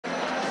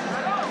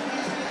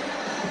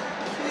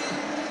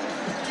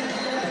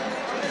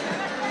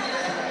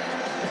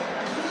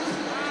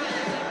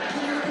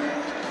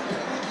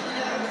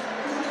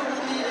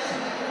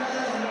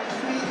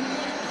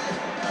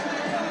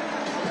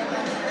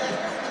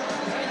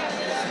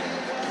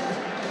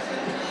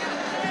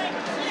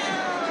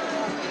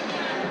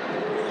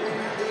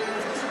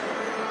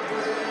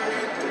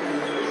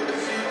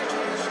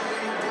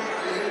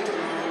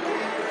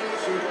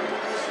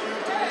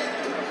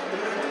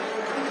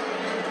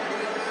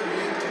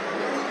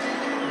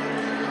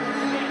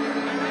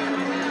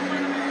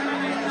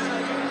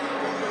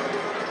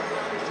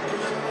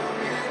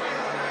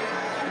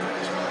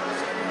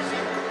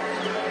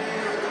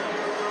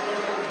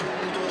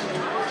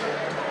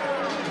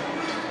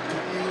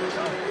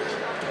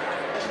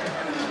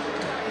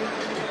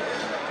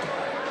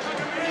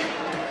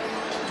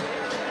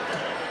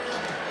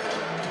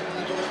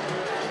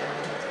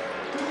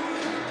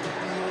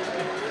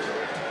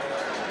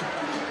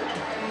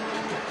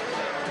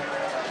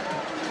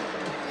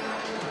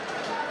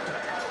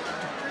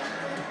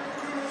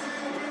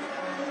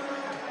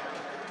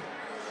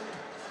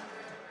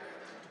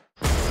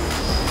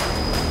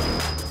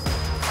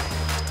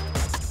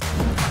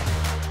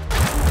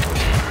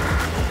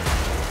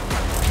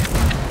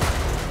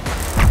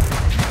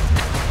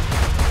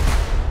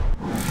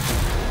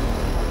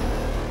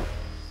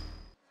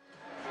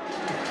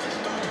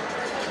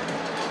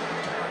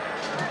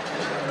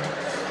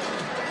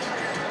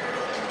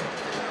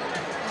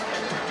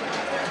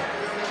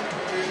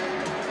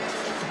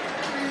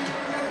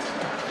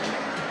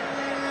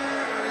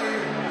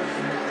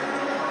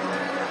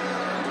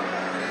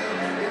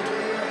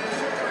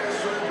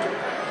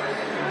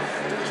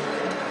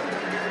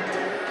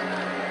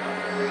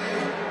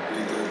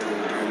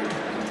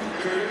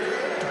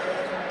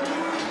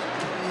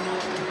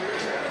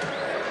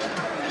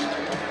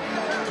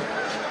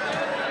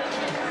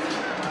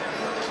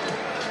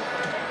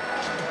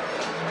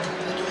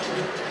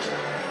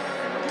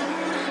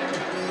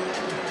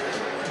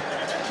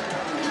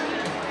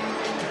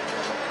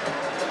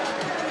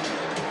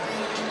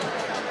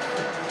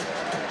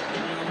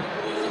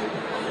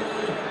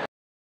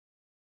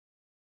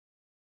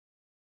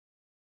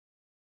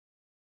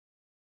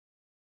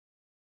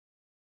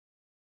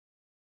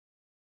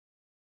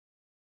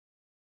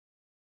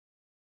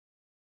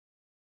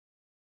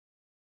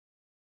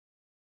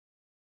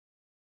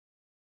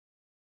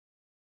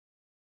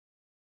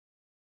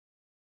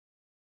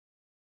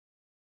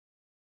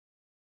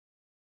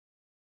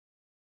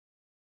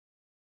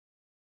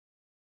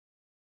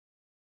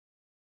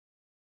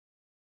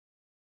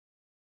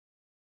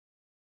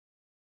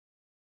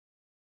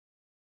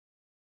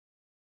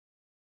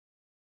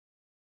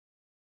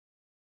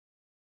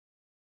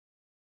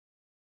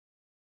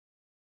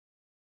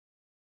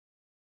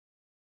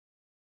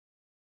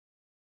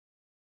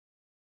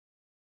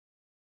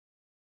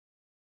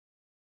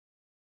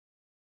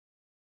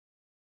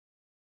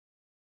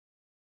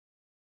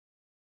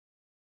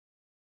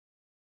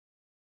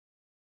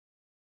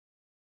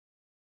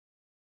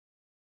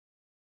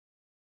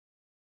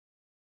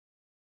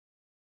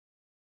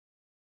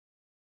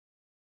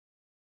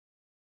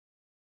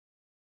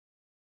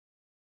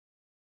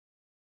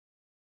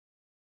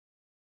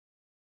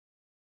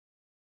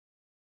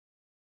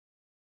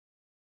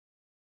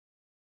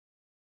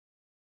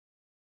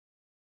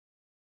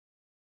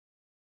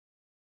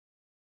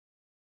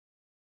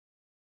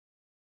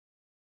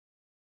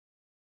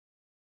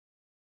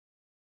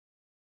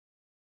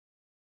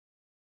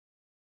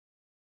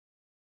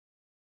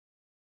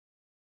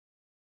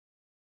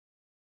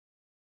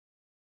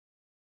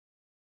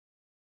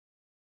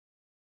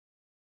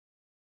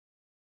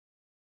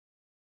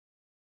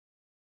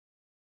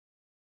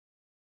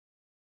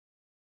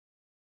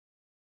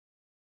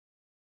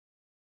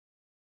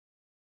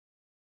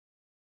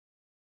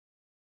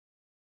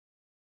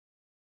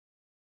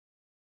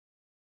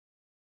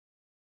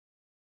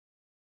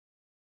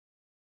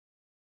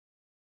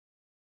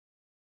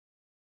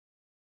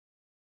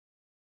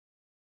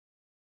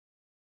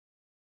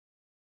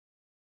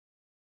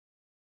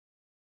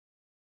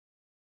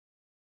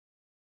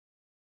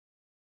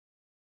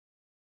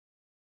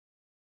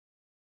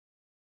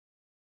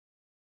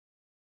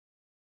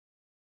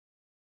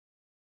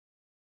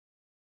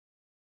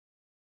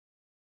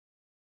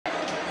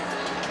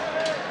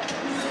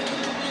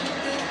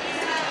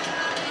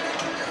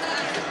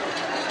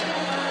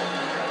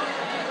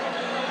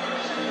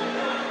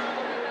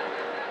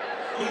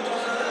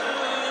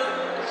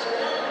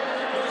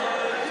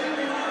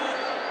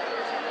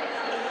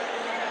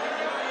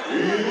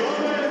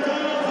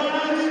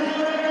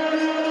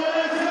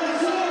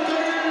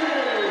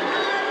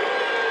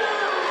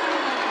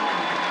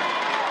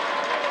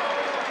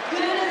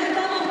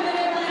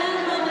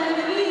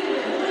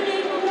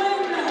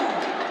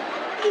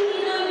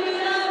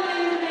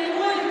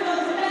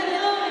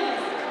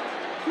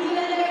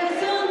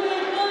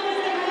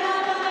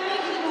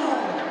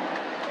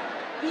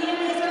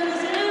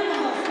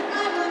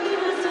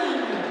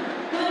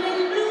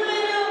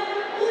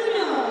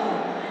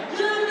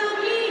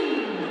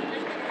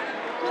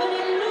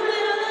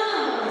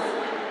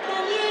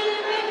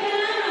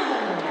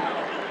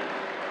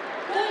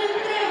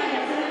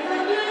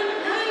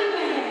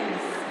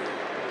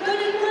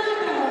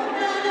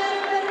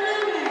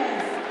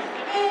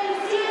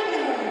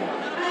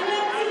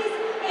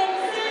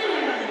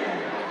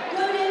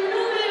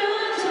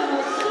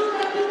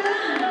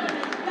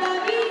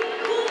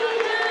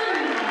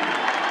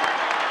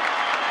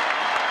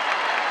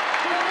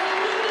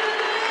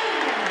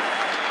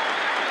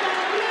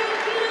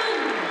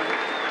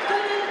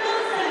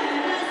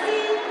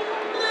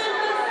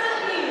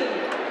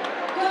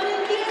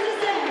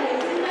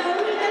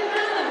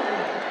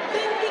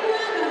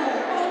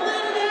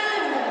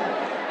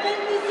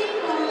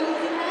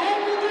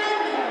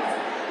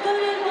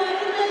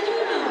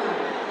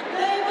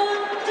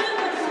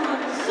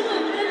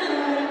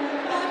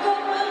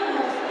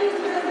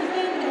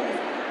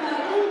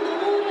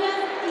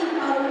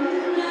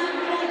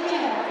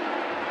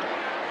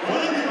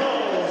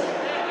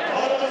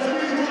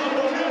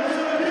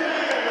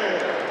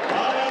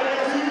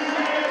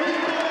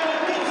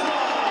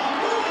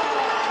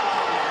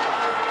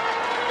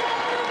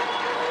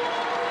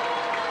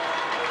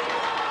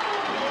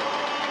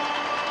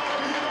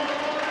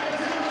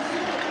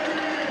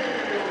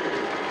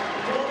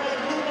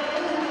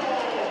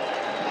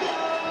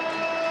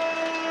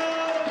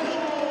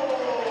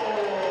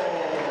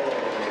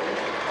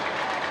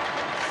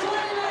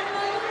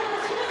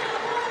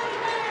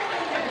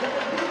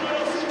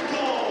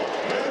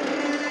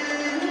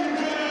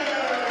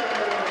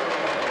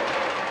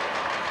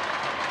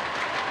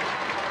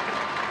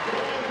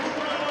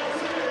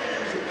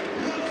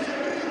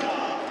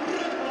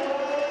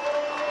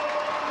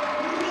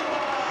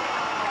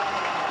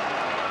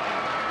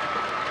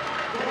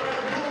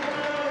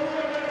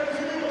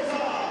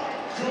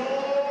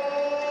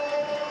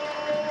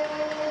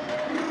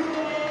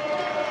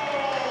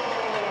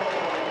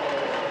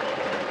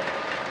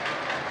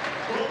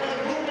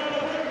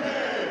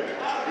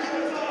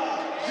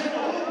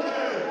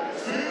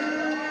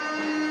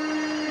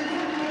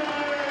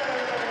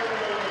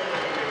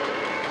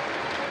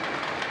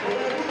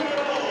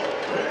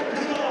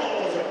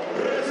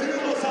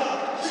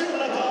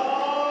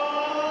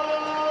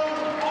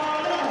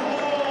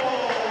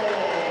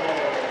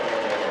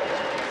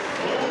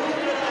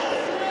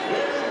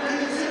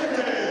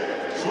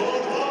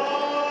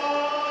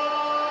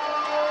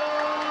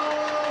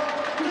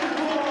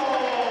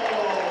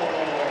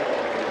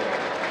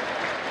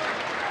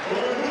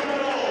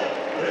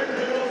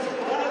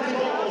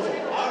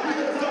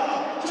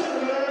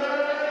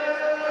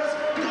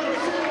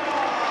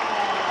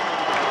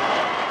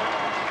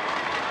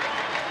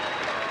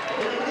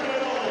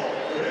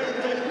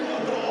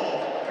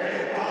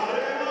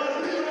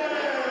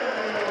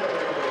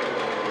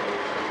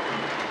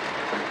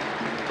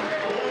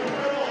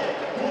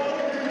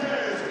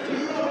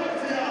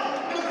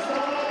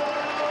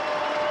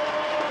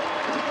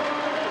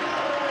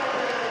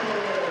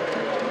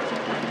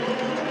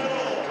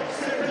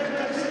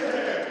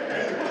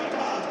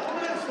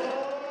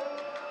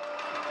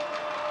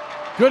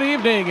Good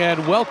evening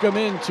and welcome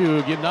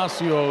into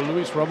Gimnasio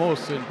Luis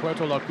Ramos in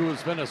Puerto La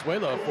Cruz,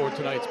 Venezuela for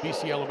tonight's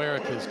BCL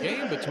Americas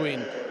game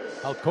between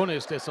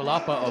Halcones de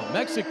Xalapa of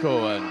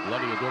Mexico and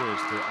Gladiadores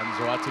de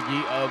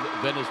Anzoátegui of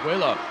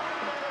Venezuela.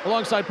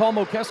 Alongside Paul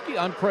Mokeski,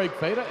 I'm Craig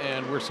Feta,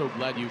 and we're so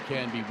glad you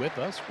can be with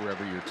us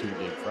wherever you're tuned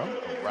in from,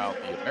 around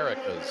the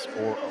Americas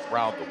or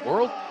around the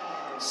world.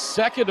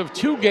 Second of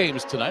two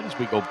games tonight as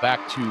we go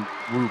back to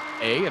Group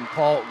A. And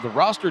Paul, the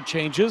roster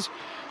changes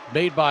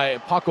made by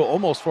Paco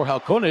Olmos for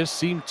Halcones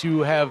seem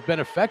to have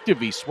been effective.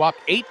 He swapped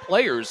 8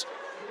 players,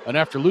 and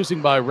after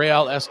losing by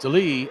Real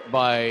Estelí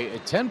by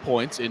 10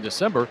 points in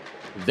December,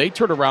 they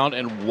turned around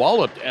and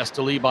walloped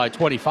Estelí by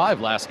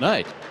 25 last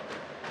night.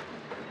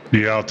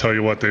 Yeah, I'll tell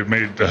you what, they've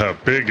made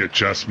big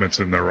adjustments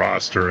in their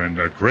roster and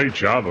a great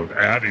job of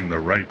adding the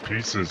right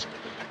pieces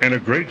and a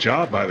great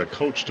job by the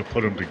coach to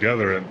put them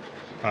together. And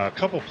a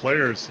couple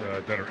players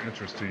that are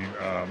interesting,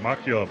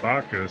 Maciel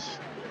Abacus,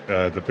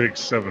 the big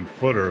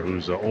 7-footer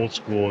who's an old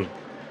school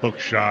hook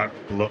shot,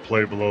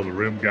 play below the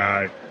rim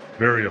guy,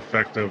 very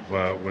effective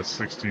with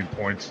 16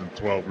 points and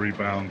 12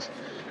 rebounds.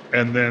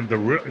 And then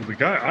the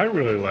guy I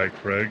really like,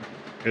 Craig,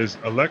 is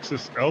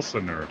Alexis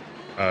Elsener.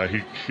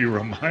 He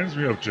reminds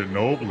me of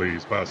Ginobili.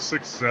 He's about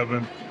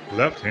 6'7",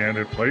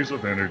 left-handed, plays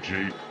with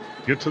energy,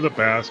 get to the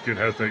basket,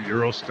 has that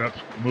Euro step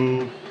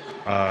move,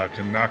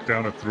 can knock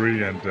down a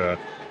three, and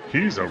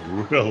he's a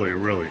really,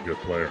 really good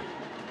player.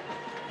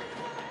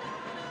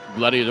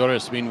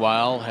 Gladiadores,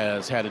 meanwhile,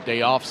 has had a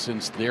day off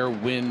since their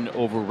win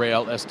over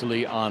Real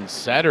Esteli on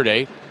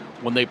Saturday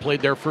when they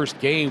played their first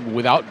game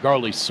without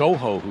Garly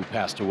Soho, who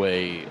passed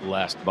away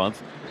last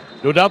month.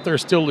 No doubt they're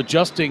still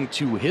adjusting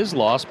to his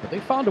loss, but they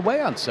found a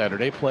way on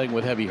Saturday, playing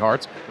with heavy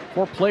hearts.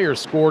 4 players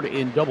scored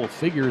in double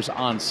figures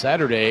on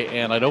Saturday,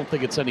 and I don't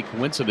think it's any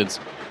coincidence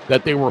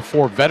that they were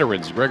 4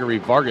 veterans. Gregory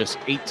Vargas,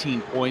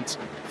 18 points,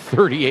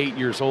 38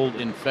 years old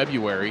in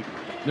February.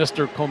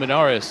 Nestor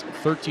Colmenares,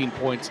 13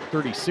 points,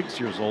 36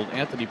 years old.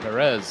 Anthony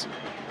Perez,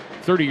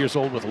 30 years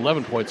old with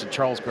 11 points, and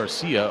Charles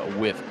Garcia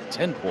with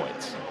 10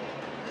 points.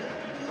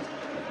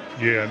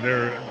 Yeah,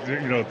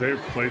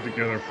 they've played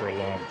together for a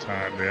long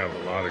time. They have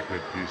a lot of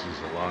good pieces,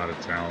 a lot of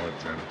talent,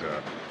 and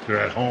they're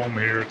at home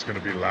here. It's going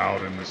to be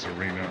loud in this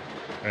arena.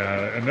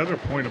 Another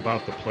point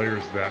about the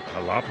players that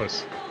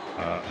Halcones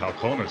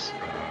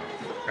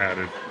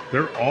added,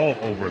 they're all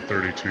over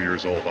 32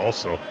 years old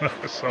also.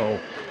 So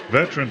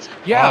veterans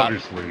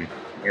obviously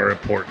are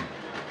important.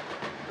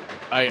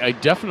 I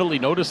definitely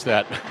noticed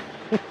that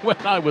when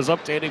I was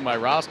updating my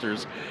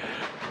rosters.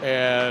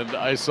 And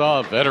I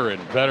saw veteran,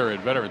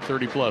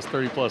 30 plus.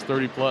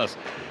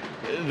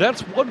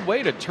 That's one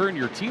way to turn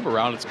your team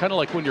around. It's kind of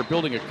like when you're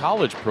building a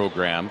college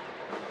program.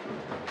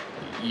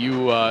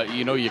 You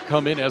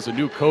come in as a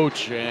new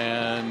coach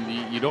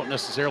and you don't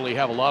necessarily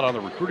have a lot on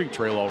the recruiting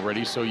trail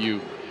already, so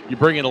you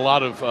bring in a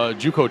lot of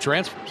JUCO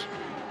transfers.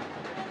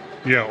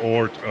 Yeah,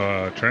 or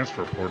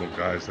transfer portal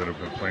guys that have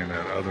been playing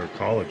at other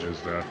colleges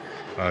that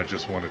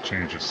just want to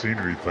change the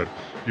scenery. But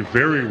you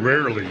very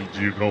rarely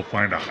do you go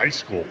find a high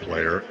school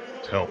player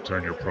to help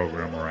turn your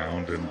program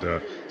around.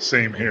 And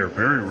same here,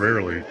 very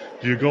rarely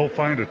do you go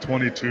find a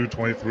 22,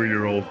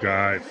 23-year-old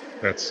guy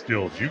that's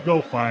skilled. You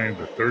go find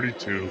the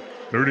 32,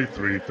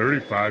 33,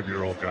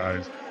 35-year-old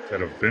guys that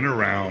have been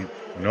around,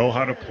 know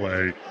how to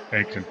play,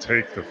 and can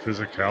take the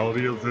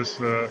physicality of this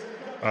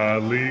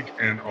league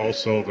and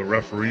also the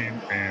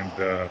refereeing and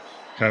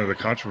kind of the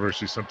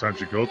controversy sometimes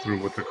you go through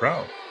with the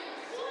crowd.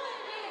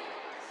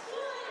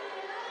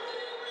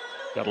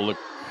 Got to look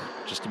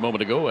just a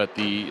moment ago at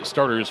the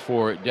starters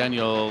for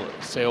Daniel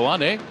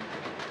Seoane.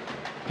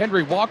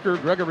 Henry Walker,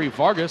 Gregory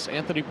Vargas,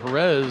 Anthony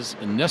Perez,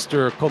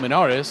 Nestor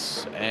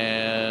Colmenares,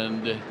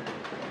 and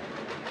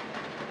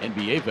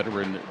NBA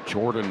veteran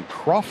Jordan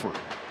Crawford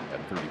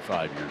at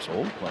 35 years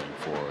old, playing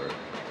for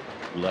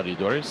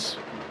Gladiadores.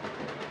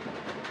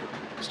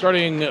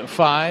 Starting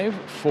 5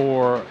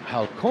 for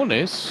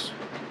Halcones.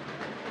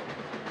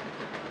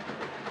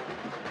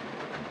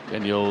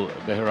 Daniel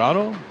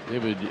Bejarano,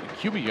 David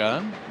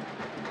Cubigan,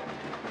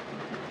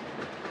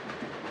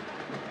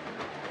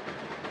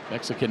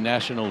 Mexican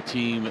national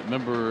team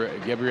member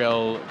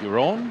Gabriel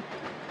Giron,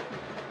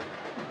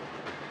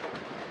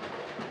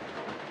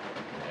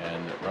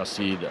 and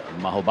Rashid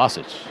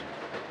Mahobasic.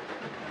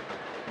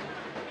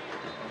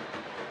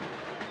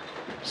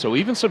 So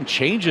even some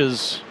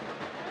changes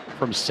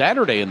from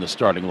Saturday in the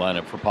starting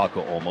lineup for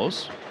Paco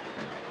Olmos.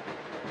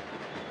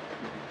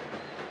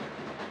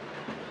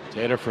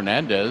 Taylor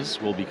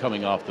Fernandez will be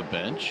coming off the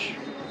bench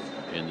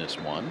in this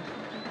one.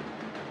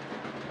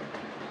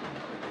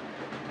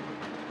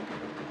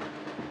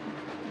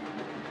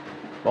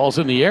 Ball's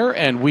in the air,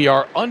 and we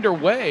are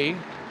underway.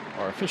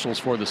 Our officials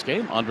for this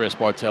game, Andres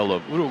Bartel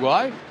of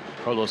Uruguay,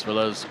 Carlos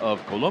Velez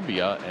of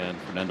Colombia, and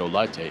Fernando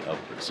Laite of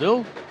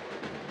Brazil.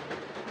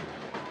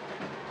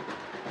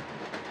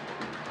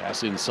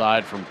 Pass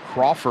inside from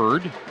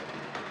Crawford.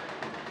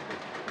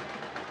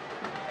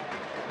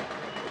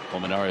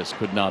 Colmenares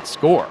could not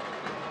score.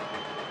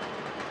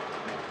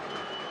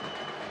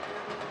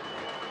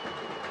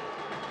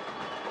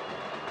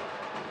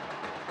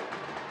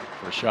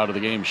 First shot of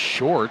the game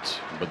short,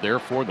 but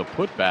therefore the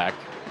putback.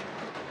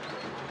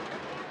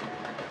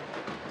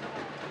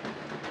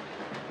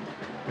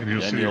 And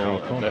you'll see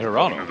Halcones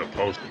goes to the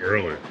post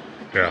early.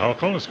 Yeah,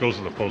 Halcones goes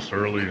to the post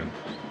early and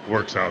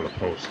works out of the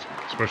post,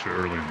 especially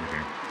early in the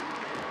game.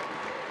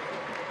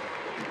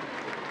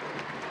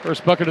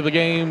 First bucket of the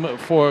game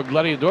for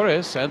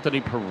Gladiadores,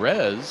 Anthony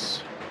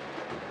Perez.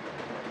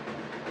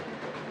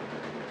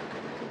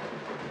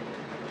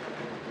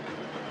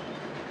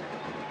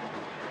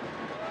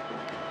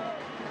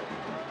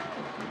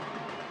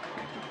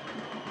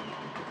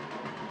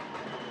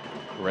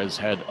 Perez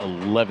had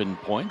 11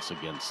 points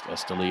against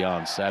Esteli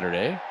on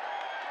Saturday.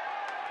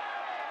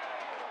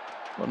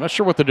 Well, I'm not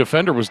sure what the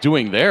defender was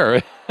doing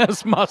there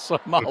as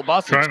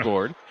Mahobasic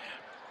scored.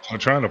 I'm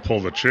trying to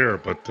pull the chair,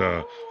 but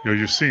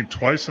you've seen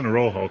twice in a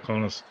row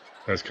Halcones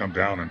has come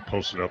down and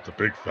posted up the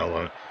big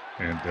fella,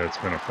 and it's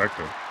been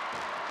effective.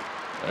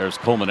 There's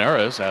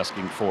Colmenares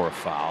asking for a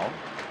foul.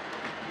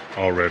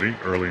 Already,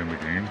 early in the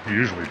game. He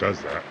usually does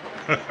that.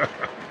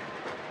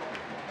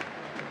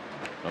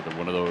 Another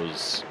one of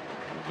those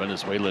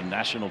Venezuelan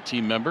national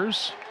team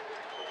members.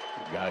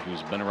 A guy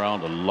who's been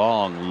around a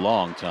long,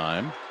 long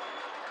time.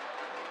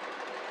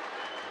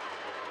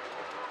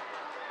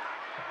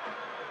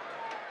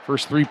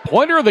 First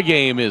three-pointer of the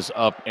game is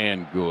up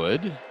and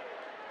good.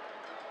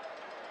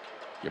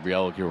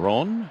 Gabriel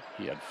Giron,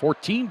 he had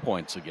 14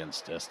 points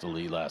against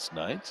Esteli last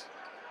night.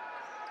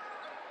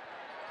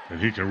 And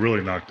he can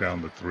really knock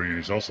down the three, and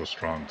he's also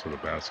strong to the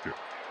basket.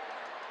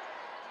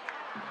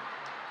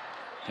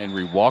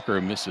 Henry Walker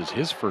misses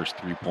his first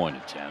three-point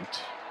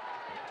attempt.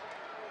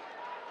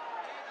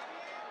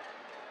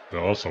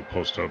 They'll also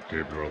post up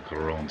Gabriel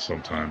Caron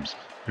sometimes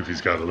if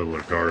he's got a little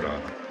guard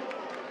on him.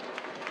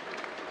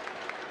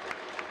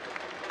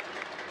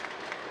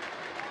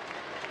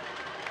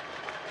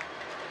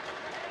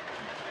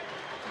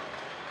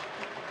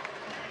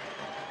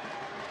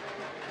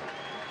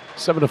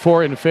 Seven to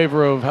 4 in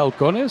favor of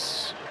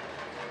Halcones.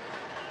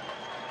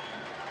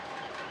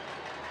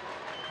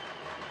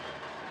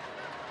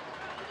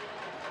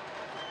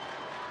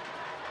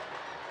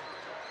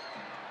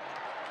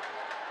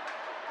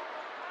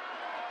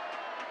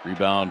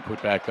 Rebound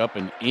put back up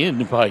and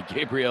in by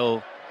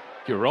Gabriel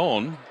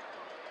Caron.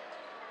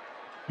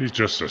 He's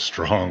just a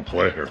strong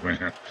player,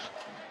 man.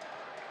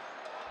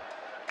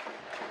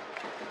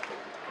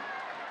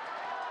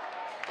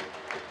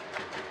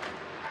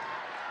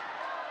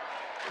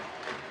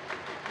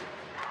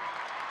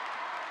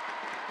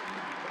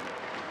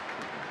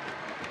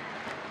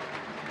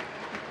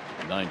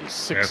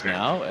 Six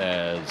now,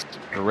 as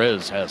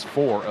Perez has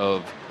 4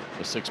 of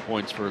the 6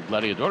 points for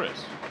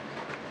Gladiadores.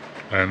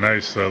 A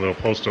nice little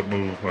post-up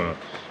move.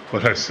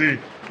 But I see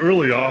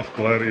early off,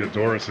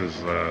 Gladiadores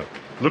is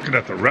looking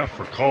at the ref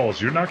for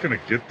calls. You're not going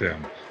to get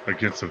them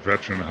against a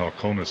veteran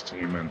Halcones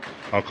team. And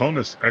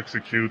Halcones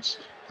executes.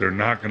 They're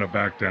not going to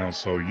back down.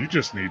 So you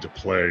just need to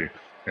play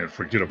and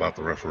forget about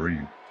the referee.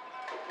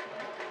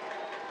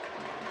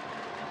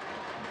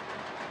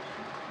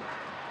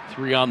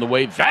 3 on the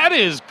way. That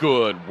is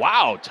good.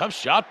 Wow, tough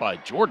shot by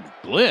Jordan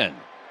Glynn.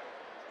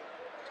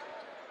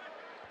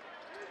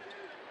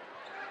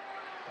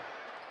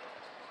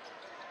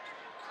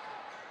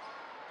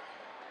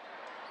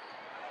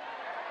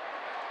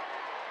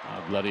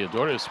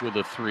 Gladiadores with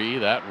a 3.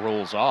 That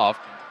rolls off.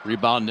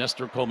 Rebound,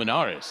 Nestor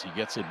Colmenares. He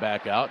gets it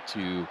back out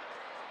to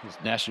his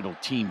national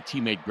team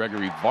teammate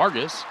Gregory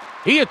Vargas.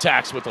 He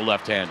attacks with the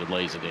left hand and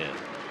lays it in.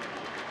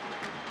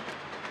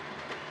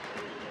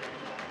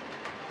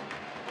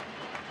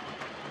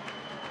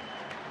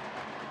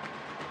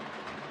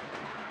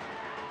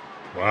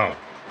 Wow.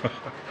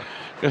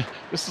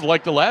 This is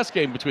like the last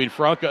game between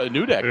Franca and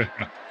Nudek.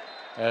 Yeah.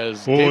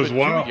 As What David was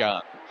wild?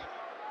 Kubigan.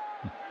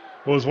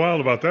 What was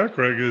wild about that,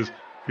 Greg, is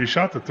he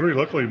shot the 3.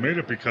 Luckily, he made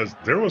it because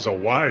there was a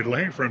wide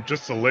lane for him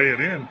just to lay it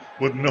in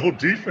with no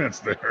defense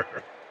there.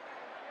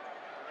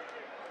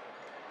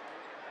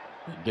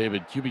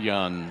 David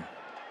Kubigan,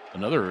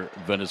 another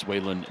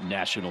Venezuelan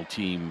national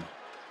team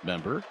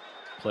member,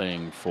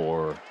 playing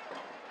for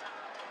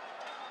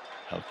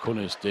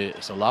Halcones de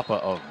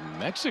Xalapa of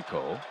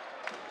Mexico.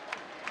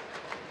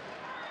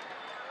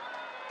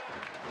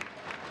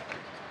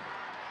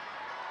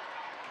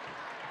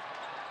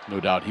 No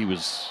doubt he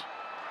was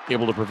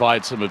able to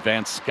provide some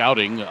advanced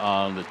scouting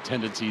on the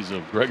tendencies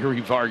of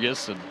Gregory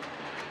Vargas and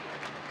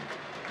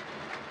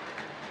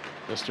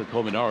Nestor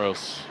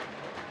Colmenares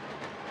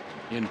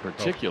in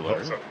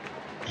particular.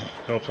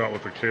 Helps out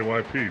with the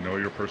KYP, know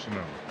your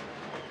personnel.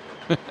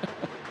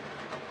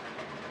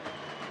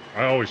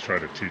 I always try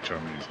to teach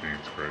on these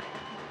games, Greg.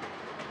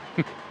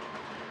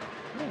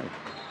 Yeah.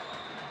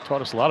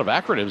 Taught us a lot of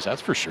acronyms,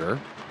 that's for sure.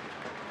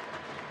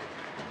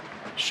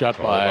 Shot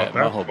by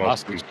Maho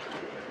Bostic.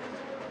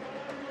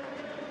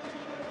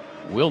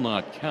 Will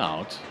not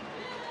count.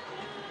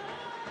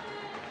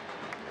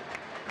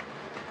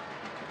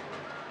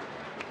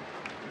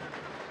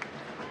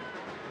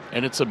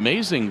 And it's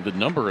amazing the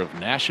number of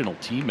national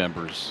team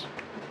members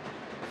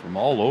from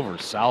all over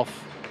South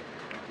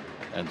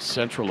and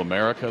Central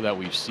America that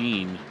we've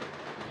seen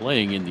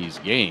playing in these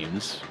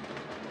games.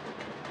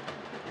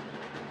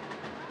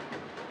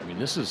 I mean,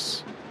 this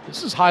is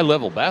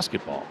high-level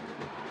basketball.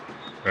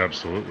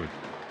 Absolutely.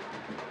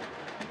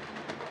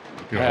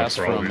 Pass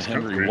from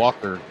Henry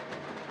Walker.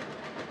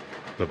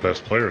 The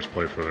best players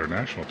play for their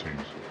national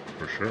teams,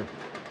 for sure.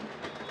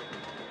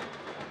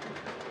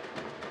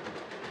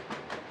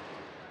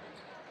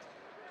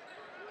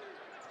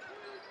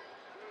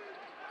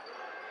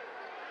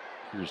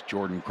 Here's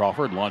Jordan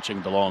Crawford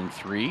launching the long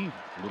 3.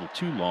 A little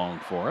too long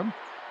for him.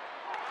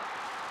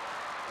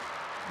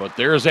 But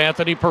there's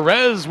Anthony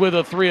Perez with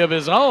a 3 of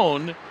his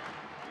own.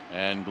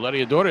 And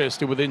Gladiadores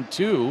to within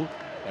 2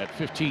 at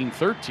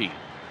 15-13.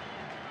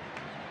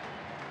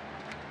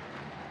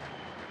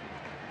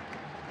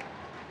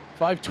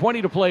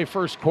 .5:20 to play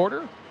first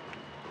quarter.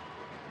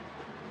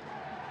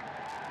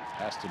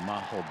 Pass to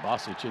Maho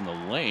Bostic in the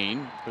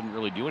lane. Couldn't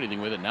really do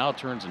anything with it. Now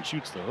turns and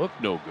shoots the hook.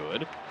 No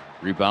good.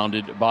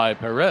 Rebounded by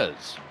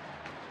Perez.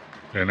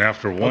 And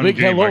after one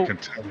game, I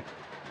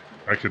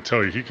can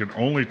tell you he can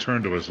only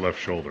turn to his left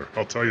shoulder.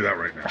 I'll tell you that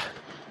right now.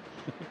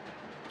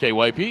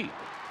 KYP.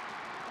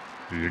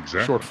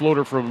 Exactly. Short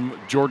floater from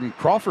Jordan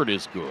Crawford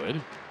is good.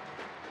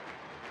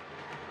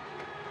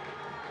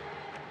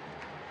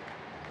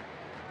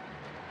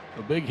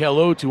 A big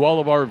hello to all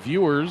of our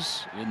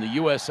viewers in the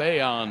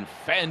USA on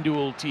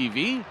FanDuel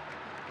TV,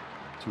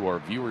 to our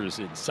viewers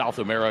in South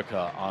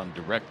America on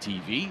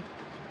DirecTV,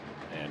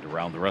 and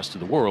around the rest of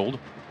the world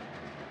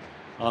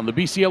on the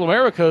BCL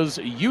Americas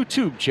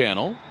YouTube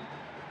channel.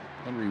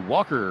 Henry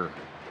Walker,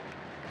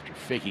 after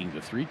faking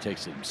the three,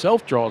 takes it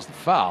himself, draws the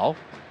foul.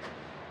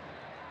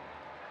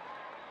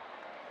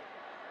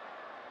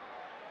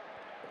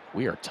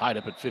 We are tied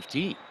up at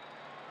 15.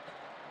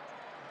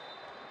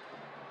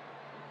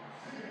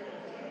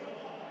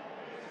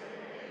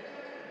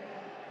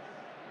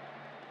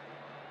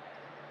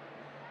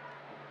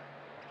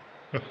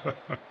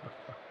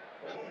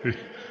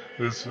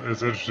 It's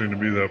interesting to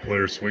me that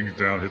player swings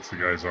down, hits the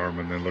guy's arm,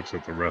 and then looks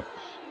at the ref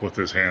with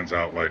his hands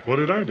out like, what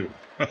did I do?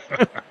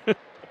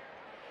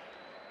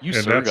 You,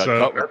 And sir, got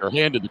caught with your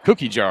hand in the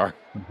cookie jar.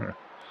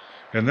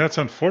 And that's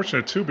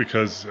unfortunate, too,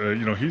 because,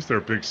 he's their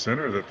big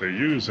center that they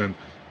use. And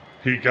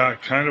he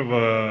got kind of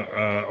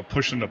a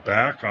push in the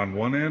back on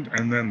one end,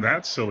 and then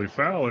that silly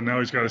foul. And now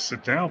he's got to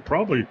sit down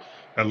probably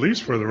at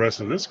least for the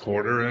rest of this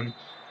quarter and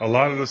a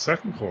lot of the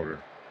second quarter.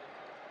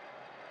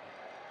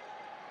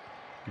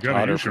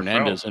 Tyler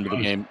Fernandez into the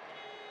game.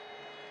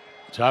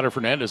 Tyler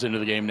Fernandez into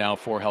the game now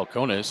for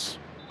Halcones.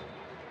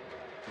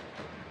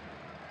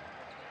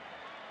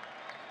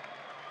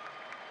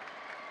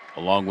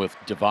 Along with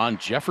Devon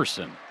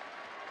Jefferson.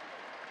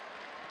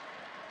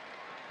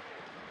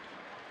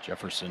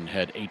 Jefferson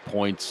had 8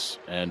 points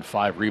and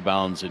 5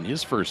 rebounds in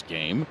his first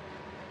game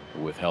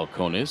with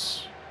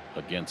Halcones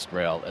against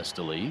Real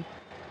Estelí.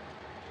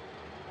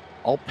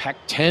 All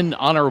Pac-10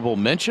 honorable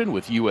mention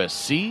with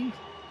USC.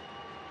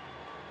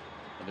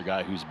 Another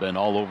guy who's been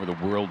all over the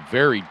world,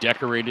 very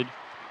decorated.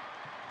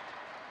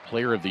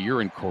 Player of the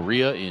Year in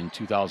Korea in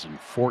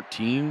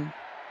 2014.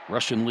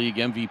 Russian League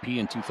MVP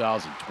in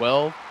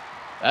 2012.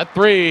 That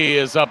three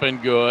is up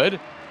and good.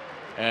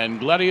 And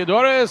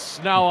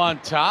Gladiadores now on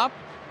top,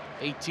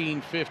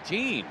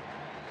 18-15.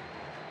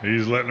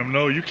 He's letting them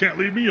know, you can't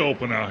leave me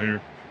open out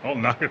here. I'll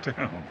knock it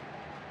down.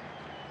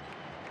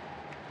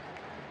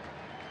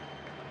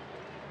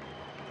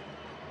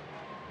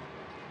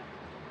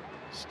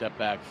 Step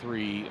back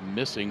three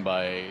missing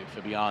by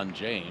Fabian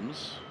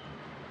James.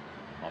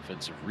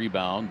 Offensive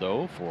rebound,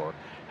 though, for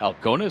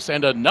Halcones.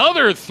 And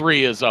another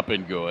three is up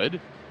and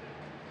good.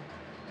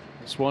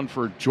 This one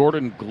for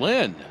Jordan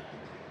Glenn.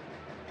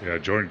 Yeah,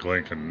 Jordan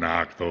Glenn can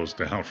knock those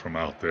down from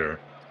out there.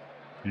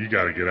 You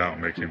got to get out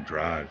and make him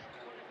drive.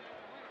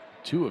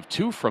 2 of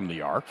 2 from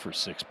the arc for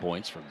 6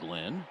 points for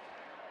Glenn.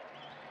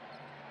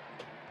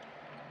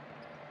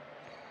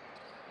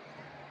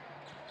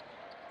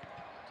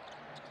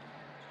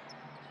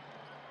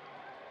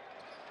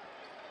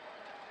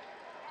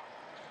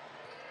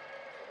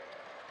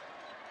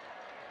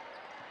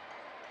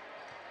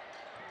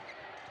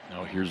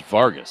 Now here's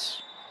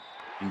Vargas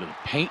into the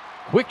paint.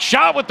 Quick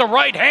shot with the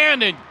right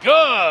hand and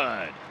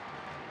good.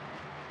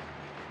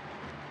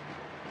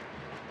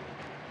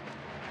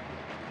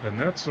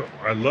 And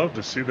I love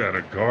to see that.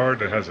 A guard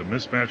that has a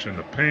mismatch in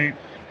the paint.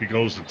 He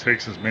goes and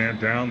takes his man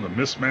down, the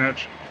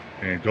mismatch,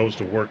 and goes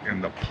to work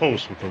in the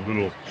post with a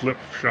little flip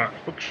shot,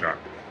 hook shot.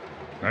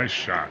 Nice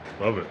shot.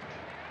 Love it.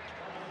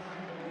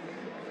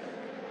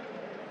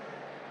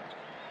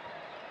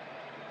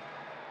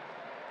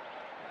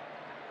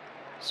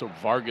 So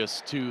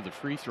Vargas to the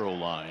free throw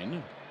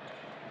line.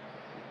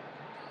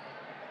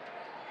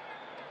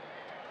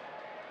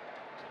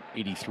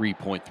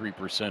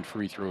 83.3%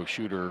 free throw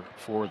shooter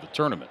for the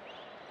tournament.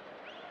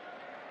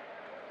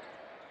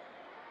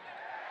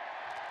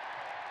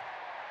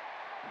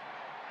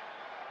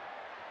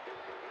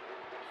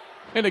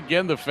 And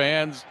again, the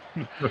fans,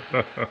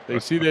 they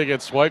see they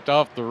get swiped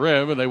off the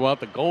rim and they want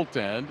the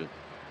goaltend.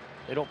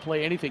 They don't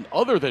play anything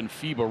other than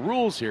FIBA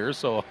rules here,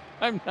 so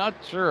I'm not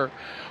sure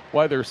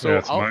why they're so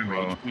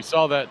outraged. We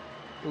saw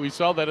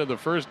that in the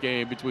first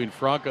game between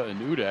Franca and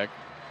Udek.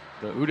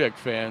 The Udek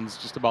fans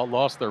just about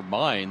lost their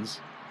minds.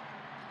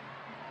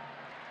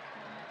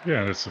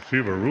 Yeah, and it's a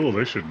FIBA rule.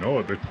 They should know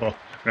it.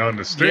 Now in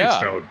the States,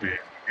 that would be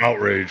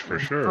outrage for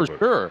sure. For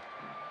sure.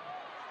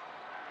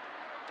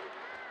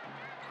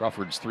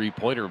 Crawford's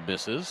three-pointer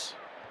misses.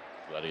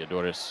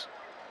 Gladiadores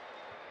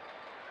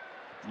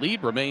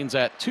lead remains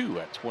at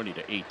 2 at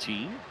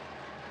 20-18.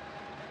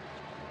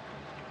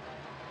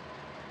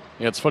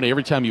 Yeah, it's funny.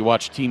 Every time you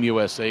watch Team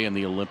USA in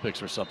the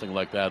Olympics or something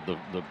like that,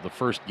 the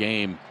first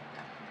game,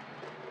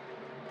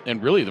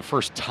 and really the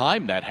first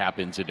time that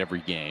happens in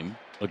every game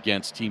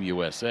against Team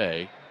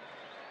USA,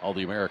 all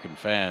the American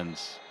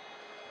fans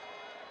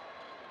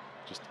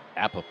just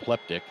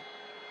apoplectic.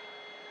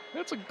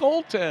 That's a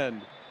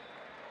goaltend.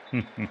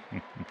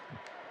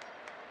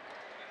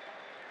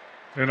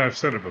 And I've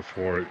said it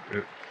before,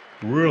 it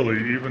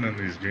really, even in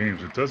these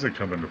games, it doesn't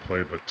come into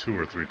play but 2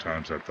 or 3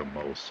 times at the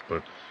most.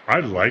 But I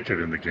like it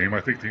in the game.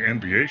 I think the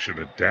NBA should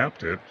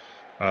adapt it.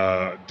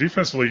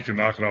 Defensively, you can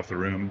knock it off the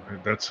rim.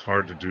 That's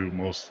hard to do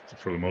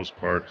for the most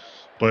part.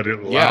 But it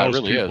allows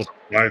people to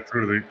fly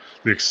through.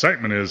 The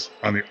excitement is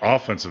on the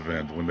offensive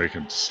end when they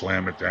can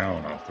slam it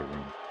down off the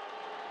rim.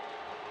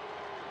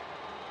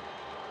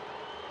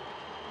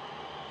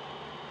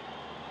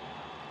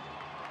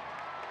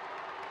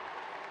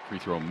 Free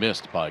throw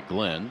missed by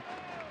Glenn.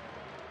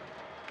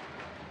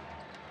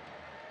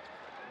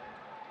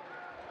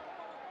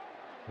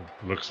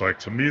 Looks like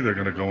to me they're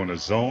going to go in a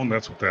zone.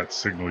 That's what that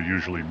signal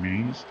usually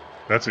means.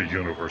 That's a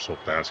universal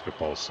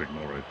basketball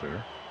signal right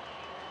there.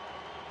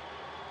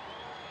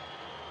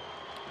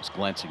 Just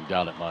glancing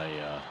down at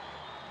my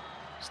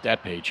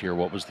stat page here.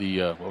 What was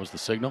the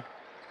signal?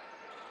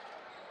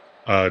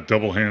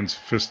 Double hands,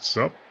 fists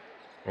up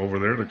over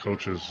there. The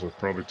coaches will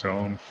probably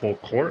tell them full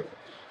court,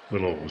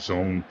 little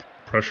zone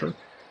pressure.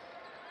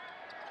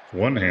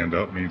 One hand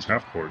up means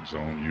half court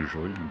zone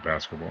usually in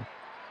basketball.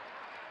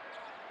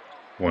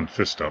 One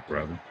fist up,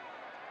 rather.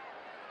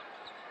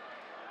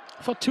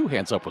 I thought two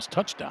hands up was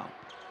touchdown.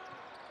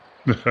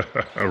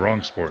 A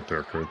wrong sport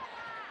there, Kurt.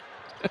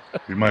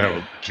 You might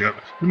have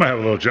a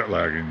little jet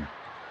lag in you.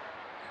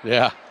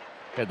 Yeah,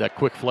 had that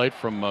quick flight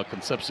from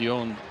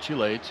Concepcion,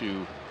 Chile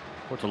to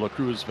Puerto La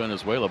Cruz,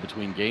 Venezuela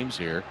between games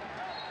here.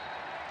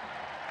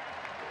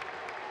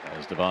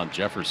 As Devon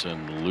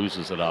Jefferson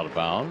loses it out of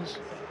bounds.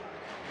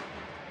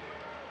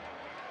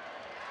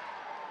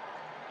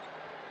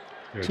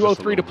 Yeah,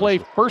 2:03 to play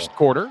first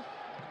quarter.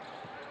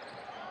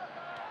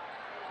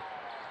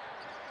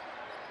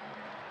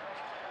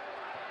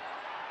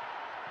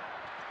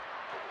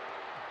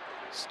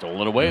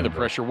 Stolen away. The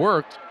pressure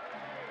worked.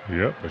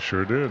 Yep, it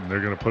sure did. And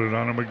they're going to put it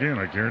on them again,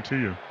 I guarantee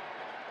you.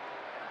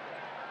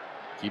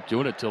 Keep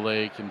doing it till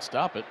they can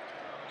stop it.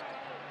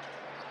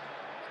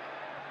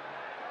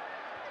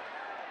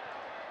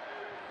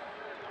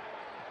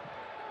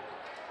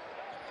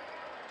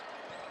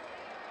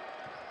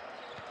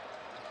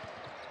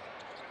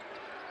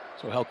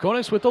 So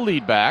Halcones with the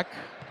lead back.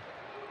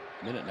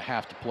 Minute and a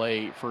half to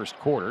play first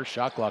quarter.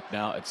 Shot clock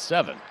now at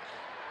 7.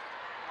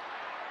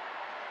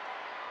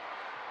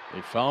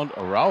 They found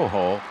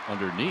Araujo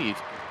underneath.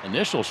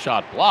 Initial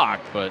shot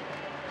blocked, but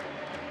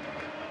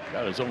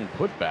got his own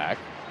putback.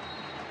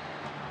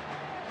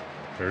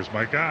 There's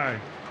my guy.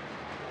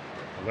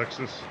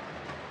 Alexis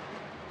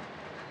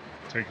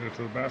taking it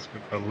to the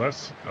basket.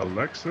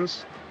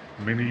 Alexis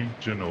Mini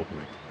Ginobili.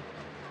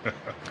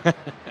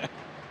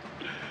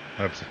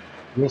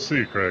 You'll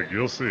see, Craig.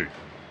 You'll see.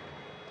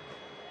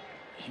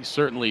 He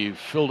certainly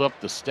filled up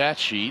the stat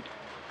sheet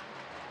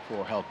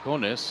for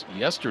Halcones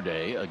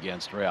yesterday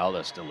against Real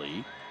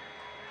Estelí.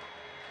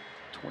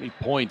 20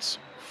 points,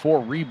 4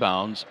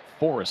 rebounds,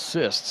 4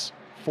 assists,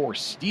 4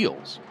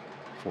 steals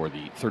for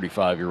the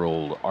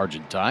 35-year-old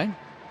Argentine.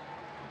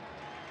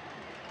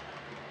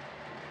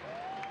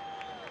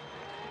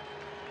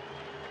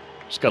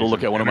 Just got to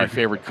look at one of my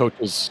favorite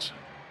coaches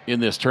in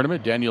this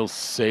tournament, Daniel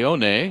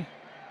Seone.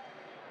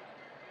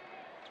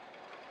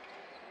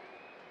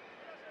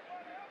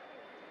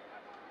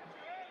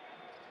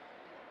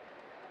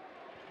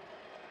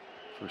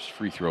 First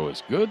free throw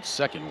is good.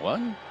 Second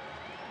one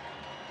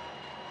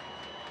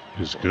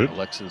is good.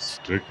 Alexis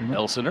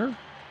Elsener.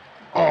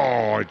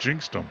 Oh, I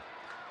jinxed him.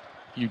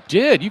 You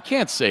did. You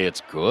can't say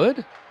it's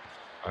good.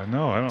 I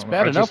know. I don't. It's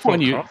bad enough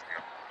when you.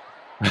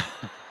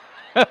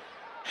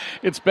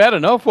 It's bad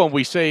enough when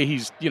we say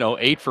he's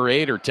 8 for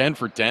 8 or 10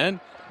 for 10,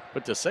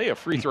 but to say a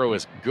free throw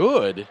is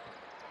good.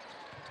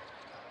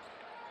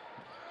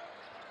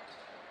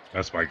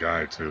 That's my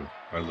guy too.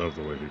 I love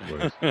the way he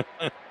plays.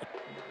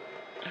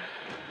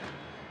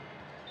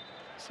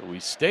 So we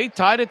stay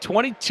tied at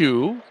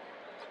 22.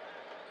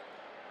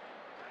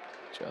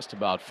 Just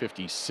about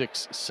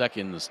 56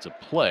 seconds to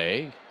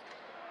play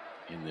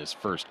in this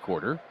first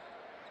quarter.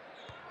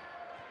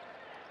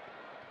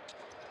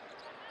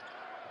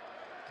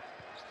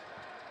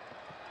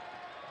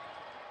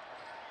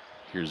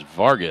 Here's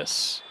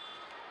Vargas.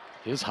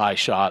 His high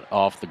shot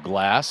off the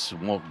glass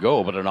won't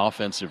go, but an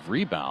offensive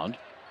rebound.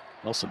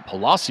 Nelson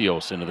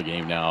Palacios into the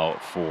game now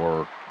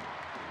for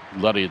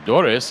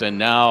Gladiadores, and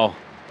now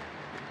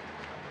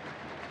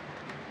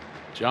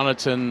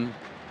Jonathan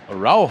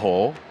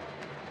Araujo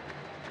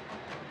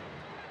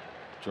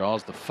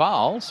draws the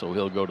foul, so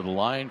he'll go to the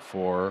line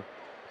for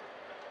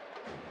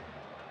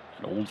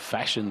an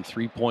old-fashioned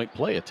three-point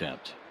play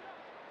attempt.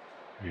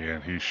 Yeah,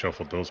 and he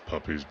shuffled those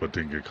puppies, but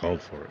didn't get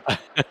called for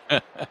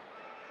it.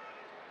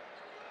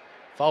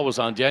 Foul was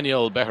on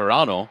Daniel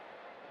Bejarano,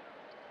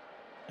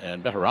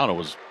 and Bejarano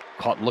was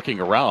caught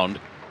looking around.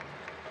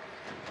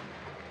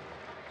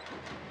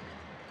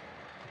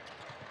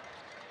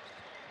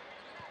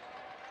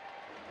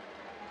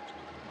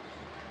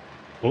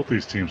 Both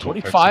these teams will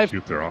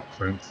execute their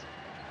offense,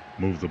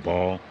 move the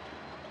ball.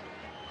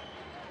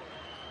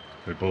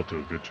 They both do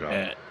a good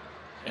job.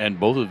 And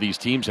both of these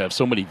teams have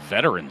so many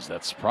veterans.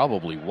 That's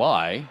probably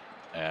why,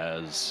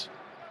 as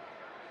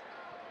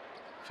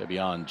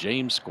Fabian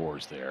James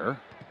scores there.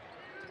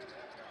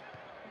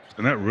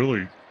 And that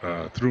really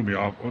threw me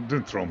off. Well, it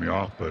didn't throw me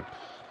off, but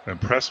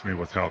impressed me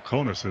with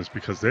Halcones is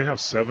because they have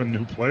 7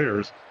 new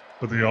players,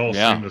 but they all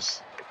seem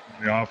to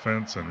the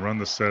offense and run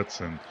the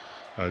sets and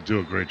do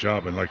a great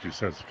job. And like you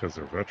said, it's because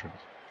they're veterans.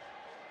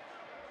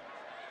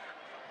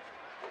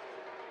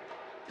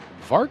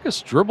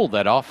 Vargas dribbled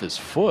that off his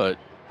foot.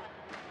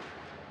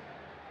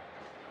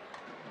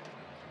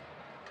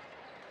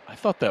 I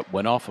thought that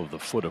went off of the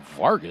foot of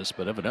Vargas,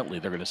 but evidently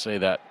they're going to say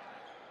that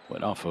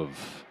went off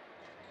of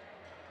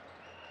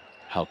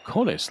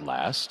Halcones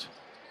last.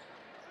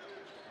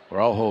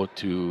 Araujo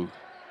to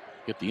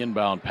get the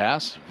inbound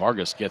pass.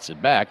 Vargas gets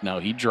it back. Now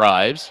he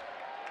drives,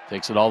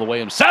 takes it all the way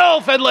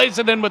himself, and lays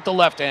it in with the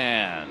left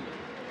hand.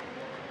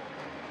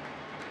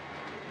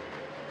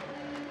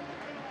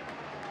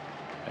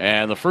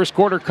 And the first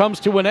quarter comes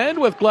to an end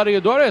with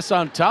Gladiadores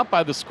on top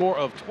by the score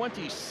of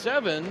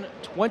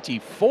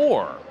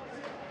 27-24.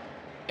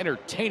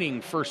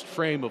 Entertaining first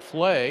frame of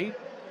play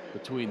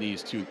between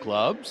these two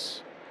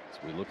clubs as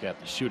we look at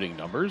the shooting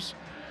numbers.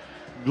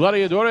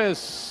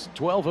 Gladiadores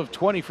 12 of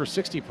 20 for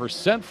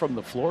 60% from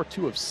the floor,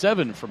 2 of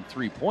 7 from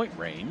three-point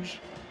range,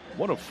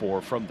 1 of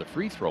 4 from the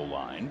free throw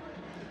line.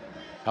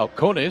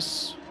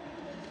 Halcones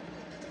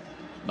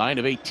 9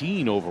 of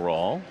 18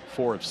 overall,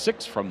 4 of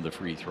 6 from the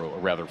free throw, or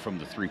rather from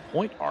the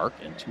three-point arc,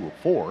 and 2 of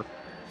 4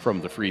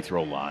 from the free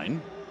throw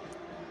line.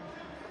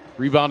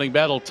 Rebounding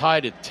battle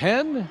tied at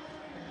 10.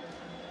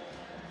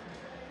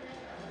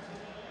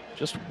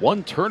 Just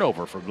 1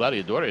 turnover for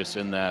Gladiadores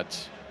in that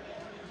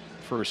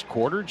first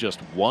quarter,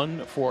 just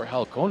 1 for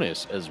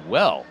Halcones as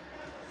well.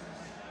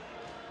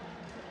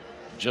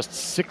 Just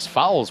 6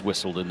 fouls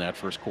whistled in that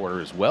first quarter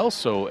as well,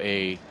 so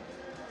a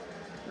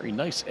very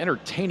nice,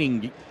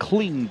 entertaining,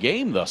 clean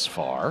game thus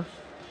far.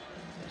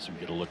 So we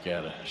get a look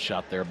at a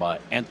shot there by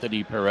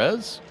Anthony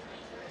Perez.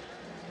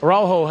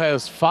 Araujo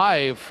has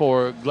 5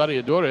 for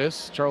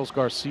Gladiadores. Charles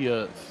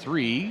Garcia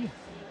 3.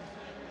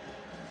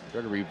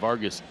 Gregory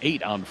Vargas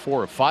 8 on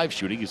 4 of 5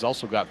 shooting. He's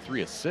also got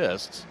 3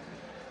 assists.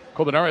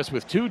 Colmenares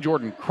with 2.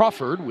 Jordan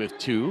Crawford with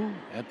 2.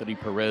 Anthony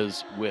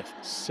Perez with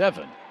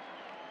 7.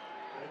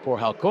 For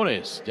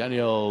Halcones,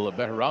 Daniel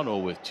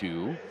Bejarano with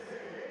 2.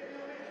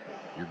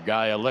 Your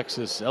guy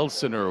Alexis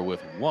Elsener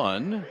with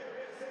 1.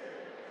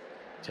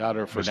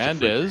 Tyler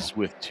Fernandez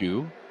with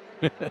 2.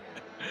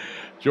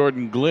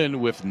 Jordan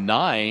Glynn with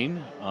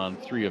 9 on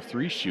 3 of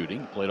 3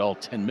 shooting. Played all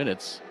 10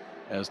 minutes,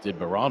 as did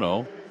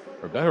Bejarano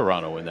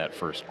in that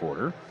first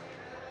quarter.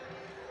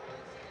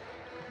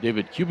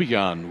 David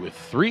Cubigan with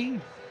 3.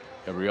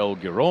 Gabriel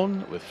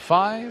Giron with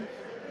 5.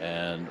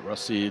 And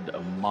Rasid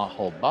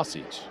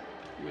Mahalbasic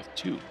with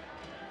 2.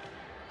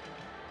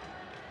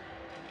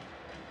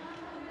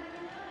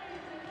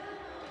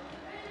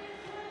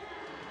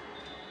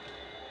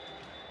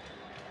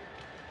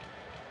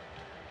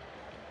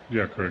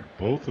 Yeah, Craig,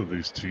 both of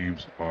these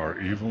teams are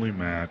evenly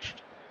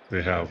matched.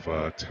 They have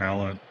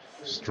talent,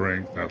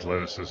 strength,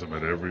 athleticism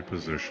at every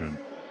position.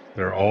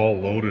 They're all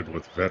loaded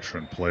with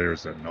veteran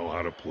players that know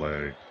how to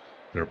play.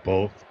 They're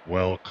both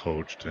well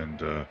coached,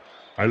 and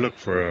I look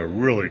for a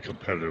really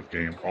competitive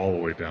game all the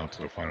way down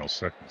to the final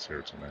seconds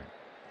here tonight.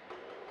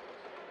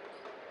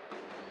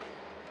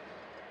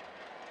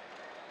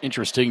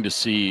 Interesting to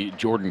see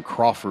Jordan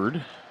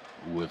Crawford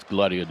with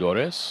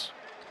Gladiadores.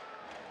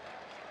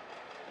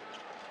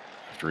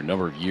 After a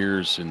number of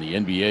years in the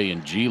NBA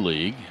and G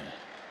League,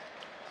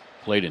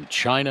 played in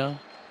China,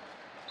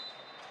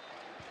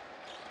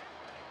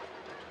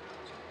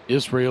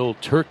 Israel,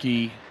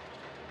 Turkey,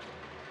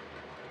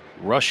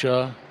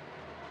 Russia,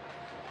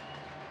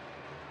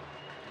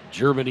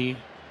 Germany.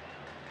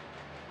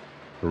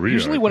 Korea,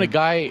 usually when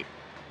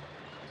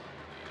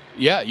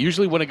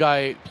a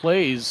guy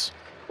plays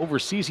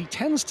overseas, he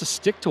tends to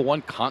stick to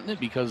one continent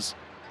because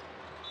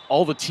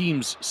all the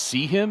teams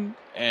see him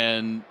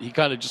and he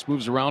kind of just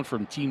moves around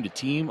from team to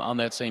team on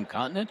that same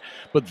continent.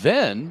 But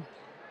then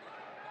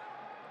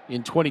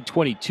in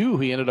 2022,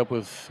 he ended up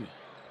with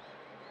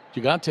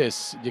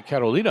Gigantes de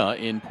Carolina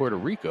in Puerto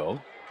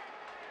Rico.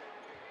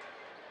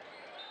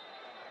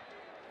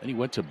 Then he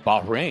went to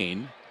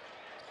Bahrain,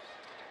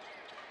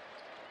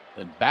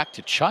 then back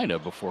to China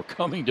before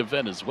coming to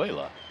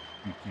Venezuela.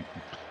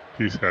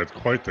 He's had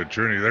quite the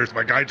journey. There's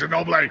my guy,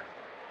 Ginobili.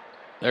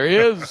 There he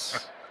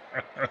is.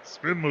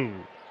 Spin move.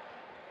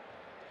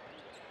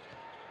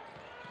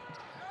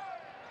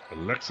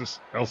 Alexis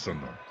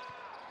Elsener.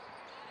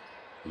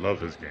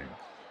 Love his game.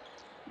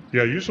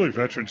 Yeah, usually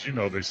veterans,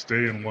 they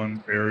stay in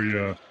one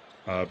area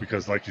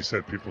because, like you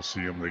said, people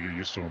see them, they get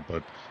used to them.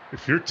 But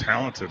if you're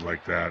talented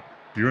like that,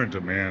 you're in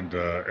demand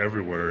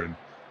everywhere, and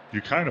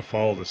you kind of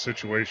follow the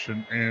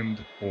situation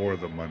and or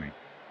the money.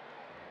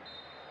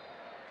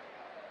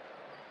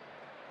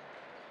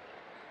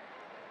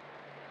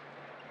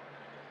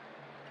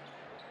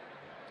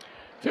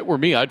 If it were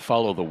me, I'd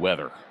follow the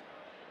weather.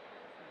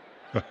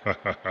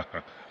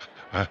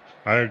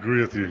 I agree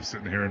with you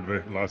sitting here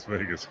in Las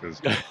Vegas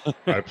because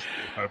I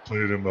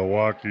played in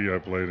Milwaukee, I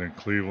played in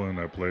Cleveland,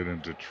 I played in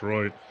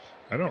Detroit.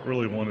 I don't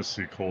really want to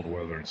see cold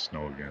weather and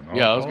snow again.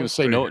 I was going to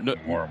say no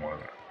warm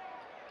weather.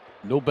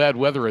 No bad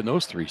weather in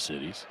those 3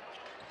 cities.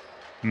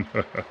 And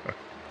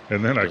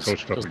then I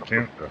coached up in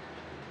Canada.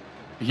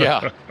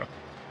 Yeah.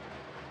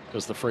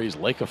 Does the phrase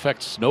lake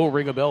effect snow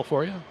ring a bell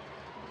for you?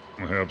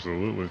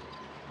 Absolutely.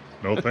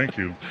 No, thank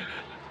you.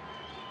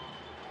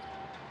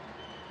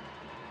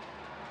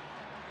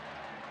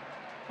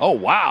 Oh,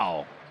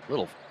 wow.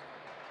 Little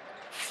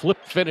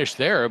flip finish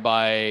there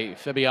by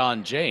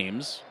Fabian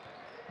James.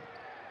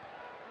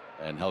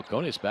 And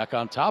Halcones back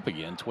on top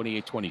again,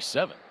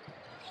 28-27.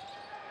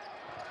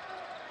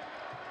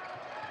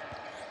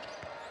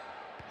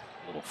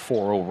 Little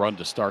 4-0 run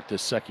to start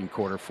this second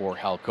quarter for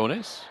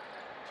Halcones.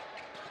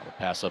 A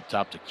pass up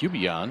top to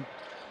Cubion.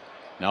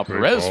 Now Great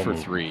Perez ball for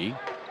movement. 3.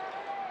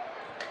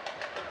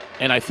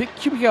 And I think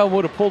Cubion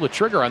would have pulled the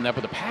trigger on that,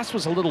 but the pass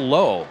was a little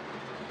low.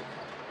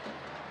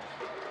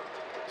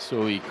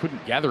 So he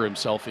couldn't gather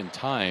himself in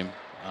time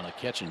on a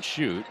catch and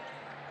shoot.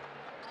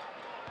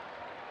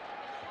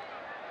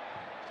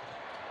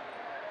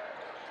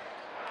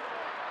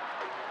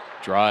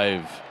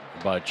 Drive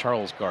by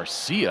Charles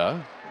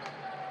Garcia.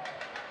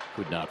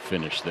 Could not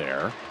finish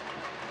there.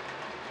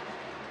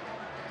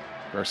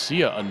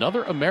 Garcia,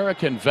 another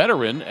American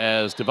veteran,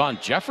 as Devon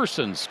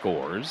Jefferson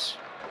scores.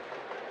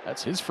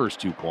 That's his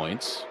first 2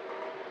 points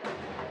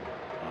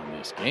on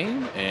this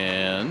game.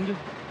 And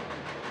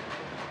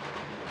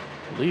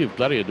I believe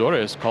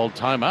Gladiadores called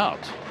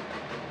timeout.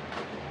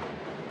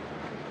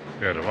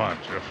 Yeah, Devon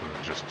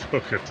Jefferson just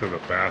took it to the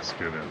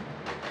basket, and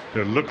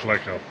it looked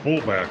like a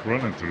fullback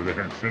running through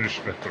there and finished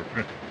at the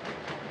rim.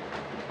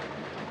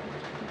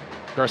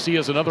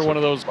 Garcia's another one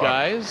of those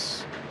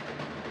guys.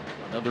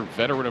 Another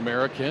veteran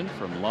American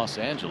from Los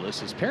Angeles.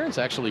 His parents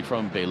actually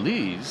from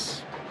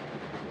Belize.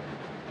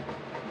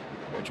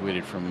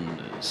 Graduated from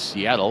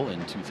Seattle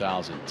in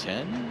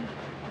 2010.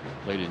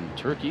 Played in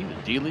Turkey, the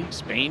D-League,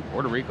 Spain,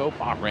 Puerto Rico,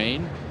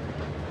 Bahrain,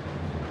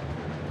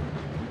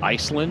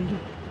 Iceland,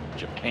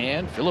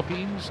 Japan,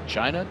 Philippines,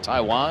 China,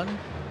 Taiwan,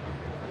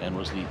 and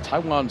was the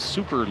Taiwan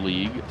Super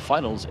League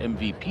Finals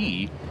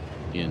MVP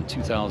in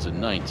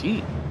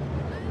 2019.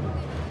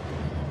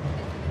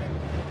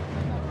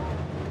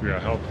 Yeah,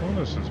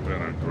 Halcones has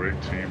been a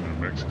great team in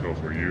Mexico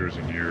for years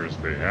and years.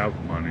 They have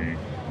money,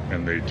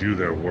 and they do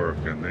their work,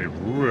 and they've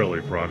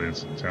really brought in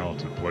some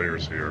talented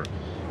players here.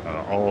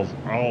 All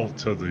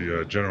to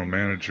the general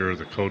manager,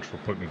 the coach for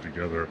putting it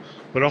together,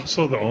 but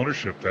also the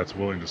ownership that's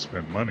willing to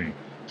spend money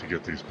to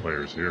get these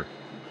players here.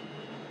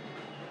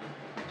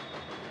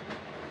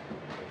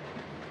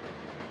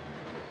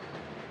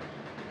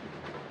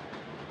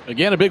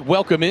 Again, a big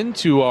welcome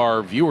into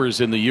our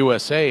viewers in the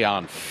USA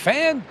on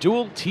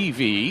FanDuel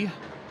TV,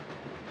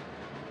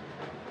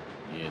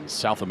 in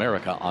South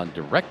America on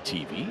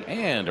DirecTV,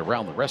 and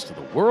around the rest of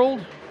the world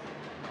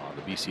on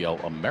the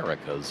BCL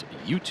America's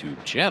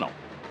YouTube channel.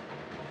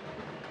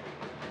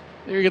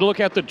 There you get a look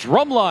at the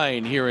drum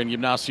line here in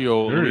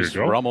Gimnasio Luis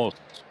Ramos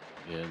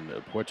in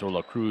Puerto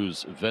La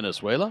Cruz,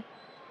 Venezuela.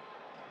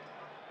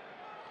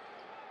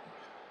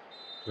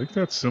 I think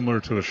that's similar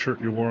to the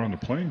shirt you wore on the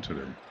plane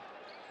today.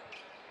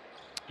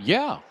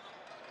 Yeah,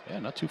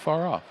 not too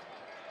far off.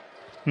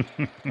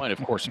 Mine,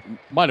 of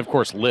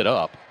course, lit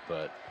up,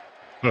 but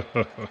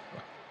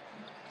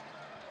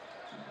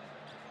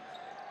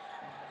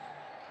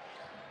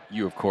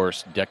you, of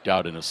course, decked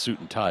out in a suit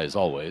and tie as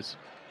always.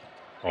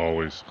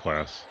 Always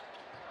class.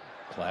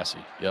 Classy.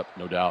 Yep,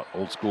 no doubt.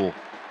 Old school.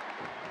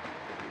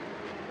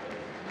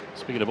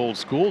 Speaking of old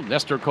school,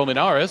 Nestor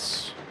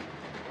Colmenares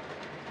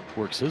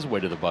works his way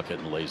to the bucket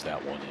and lays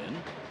that one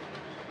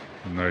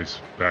in. Nice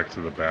back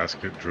to the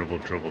basket, dribble,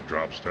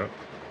 drop step.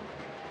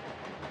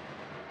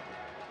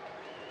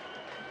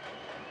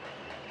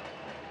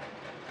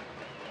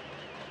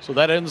 So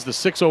that ends the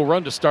 6-0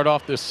 run to start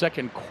off this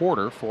second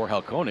quarter for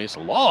Halcones. A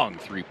long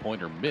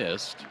three-pointer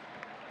missed.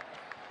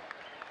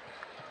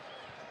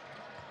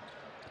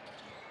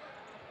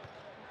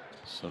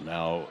 So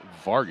now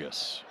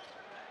Vargas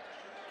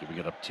giving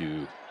it up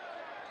to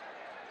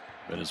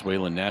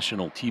Venezuelan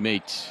national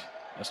teammate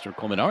Nestor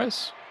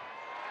Colmenares.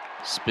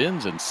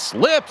 Spins and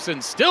slips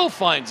and still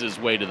finds his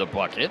way to the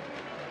bucket.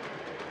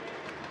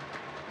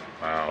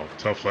 Wow,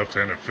 tough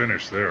left-handed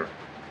finish there.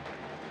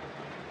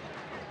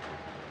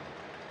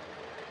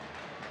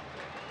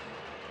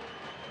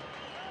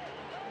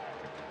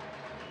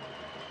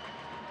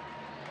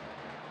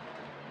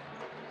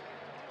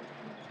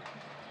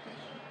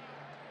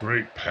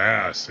 Great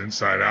pass,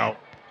 inside out,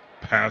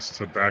 pass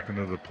to back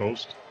into the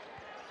post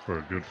for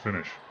a good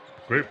finish.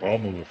 Great ball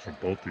movement from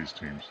both these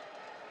teams.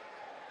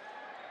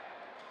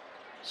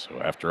 So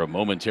after a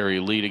momentary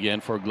lead again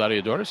for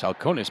Gladiadores,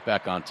 Halcones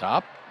back on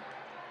top.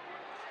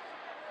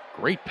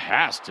 Great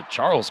pass to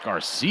Charles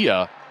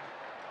Garcia.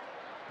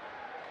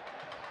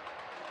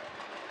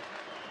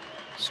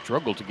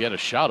 Struggled to get a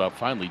shot up,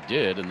 finally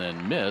did, and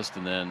then missed,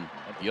 and then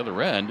at the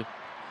other end,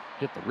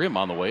 hit the rim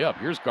on the way up.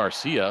 Here's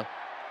Garcia.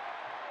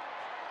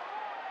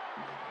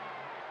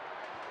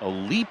 A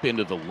leap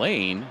into the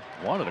lane,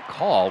 wanted a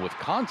call with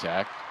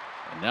contact,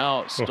 and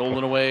now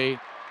stolen away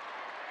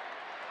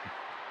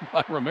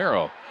by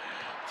Romero.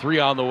 Three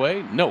on the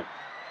way, no.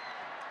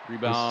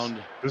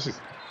 Rebound. This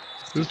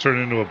is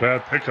turning into a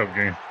bad pickup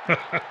game.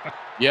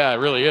 Yeah, it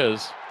really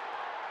is.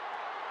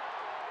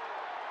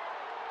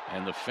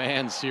 And the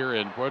fans here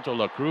in Puerto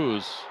La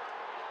Cruz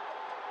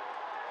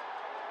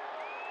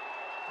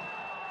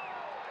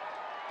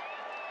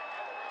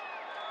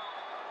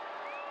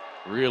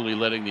really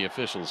letting the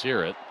officials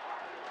hear it.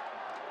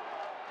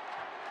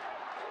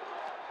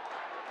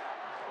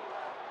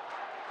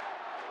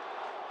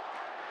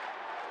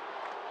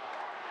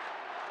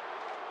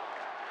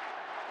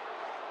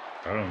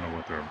 I don't know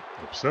what they're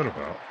upset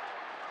about.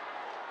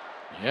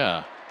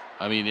 Yeah.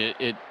 I mean,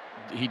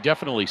 he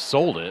definitely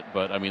sold it,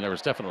 but I mean, there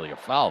was definitely a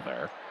foul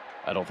there.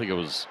 I don't think it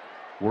was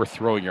worth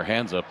throwing your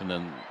hands up and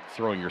then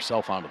throwing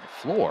yourself onto the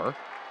floor.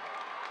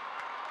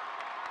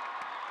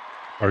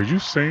 Are you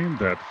saying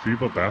that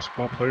FIBA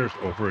basketball players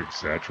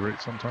over-exaggerate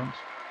sometimes?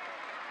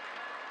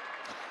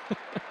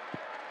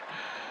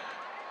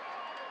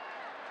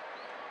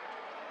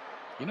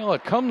 You know,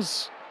 it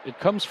comes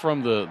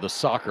from the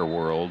soccer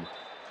world.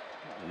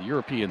 The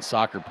European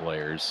soccer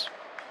players,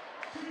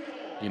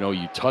 you know,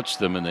 you touch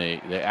them and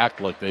they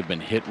act like they've been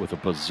hit with a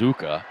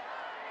bazooka.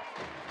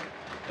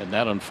 And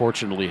that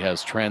unfortunately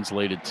has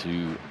translated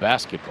to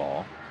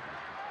basketball.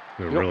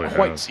 It You really don't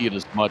quite has. see it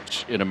as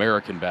much in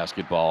American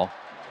basketball.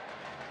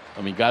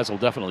 I mean, guys will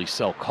definitely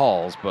sell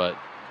calls, but,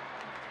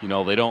 you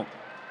know, they don't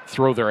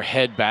throw their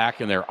head back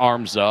and their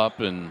arms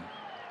up and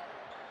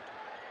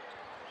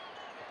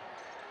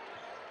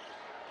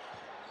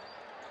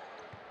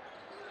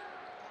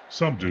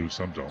Some do,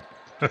 some don't.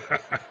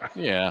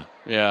 yeah,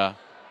 yeah.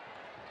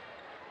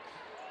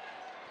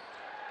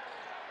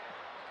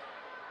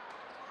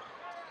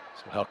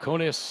 So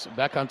Halcones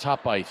back on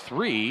top by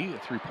 3. A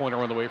three-pointer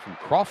on the way from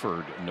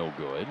Crawford, no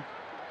good.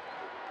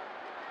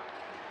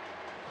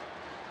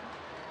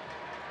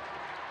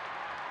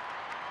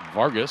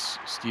 Vargas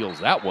steals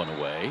that one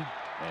away.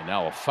 And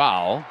now a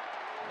foul.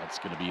 That's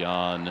going to be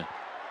on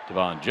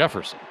Devon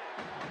Jefferson.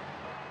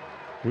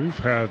 We've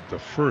had the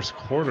first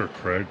quarter,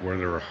 Craig, where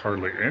there were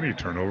hardly any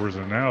turnovers,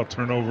 and now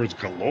turnovers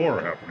galore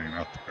happening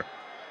out there.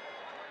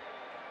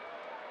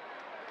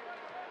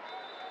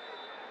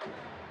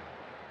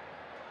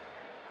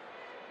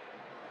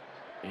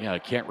 Yeah, I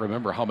can't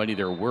remember how many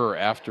there were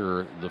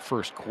after the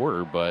first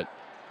quarter, but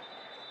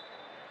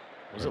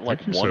was it like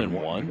 1 and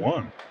 1?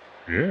 1.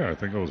 Yeah, I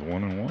think it was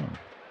 1 and 1.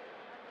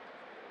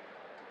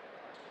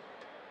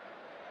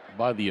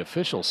 By the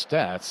official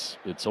stats,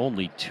 it's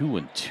only 2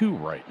 and 2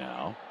 right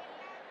now.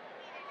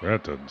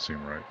 That doesn't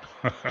seem right.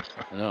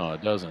 No,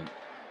 it doesn't.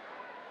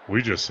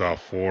 We just saw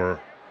 4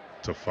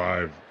 to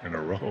 5 in a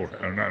row,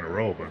 or not in a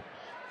row, but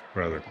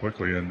rather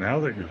quickly. And now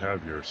that you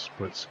have your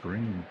split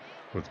screen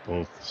with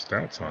both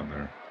stats on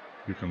there,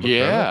 you can look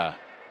Yeah.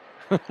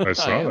 that up. I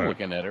saw I am that.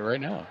 looking at it right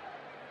now.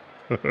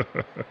 I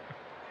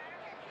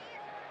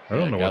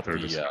don't know what they're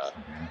the,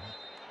 discussing.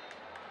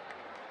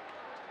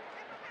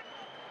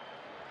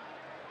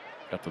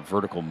 Got the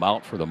vertical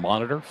mount for the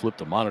monitor. Flip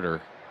the monitor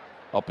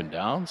up and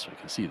down so you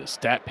can see the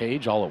stat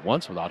page all at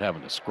once without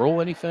having to scroll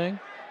anything.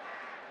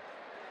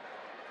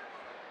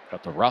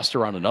 Got the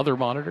roster on another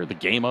monitor, the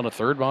game on a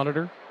third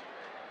monitor.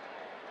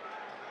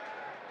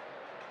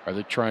 Are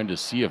they trying to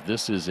see if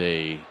this is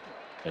an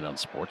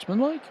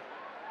unsportsmanlike?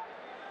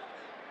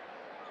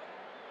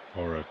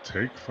 Or a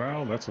take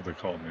foul? That's what they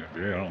call it in the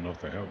NBA. I don't know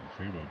if they have in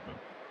FIBA, but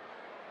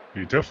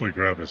he definitely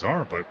grabbed his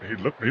arm, but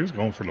he was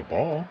going for the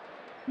ball.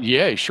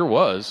 Yeah, he sure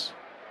was.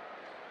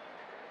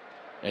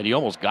 And he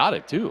almost got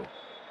it, too.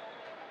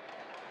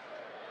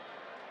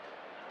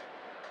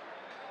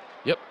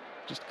 Yep,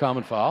 just a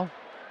common foul.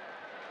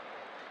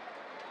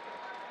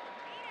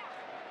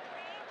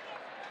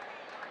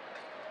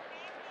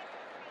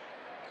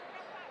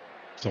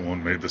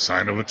 Someone made the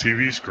sign of a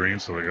TV screen,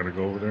 so they got to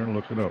go over there and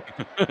look it up.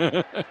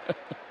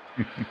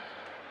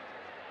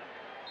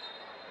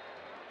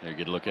 There you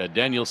get a look at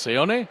Daniel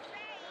Seone.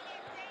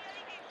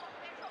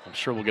 I'm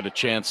sure we'll get a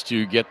chance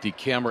to get the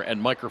camera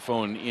and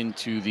microphone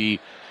into the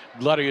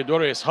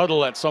Gladiadores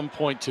huddle at some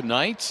point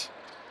tonight.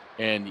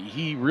 And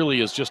he really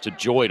is just a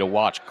joy to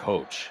watch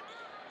coach.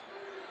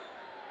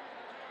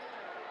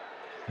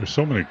 There's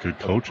so many good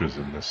coaches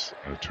in this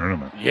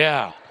tournament.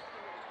 Yeah.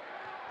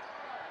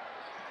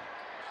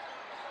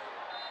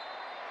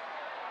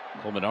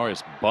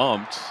 Colmenares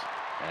bumped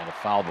and a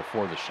foul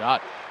before the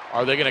shot.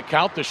 Are they going to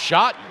count the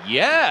shot?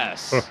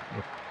 Yes.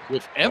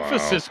 With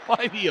emphasis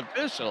by the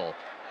official.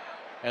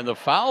 And the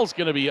foul's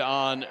going to be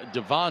on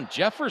Devon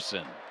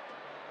Jefferson.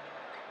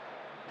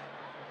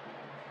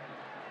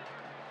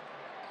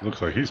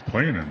 Looks like he's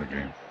playing in the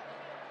game.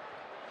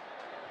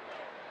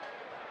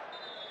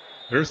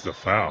 There's the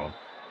foul.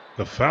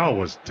 The foul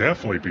was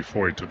definitely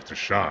before he took the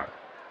shot.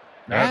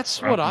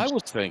 That's what I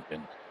was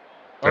thinking.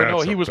 Or no,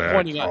 he was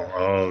pointing out.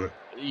 Oh,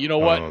 you know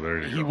what? Oh,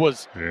 there you he go.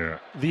 was. Yeah.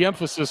 The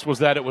emphasis was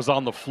that it was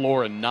on the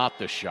floor and not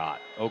the shot.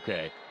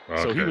 Okay.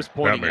 So he was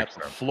pointing at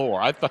the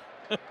floor. I thought.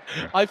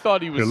 I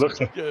thought he was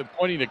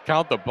pointing to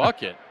count the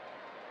bucket.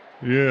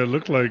 Yeah, it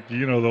looked like,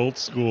 the old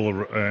school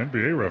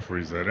NBA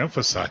referees that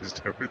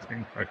emphasized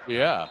everything.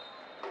 Yeah.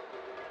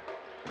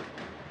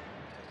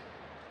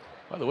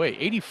 By the way,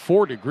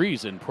 84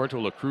 degrees in Puerto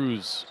La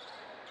Cruz,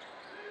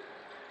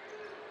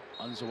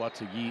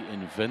 Anzoátegui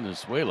in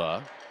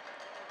Venezuela.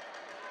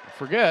 Don't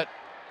forget,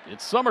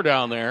 it's summer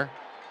down there.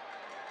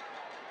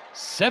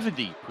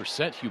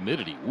 70%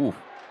 humidity. Ooh.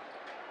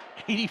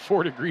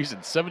 84 degrees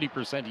and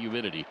 70%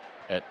 humidity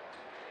at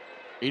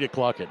 8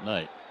 o'clock at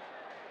night.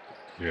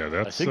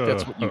 Yeah, I think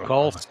that's what you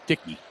call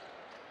sticky.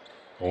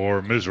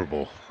 Or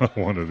miserable,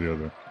 one or the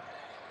other.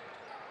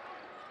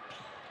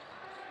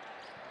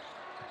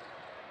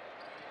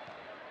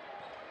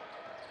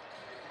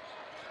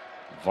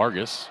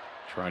 Vargas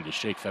trying to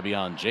shake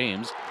Fabian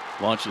James.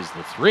 Launches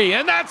the three,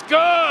 and that's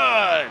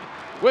good!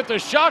 With the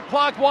shot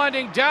clock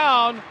winding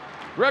down,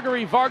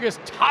 Gregory Vargas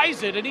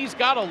ties it, and he's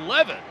got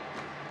 11.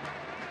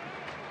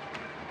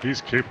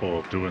 He's capable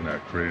of doing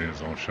that, creating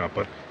his own shot.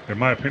 But in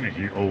my opinion,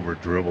 he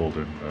over-dribbled,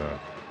 and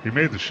he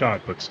made the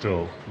shot, but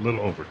still a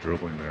little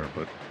over-dribbling there.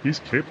 But he's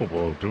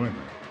capable of doing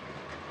that.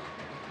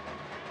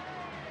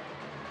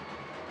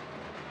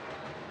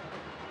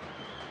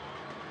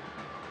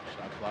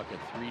 Shot clock at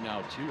 3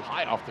 now, too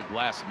high off the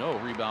glass. No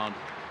rebound.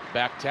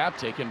 Back tap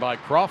taken by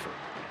Crawford.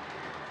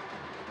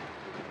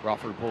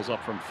 Crawford pulls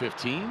up from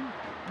 15.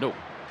 No.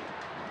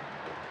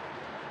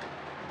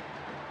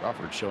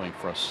 Crawford showing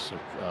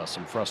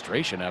some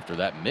frustration after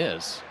that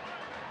miss.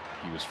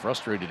 He was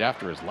frustrated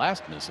after his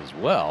last miss as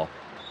well.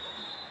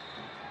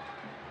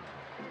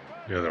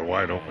 Yeah, they're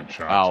wide open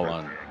shots. Foul right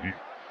on. there.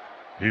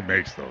 He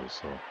makes those.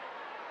 So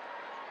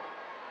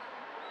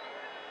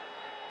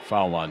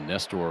Foul on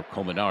Nestor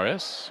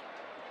Colmenares.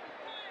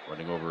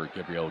 Running over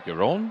Gabriel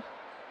Giron.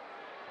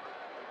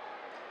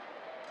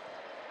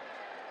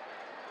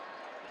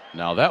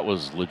 Now that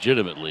was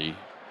legitimately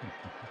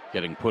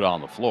getting put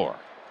on the floor.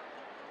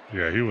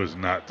 yeah, he was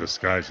not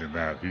disguising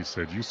that. He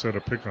said, "You set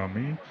a pick on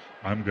me,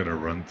 I'm gonna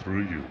run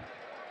through you."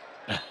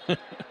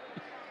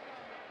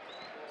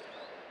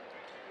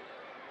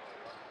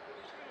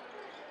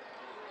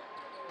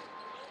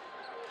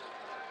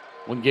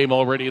 One game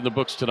already in the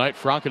books tonight.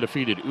 Franca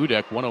defeated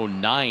Udek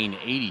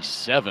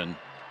 109-87.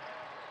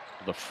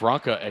 The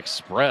Franca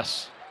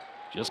Express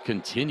just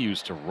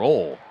continues to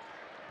roll.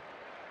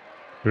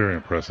 Very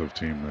impressive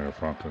team there,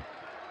 Franca.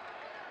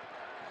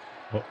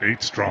 Well,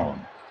 8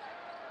 strong.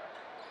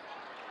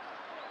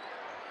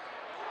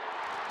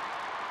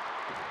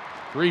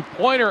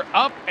 Three-pointer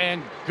up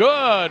and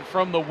good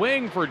from the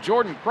wing for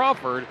Jordan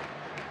Crawford.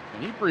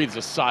 And he breathes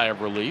a sigh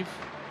of relief.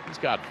 He's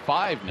got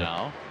 5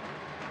 now.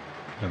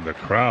 And the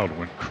crowd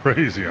went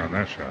crazy on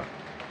that shot.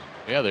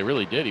 Yeah, they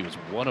really did. He was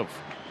 0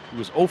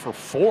 for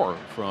 4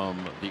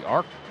 from the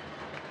arc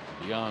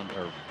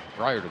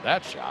prior to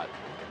that shot.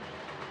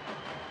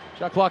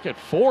 Shot clock at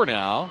 4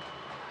 now.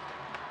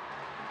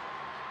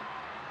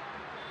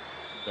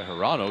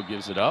 Bejarano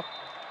gives it up,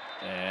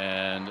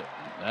 and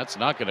that's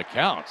not going to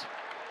count.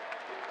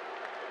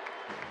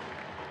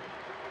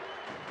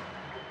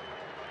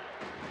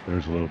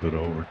 There's a little bit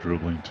of over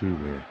dribbling too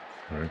there,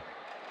 right?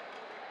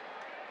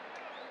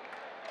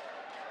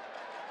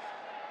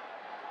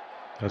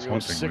 That's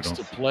one thing we don't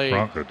to play.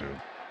 Franca do.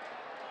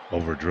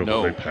 Over dribble,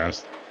 No. they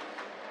pass.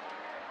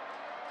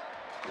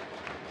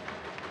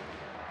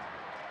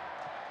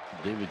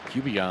 David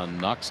Cubion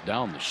knocks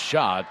down the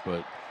shot,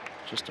 but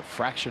just a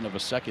fraction of a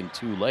second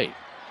too late.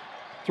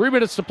 3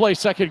 minutes to play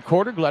second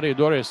quarter.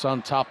 Gladiadores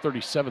on top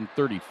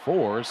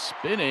 37-34.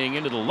 Spinning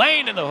into the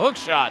lane, and the hook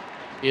shot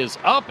is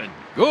up and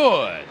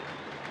good.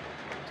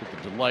 To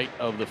the delight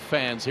of the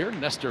fans here,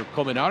 Nestor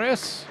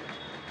Colmenares.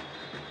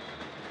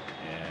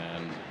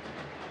 And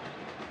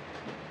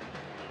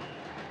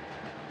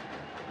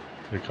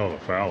They call a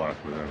foul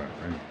after that, I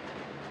think.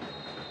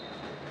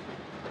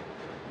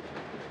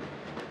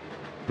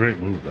 Great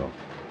move, though.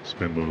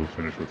 Spin move,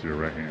 finish with your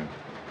right hand.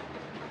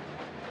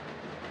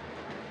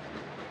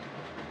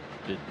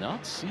 did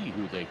not see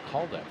who they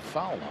called that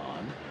foul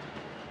on.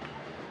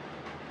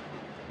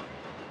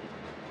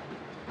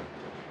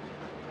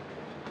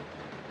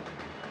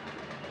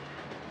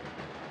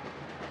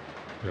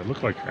 It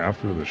looked like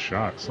after the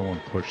shot, someone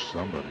pushed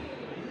somebody.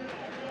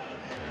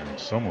 And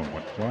someone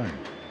went flying.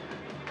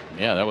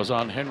 Yeah, that was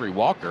on Henry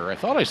Walker. I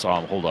thought I saw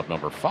him hold up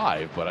number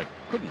 5, but I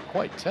couldn't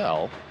quite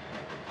tell.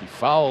 He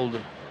fouled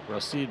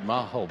Rashid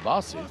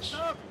Mahalbasic.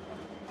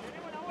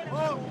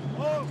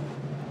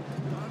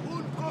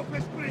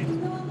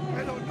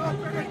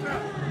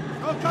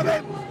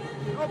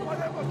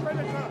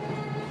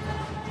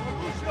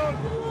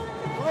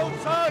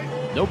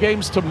 No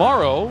games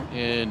tomorrow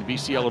in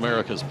BCL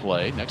America's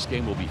play. Next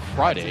game will be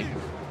Friday,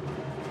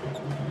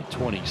 the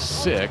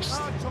 26th,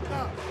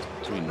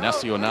 between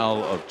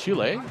Nacional of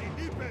Chile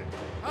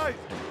and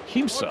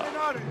Quimsa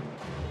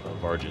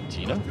of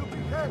Argentina.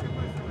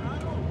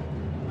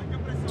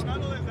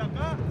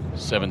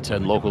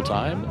 7:10 local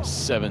time,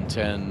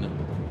 7:10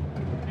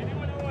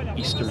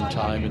 Eastern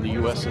time in the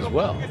U.S. as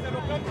well.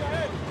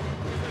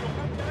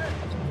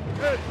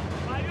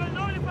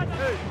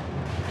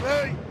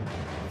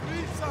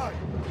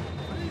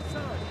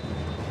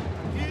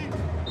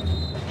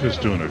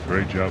 Just doing a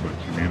great job of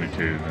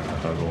communicating in the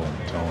huddle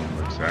and telling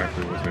them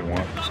exactly what they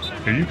want.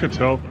 And you can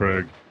tell,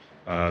 Craig,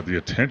 the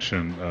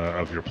attention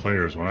of your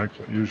players. When I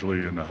usually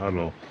in the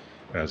huddle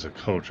as a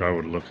coach, I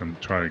would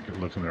try to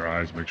look in their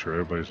eyes, make sure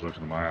everybody's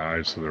looking in my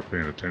eyes so they're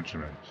paying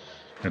attention. And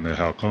in the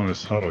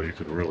Halcones huddle, you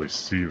could really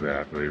see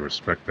that. They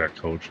respect that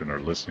coach and are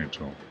listening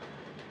to him.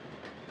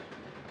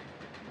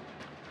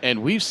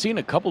 And we've seen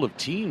a couple of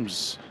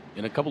teams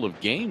in a couple of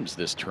games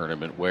this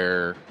tournament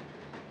where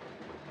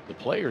the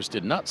players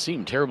did not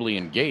seem terribly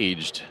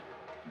engaged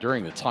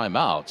during the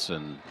timeouts,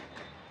 and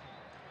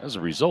as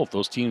a result,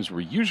 those teams were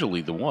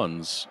usually the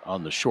ones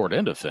on the short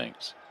end of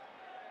things.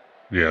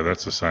 Yeah,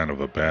 that's a sign of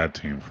a bad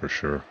team for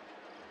sure.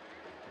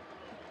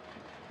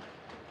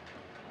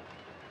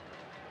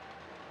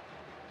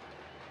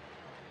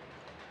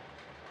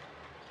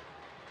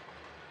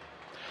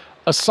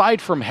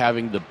 Aside from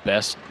having the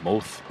best,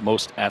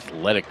 most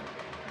athletic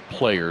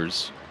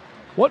players,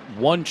 what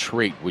one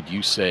trait would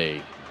you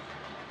say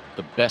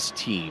the best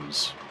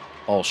teams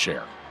all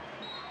share?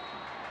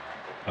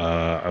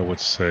 I would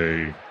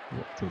say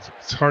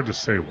it's hard to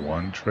say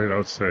one trait. I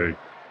would say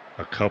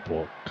a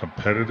couple: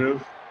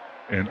 competitive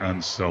and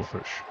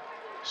unselfish.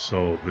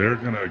 So they're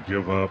gonna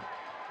give up.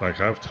 Like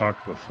I've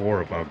talked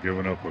before about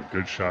giving up a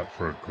good shot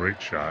for a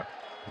great shot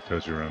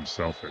because you're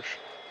unselfish,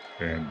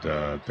 and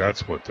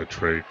that's what the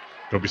trait.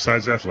 Though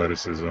besides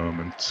athleticism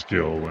and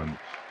skill and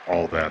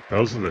all that,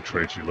 those are the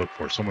traits you look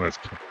for. Someone that's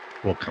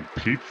will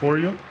compete for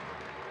you,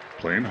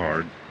 playing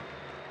hard,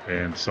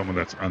 and someone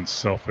that's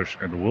unselfish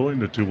and willing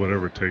to do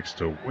whatever it takes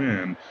to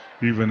win,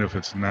 even if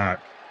it's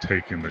not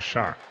taking the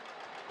shot.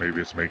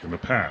 Maybe it's making the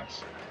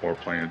pass, or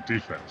playing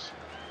defense,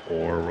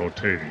 or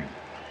rotating.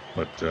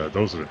 But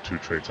those are the two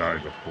traits I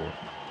look for.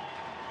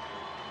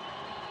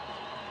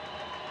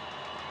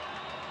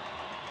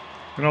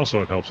 And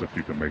also, it helps if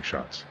you can make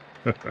shots.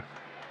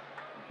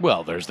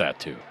 Well, there's that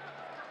too.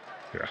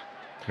 Yeah.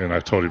 And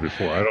I've told you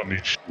before, I don't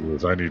need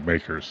shooters, I need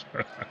makers.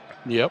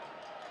 Yep.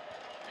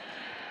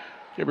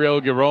 Gabriel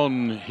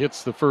Giron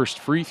hits the first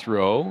free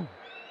throw.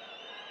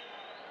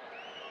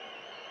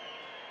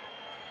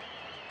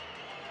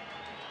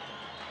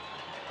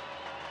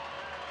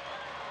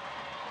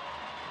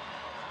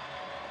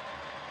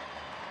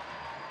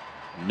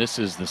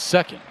 Misses the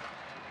second.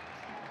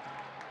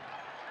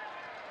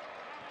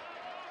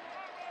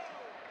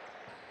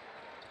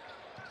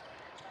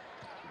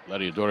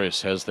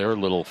 Gladiadores has their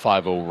little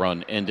 5-0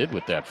 run ended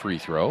with that free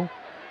throw.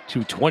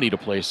 2:20 to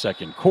play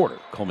second quarter.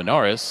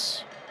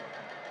 Colmenares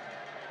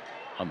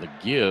on the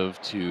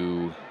give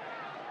to,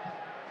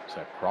 is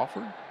that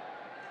Crawford?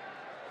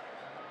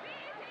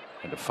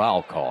 And a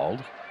foul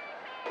called.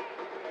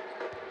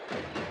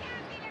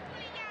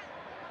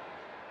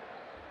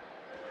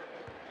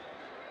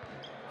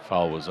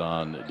 Foul was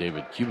on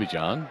David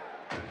Kubijan.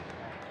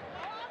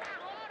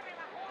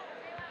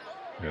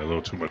 Yeah, a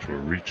little too much of a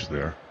reach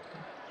there.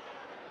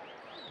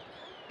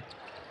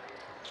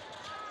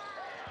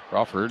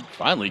 Crawford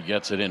finally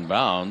gets it in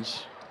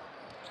bounds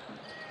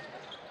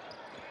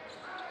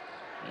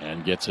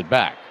and gets it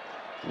back.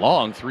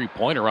 Long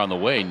three-pointer on the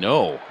way.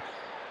 No.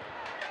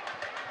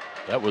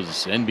 That was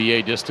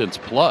NBA distance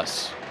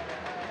plus.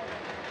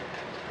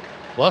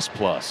 Plus.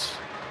 Plus.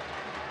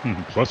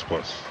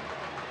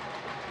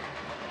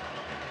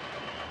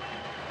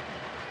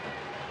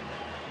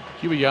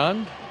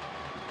 Kubijan.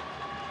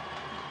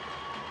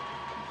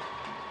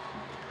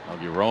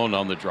 Giron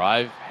on the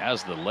drive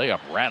has the layup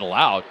rattle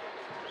out.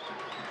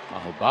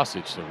 Maho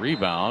Basic the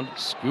rebound.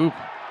 Scoop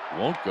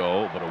won't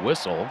go, but a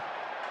whistle.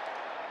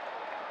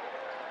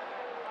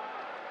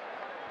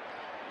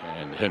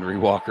 And Henry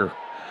Walker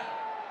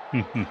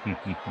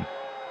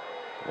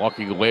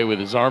walking away with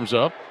his arms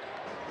up.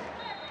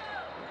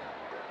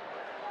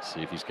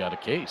 See if he's got a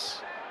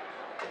case.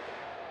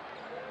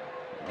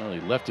 Well,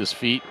 he left his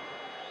feet,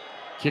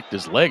 kicked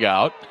his leg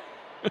out.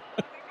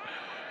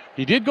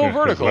 He did go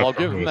vertical, I'll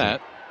give him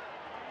that.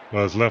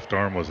 Well, his left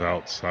arm was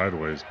out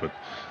sideways, but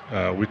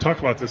we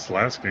talked about this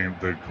last game.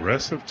 The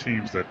aggressive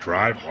teams that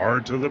drive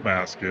hard to the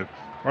basket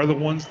are the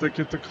ones that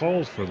get the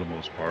calls for the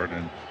most part.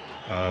 And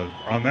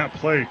on that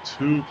play,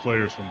 two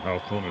players from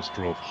Halcones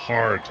drove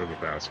hard to the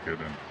basket,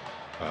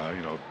 and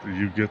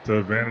you get the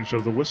advantage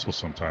of the whistle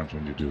sometimes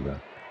when you do that.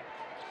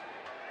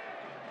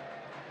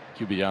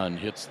 Kubijan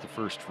hits the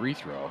first free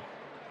throw.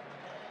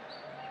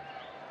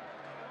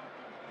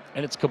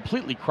 And it's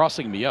completely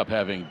crossing me up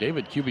having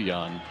David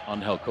Kubijan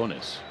on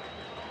Halcones.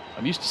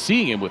 I'm used to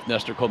seeing him with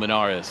Nestor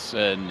Colmenares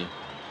and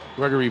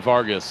Gregory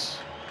Vargas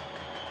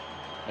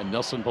and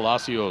Nelson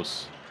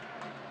Palacios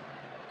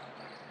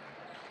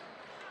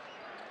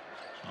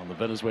on the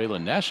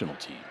Venezuelan national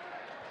team.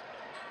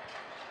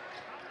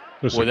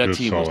 Boy, that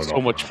team was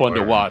so much fun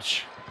to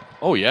watch.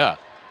 Oh, yeah.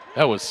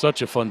 That was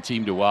such a fun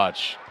team to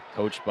watch,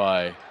 coached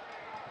by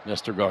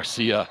Nestor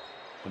Garcia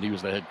when he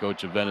was the head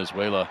coach of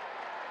Venezuela.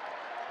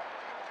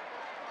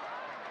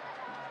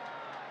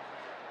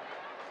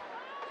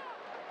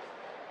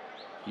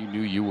 You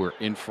knew you were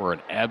in for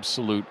an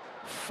absolute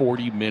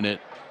 40-minute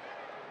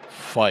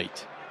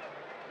fight.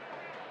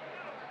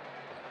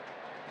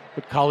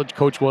 What college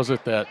coach was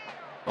it that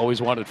always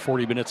wanted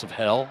 40 minutes of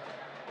hell?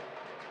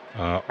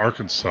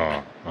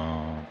 Arkansas.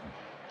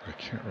 I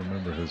can't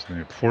remember his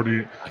name.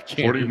 40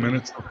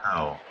 minutes of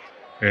hell.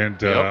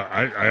 And Yep.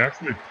 I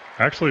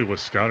actually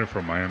was scouting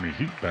for Miami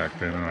Heat back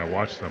then, and I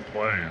watched them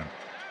play.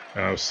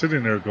 And I was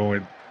sitting there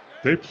going,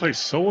 they play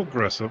so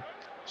aggressive,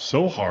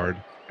 so hard,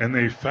 and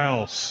they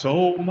foul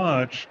so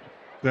much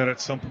that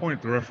at some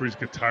point the referees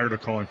get tired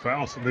of calling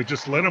fouls, and they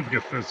just let them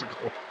get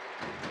physical.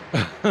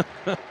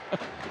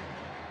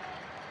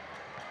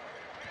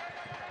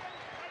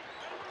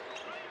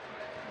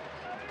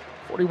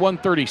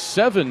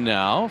 41-37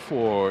 now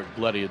for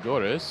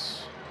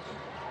Gladiadores.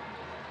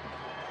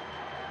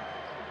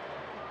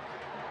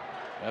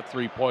 That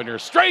three-pointer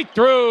straight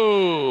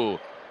through.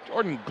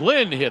 Jordan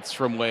Glynn hits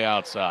from way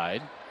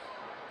outside.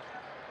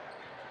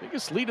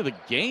 Biggest lead of the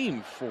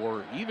game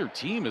for either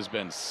team has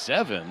been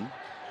 7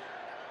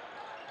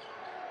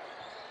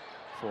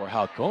 for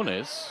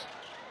Halcones.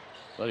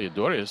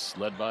 Gladiadores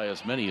led by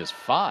as many as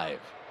 5.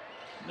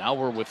 Now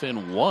we're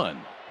within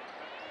 1.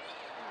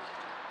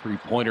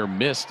 Three-pointer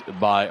missed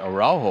by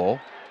Araujo.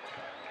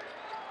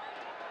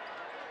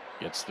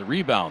 Gets the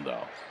rebound,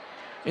 though.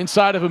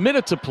 Inside of a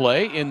minute to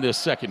play in this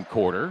second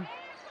quarter.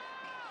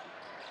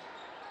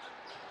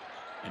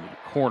 Into the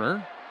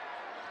corner.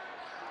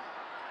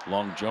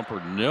 Long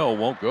jumper, no,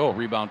 won't go.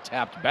 Rebound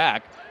tapped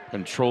back,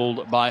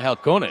 controlled by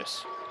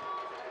Halcones.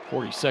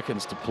 40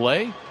 seconds to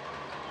play.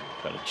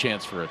 Got a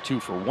chance for a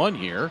 2-for-1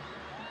 here.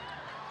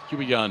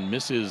 Cubillan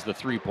misses the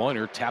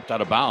three-pointer, tapped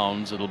out of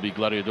bounds. It'll be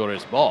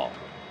Gladiadores' ball.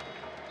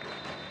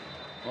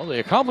 Well, they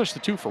accomplished the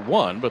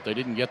 2-for-1, but they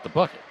didn't get the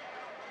bucket.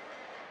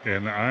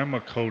 And I'm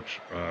a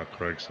coach,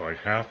 Craig, so I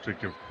have to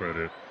give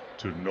credit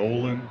to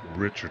Nolan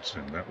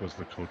Richardson. That was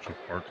the coach of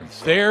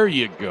Arkansas. There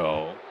you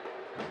go.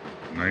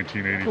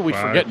 1985. Well, we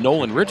forget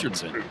Nolan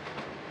Richardson.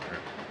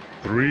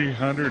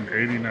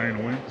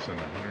 389 wins and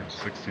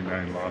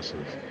 169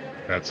 losses.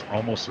 That's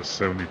almost a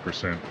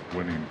 70%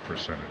 winning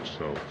percentage.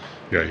 So,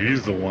 yeah,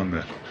 he's the one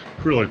that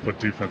really put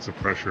defensive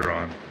pressure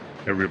on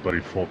everybody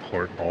full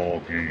court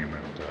all game,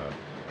 and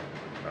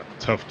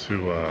tough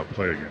to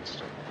play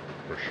against,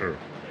 for sure.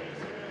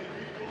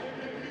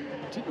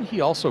 Didn't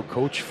he also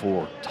coach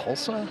for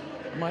Tulsa?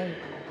 Am I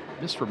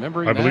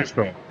misremembering I that? believe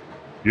so.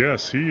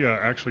 Yes, he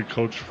actually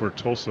coached for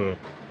Tulsa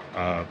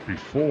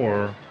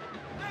before.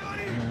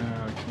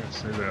 I can't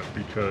say that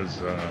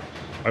because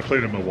I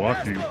played in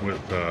Milwaukee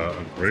with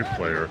a great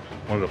player,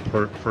 one of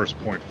the first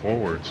point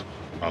forwards,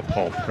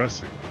 Paul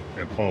Pressey.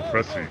 And Paul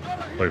Pressey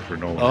played for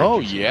Nolan. Oh,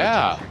 Richardson.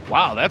 yeah.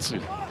 Wow, that's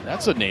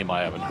a name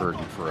I haven't heard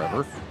in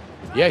forever.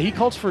 Yeah, he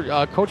coached for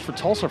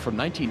Tulsa from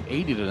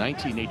 1980 to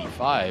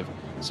 1985.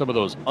 Some of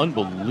those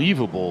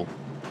unbelievable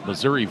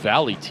Missouri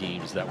Valley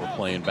teams that were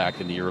playing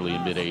back in the early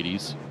and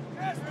mid-'80s.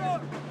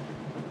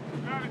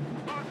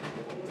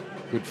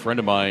 Good friend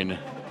of mine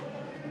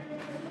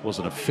was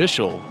an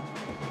official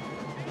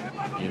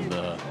in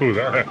the... Ooh,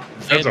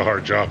 that's a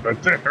hard job right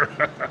there.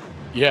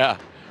 Yeah,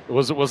 it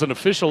was an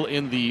official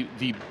in the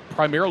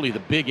primarily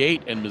the Big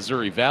 8 and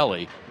Missouri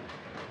Valley,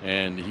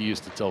 and he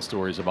used to tell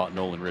stories about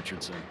Nolan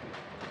Richardson.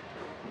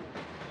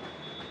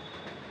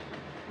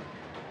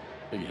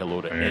 Big hello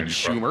to Ed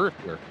Schumer, if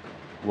you're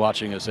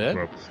watching us, Ed.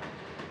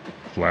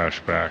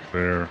 Flashback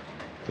there.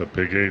 The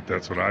Big 8,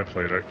 that's what I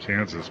played at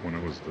Kansas when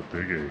it was the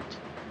Big 8.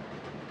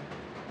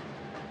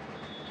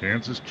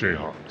 Kansas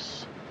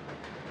Jayhawks.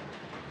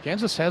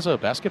 Kansas has a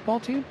basketball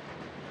team?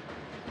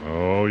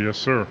 Oh, yes,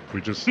 sir.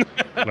 We just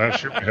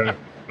last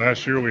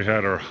year we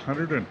had our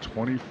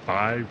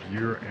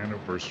 125-year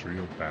anniversary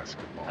of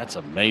basketball. That's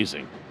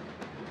amazing.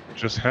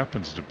 Just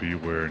happens to be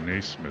where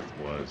Naismith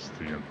was,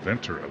 the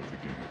inventor of the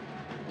game.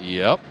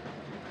 Yep.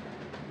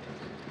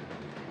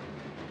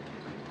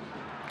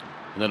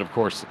 And then, of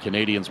course, the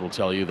Canadians will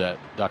tell you that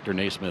Dr.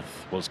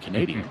 Naismith was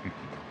Canadian.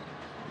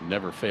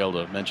 Never fail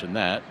to mention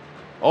that.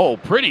 Oh,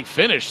 pretty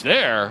finish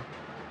there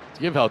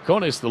to give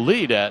Halcones the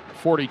lead at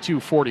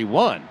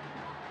 42-41.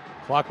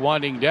 Clock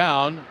winding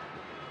down.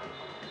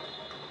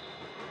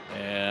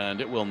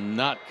 And it will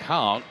not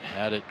count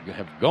had it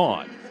have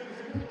gone.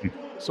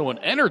 So an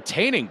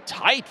entertaining,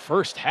 tight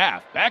first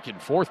half. Back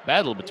and forth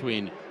battle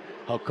between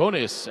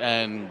Halcones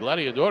and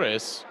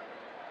Gladiadores.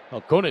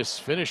 Halcones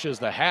finishes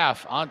the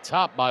half on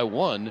top by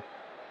 1,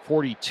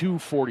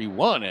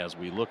 42-41 as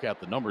we look at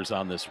the numbers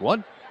on this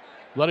one.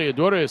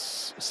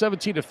 Gladiadores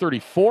 17 of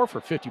 34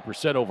 for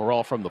 50%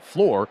 overall from the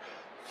floor,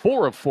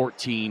 4 of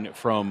 14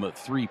 from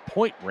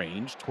three-point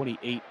range,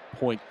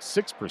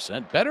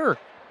 28.6%. Better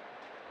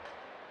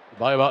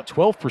by about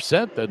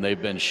 12% than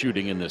they've been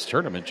shooting in this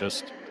tournament,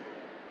 just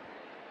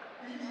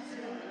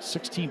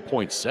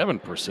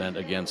 16.7%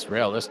 against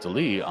Real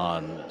Estelí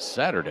on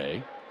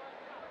Saturday.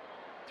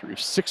 3 of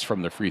 6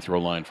 from the free throw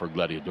line for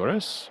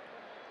Gladiadores.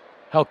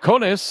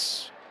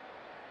 Halcones,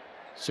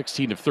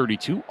 16 of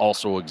 32,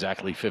 also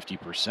exactly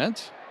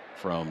 50%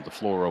 from the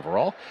floor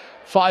overall.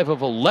 5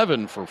 of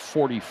 11 for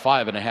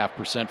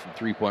 45.5% from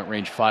three-point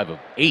range. 5 of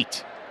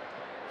 8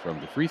 from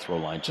the free throw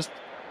line. Just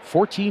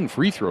 14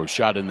 free throws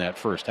shot in that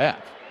first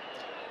half.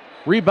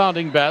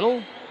 Rebounding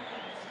battle.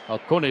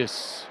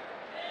 Halcones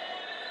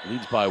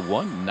leads by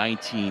 1,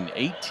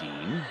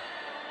 19-18.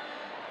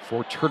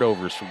 4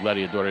 turnovers for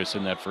Gladiadores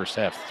in that first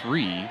half.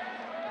 3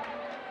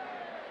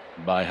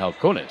 by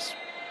Halcones.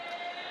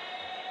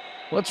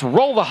 Let's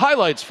roll the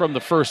highlights from the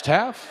first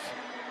half.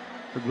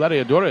 For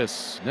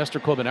Gladiadores, Nestor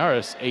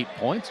Colmenares, 8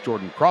 points.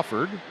 Jordan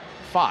Crawford,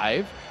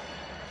 5.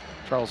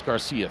 Charles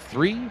Garcia,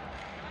 3.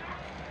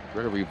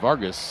 Gregory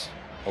Vargas,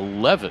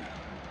 11.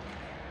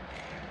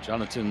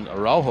 Jonathan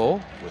Araujo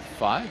with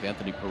 5.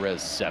 Anthony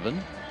Perez, 7.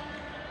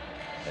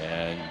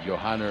 And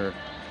Johanner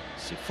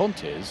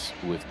Cifontes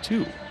with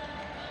 2.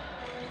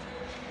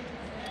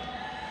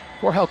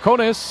 For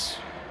Halcones,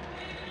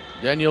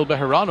 Daniel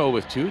Bejarano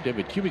with 2.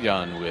 David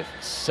Cubigan with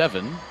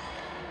 7.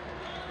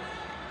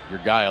 Your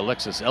guy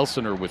Alexis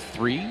Elsener with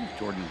 3.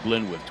 Jordan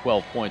Glynn with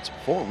 12 points,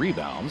 4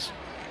 rebounds.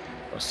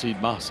 Rasid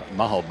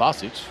Mahal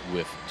Basic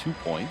with 2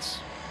 points.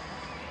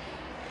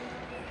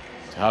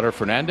 Tejada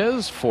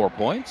Fernandez, 4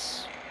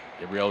 points.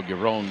 Gabriel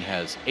Giron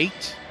has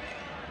 8.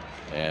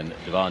 And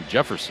Devon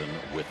Jefferson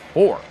with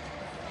 4.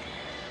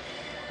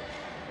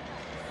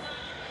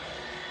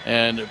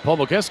 And Paul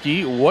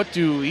Mokeski, what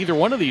do either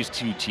one of these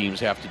two teams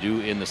have to do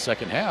in the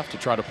second half to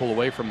try to pull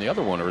away from the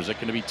other one, or is it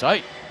going to be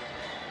tight?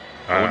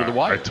 Going to the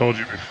wire. I told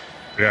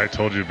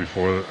you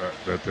before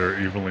that they're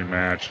evenly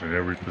matched in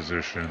every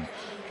position.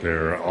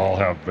 They're all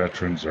have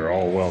veterans. They're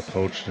all well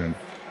coached, and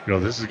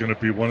this is going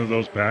to be one of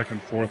those back and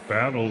forth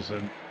battles.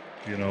 And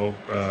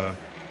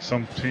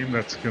some team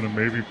that's going to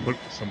maybe put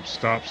some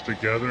stops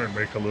together and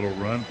make a little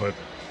run. But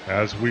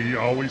as we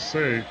always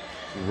say,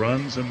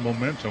 runs and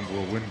momentum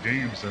will win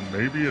games, and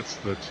maybe it's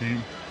the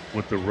team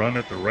with the run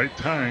at the right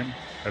time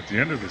at the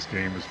end of this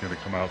game is going to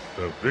come out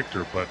the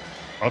victor. But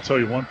I'll tell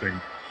you one thing,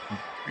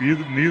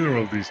 neither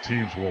of these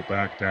teams will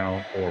back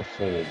down or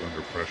fold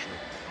under pressure.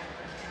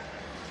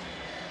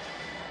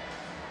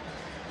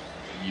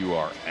 You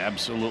are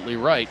absolutely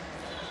right.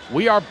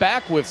 We are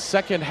back with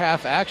second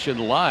half action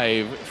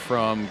live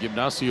from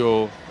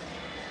Gimnasio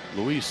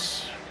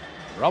Luis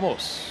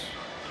Ramos,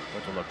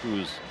 Puerto La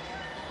Cruz,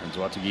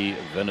 Anzoátegui,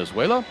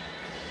 Venezuela.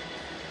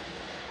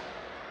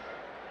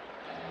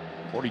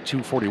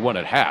 42-41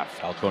 at half.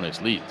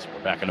 Halcones leads.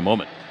 We're back in a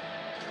moment.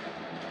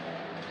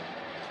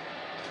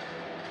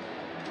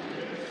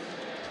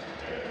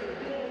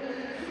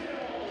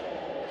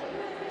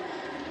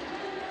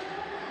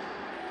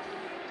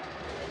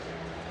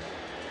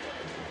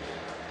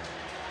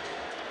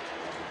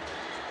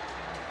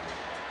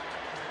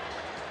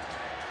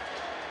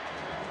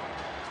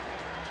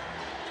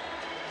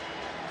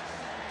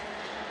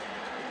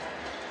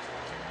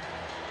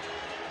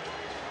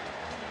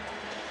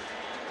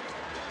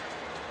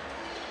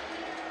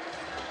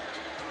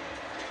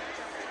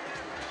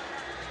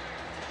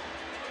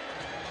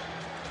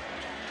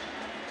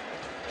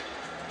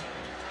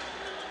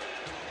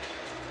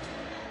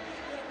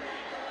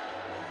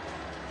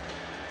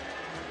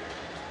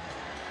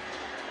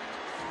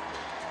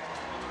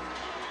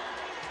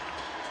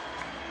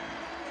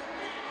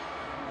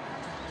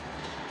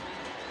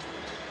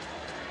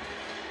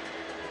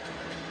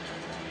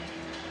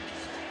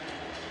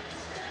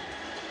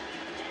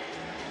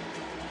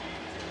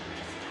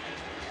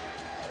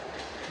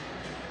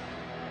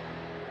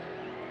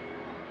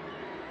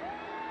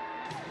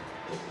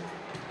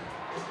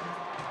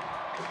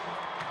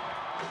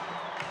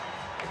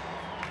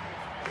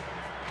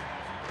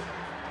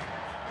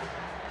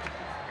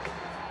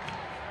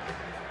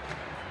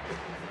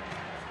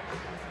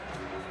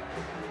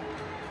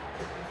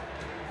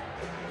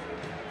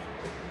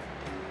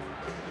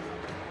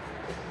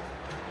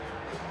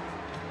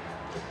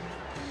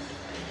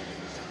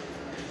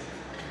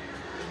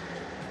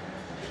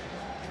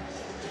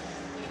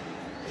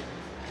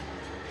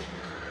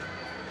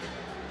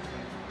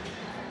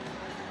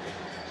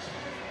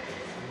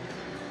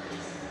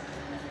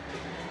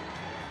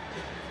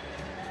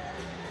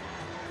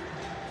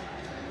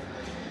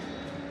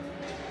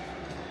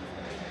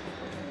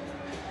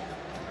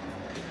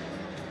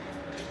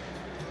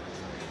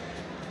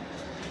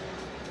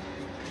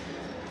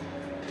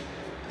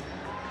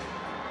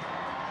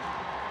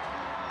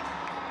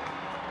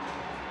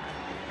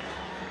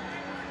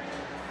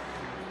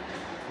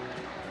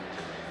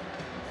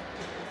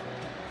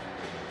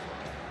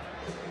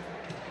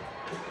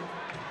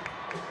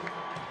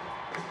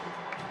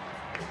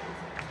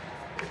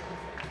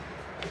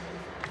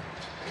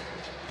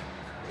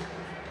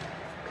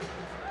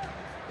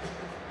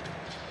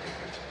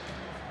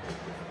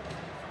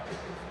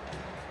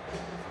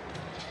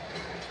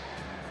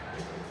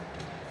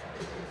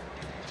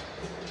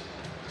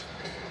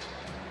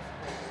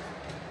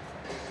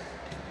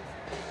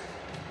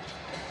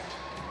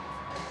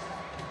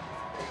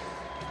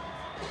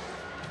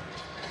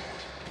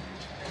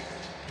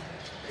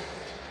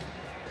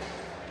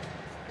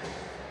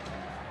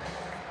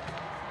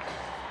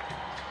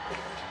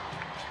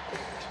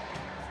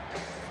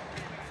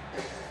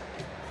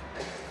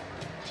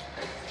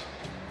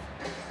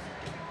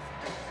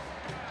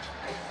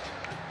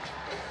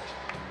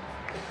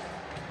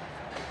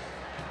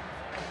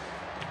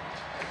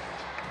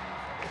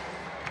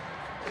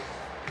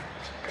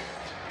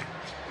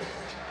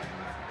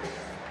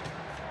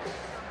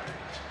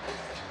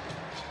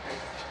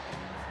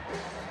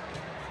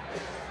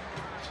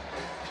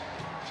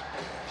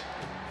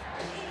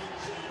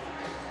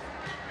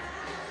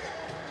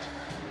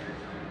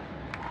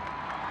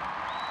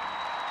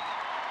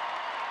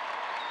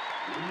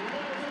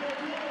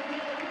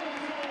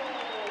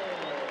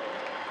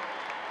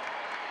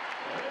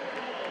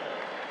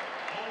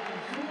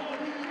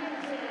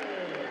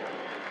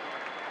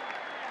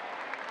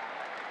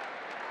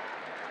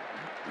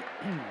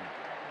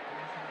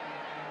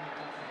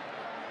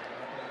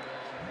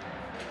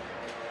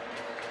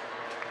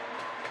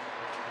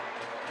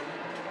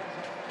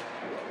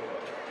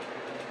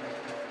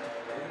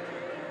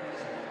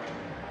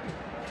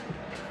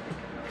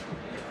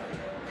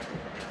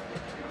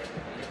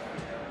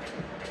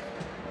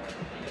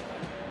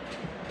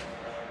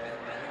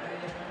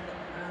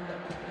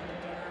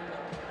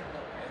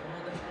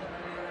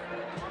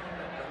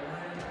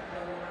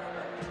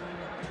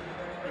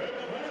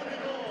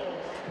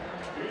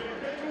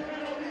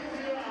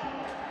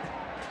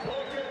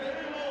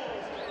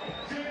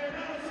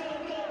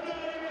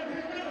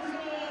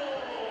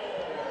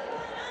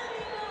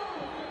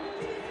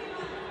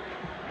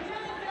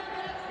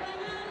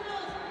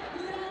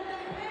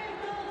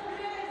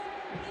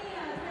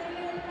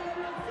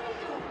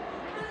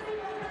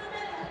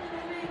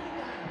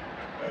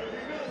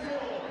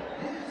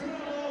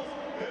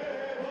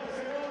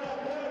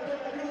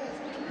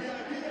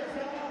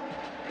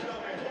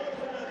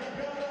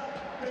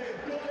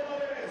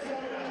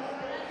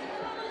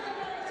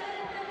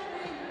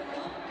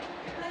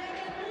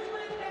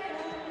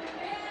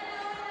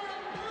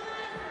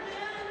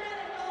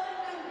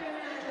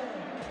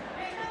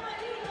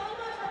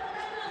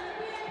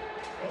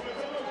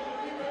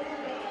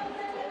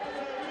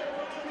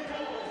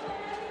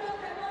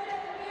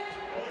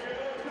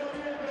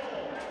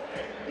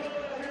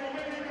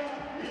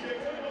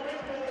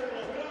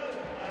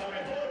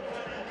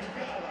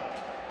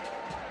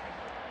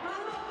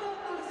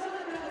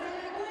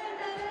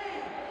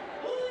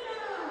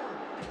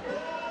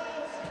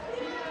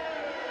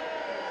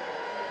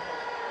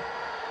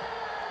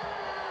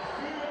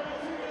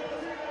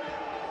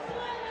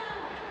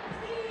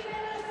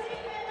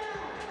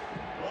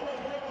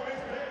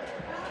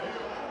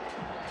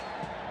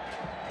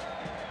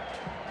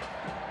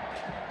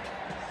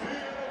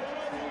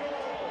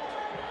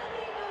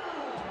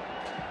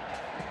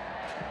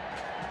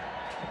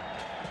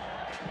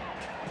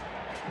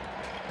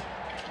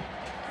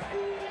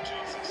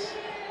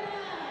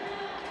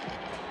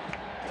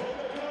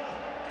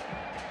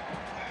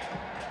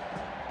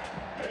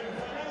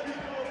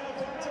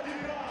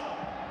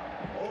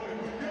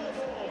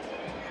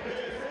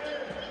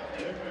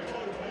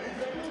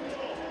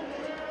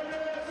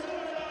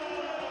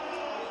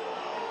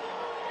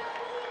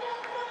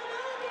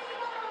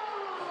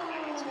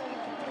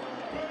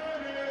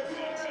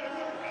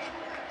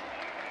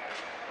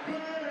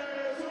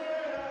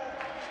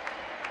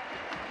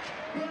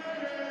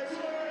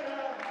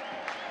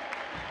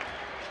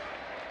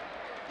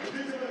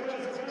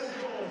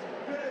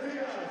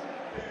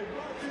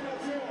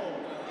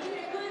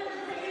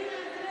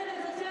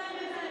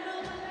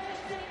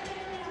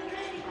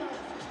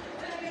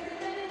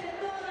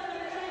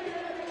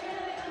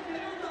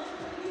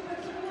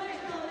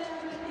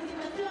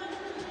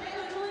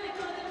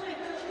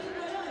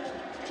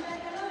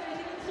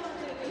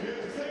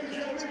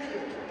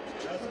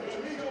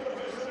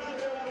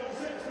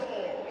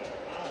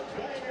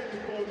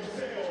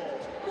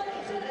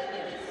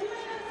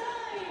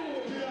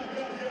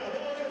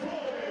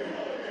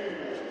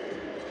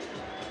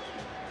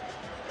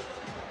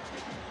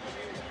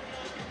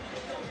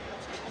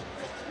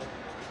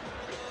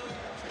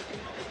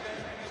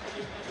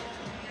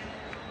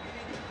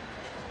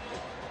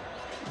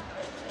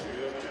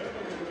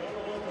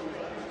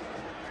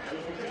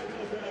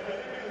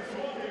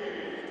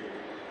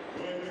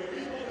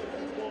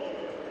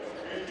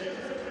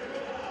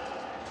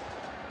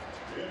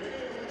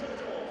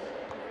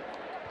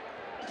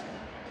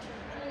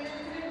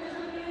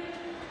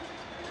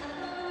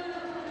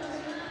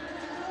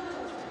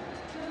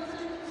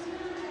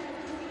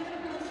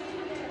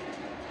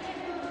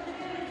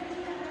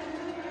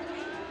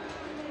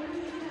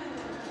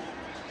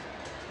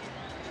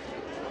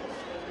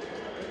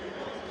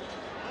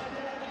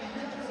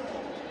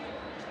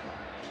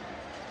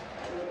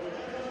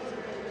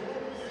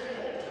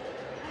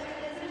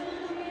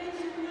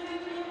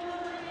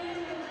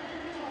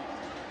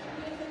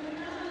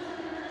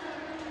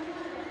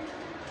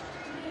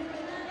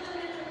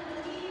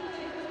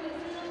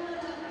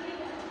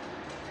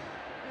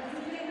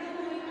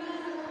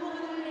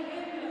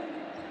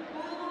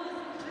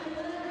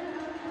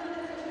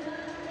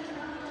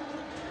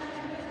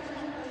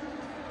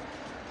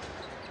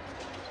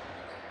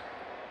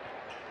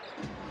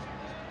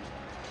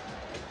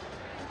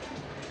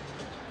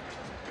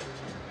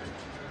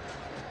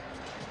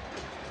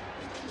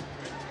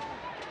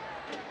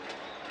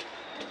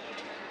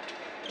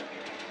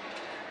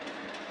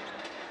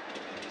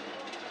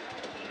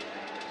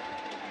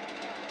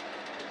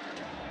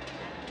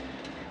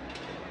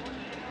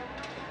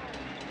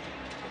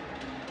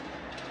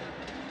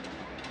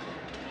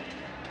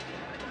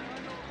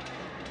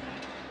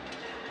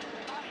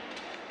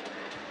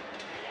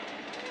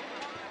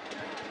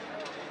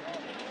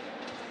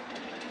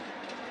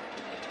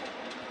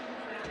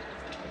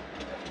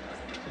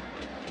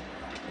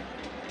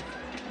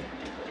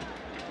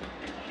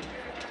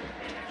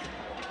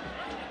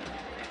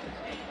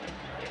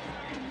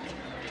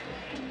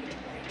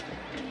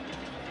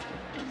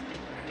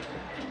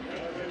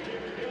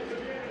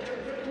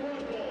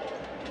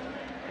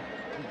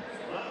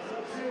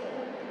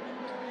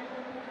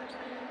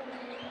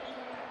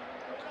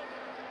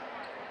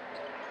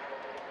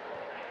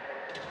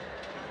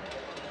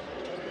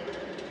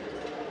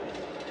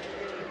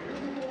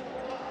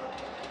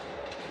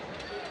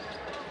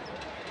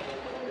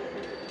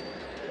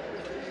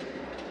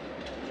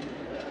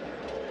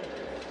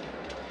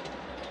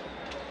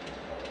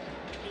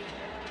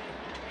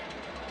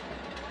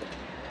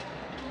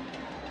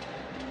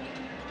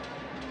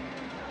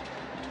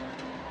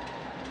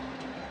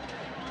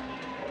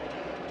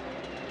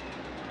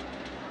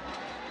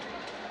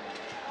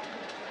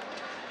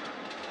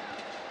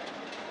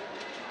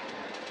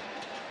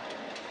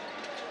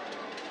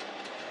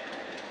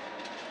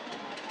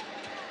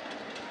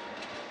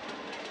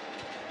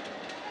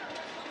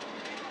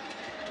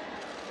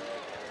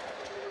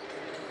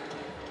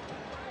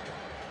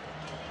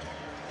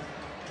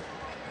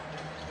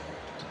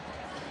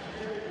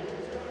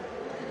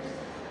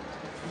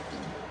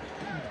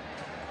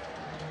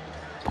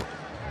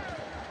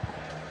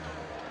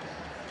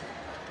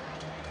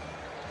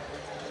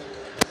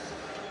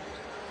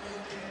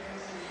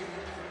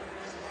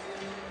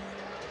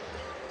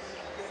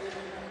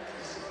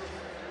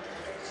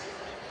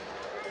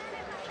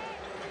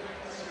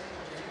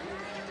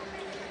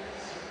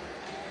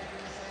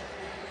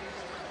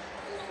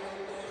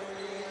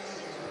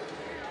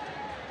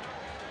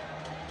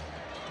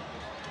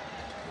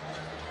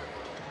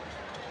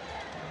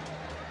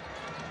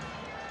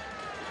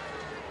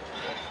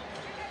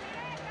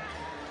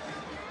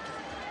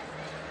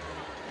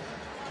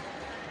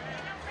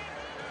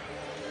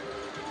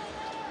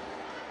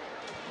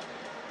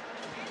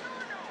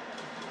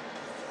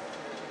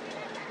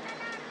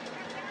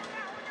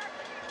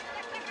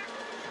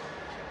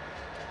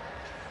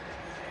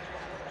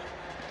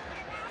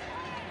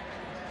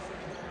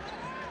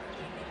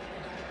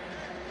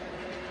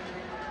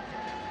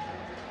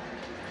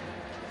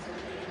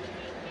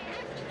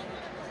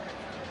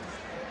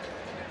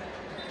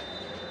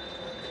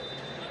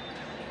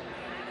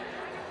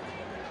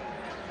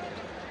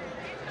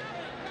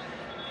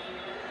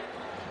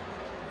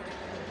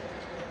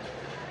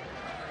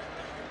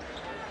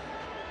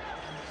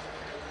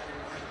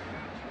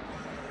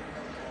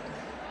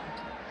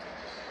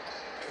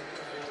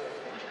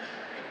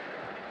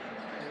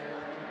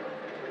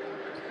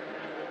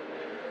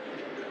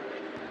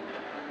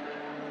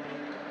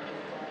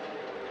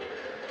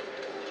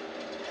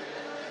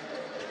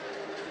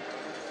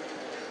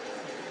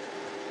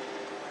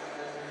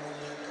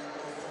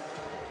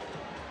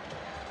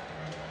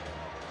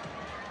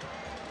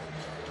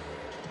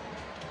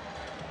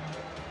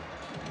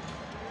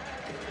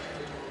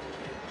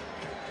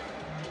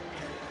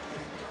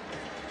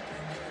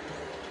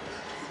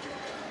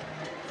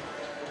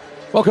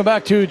 Welcome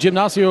back to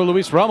Gimnasio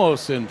Luis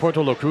Ramos in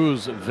Puerto La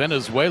Cruz,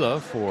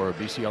 Venezuela for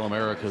BCL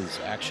America's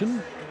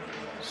action.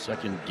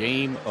 Second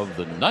game of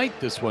the night,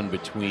 this one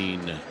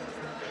between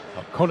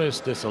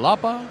Halcones de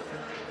Xalapa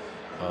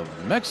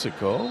of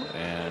Mexico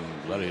and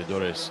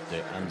Gladiadores de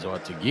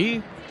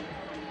Anzoátegui,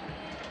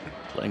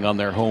 playing on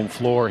their home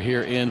floor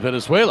here in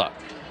Venezuela.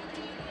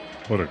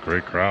 What a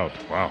great crowd.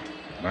 Wow,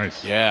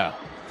 nice. Yeah.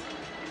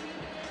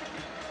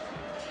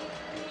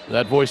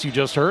 That voice you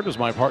just heard is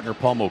my partner,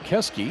 Paul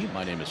Mokeski.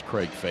 My name is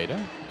Craig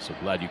Fada. So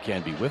glad you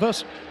can be with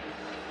us.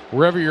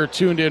 Wherever you're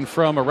tuned in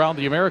from around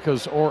the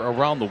Americas or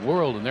around the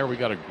world. And there we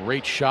got a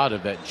great shot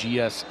of that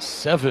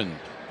GS7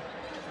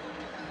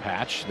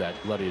 patch that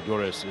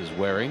Gladiadores is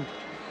wearing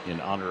in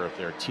honor of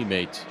their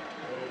teammate,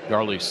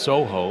 Garly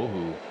Soho,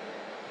 who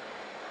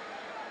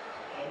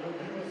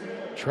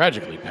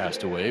tragically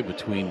passed away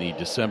between the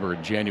December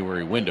and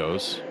January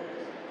windows.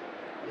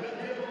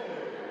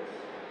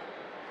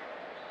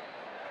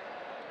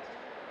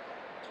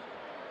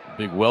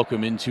 Big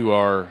welcome into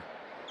our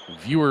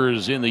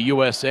viewers in the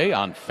USA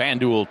on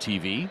FanDuel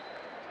TV.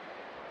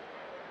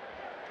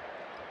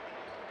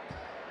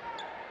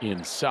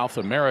 In South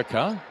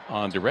America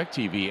on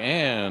DirecTV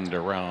and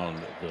around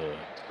the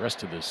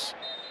rest of this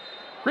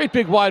great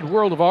big wide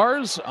world of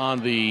ours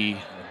on the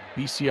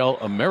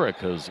BCL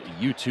America's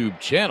YouTube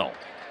channel.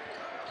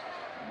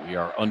 We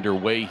are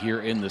underway here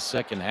in the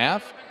second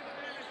half.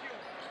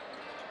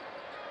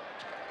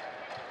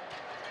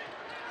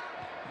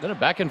 Been a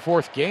back and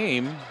forth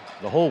game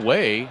the whole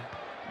way.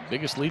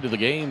 Biggest lead of the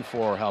game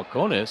for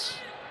Halcones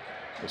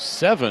was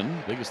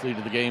 7. Biggest lead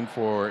of the game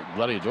for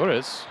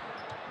Gladiadores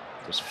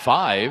was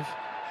 5.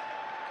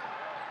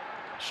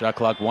 Shot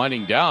clock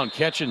winding down,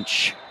 catch and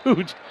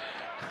shoot.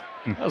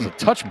 That was a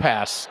touch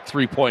pass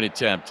 3-point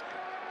attempt.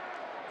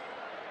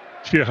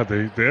 Yeah,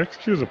 they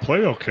executed the play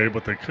okay,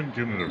 but they couldn't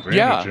get an advantage.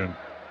 Yeah.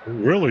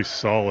 And really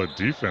solid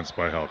defense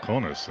by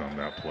Halcones on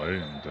that play,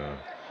 and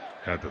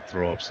had to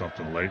throw up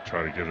something late,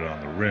 try to get it on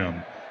the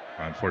rim.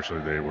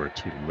 Unfortunately, they were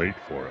too late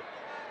for it.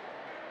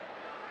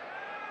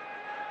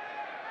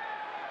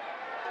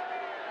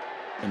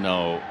 And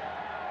now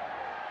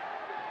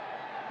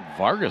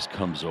Vargas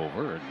comes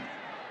over and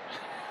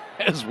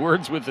has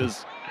words with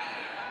his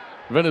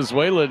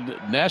Venezuelan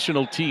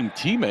national team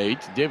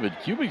teammate, David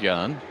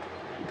Cubigan.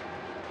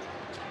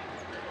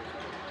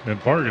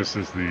 And Vargas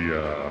is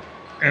the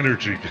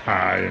energy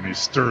guy, and he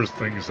stirs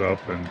things up,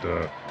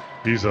 and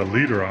he's a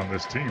leader on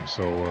this team.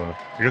 So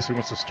I guess he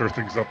wants to stir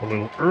things up a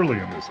little early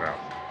in this half.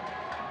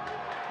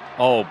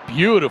 Oh,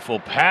 beautiful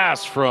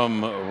pass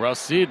from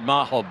Rasid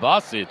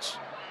Mahalbasic.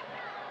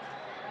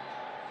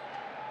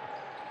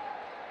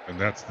 And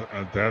that's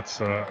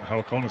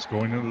Halcones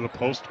going into the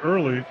post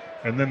early,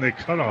 and then they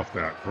cut off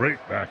that great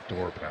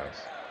backdoor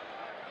pass.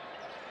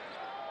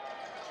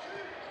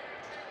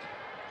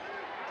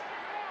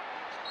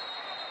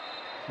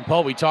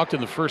 Paul, we talked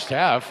in the first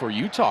half, or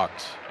you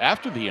talked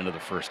after the end of the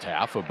first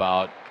half,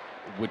 about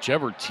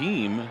whichever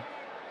team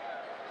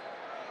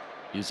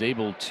is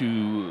able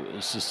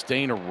to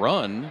sustain a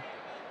run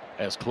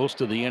as close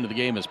to the end of the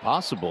game as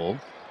possible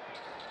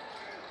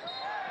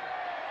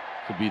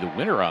could be the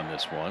winner on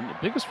this one. The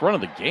biggest run of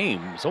the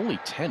game is only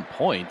 10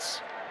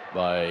 points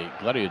by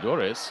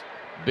Gladiadores.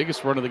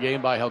 Biggest run of the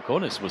game by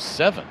Halcones was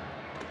 7.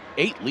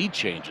 8 lead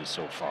changes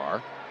so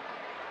far.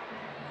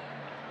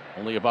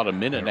 Only about a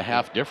minute and a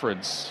half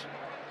difference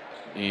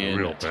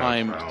in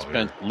time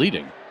spent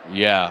leading.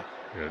 Yeah.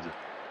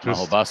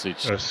 Just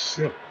a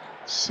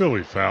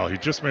silly foul. He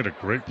just made a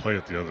great play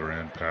at the other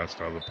end,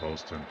 passed out of the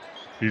post, and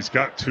he's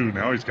got 2.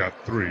 Now he's got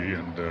 3,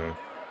 and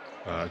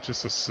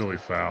just a silly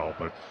foul.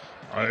 But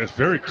it's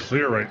very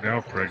clear right now,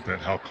 Craig,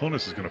 that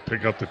Halcones is going to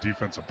pick up the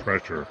defensive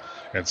pressure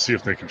and see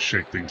if they can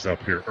shake things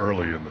up here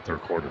early in the third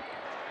quarter.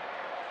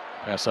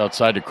 Pass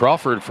outside to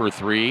Crawford for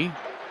 3.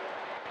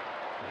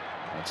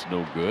 That's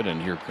no good,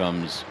 and here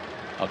comes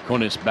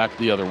Halcones back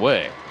the other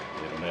way.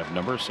 They don't have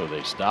numbers, so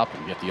they stop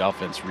and get the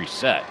offense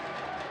reset.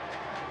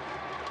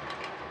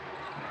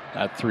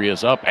 That 3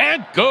 is up,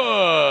 and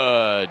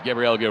good!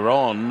 Gabriel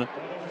Giron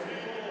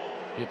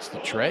hits the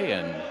tray,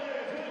 and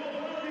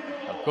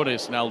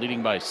Halcones now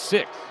leading by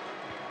 6.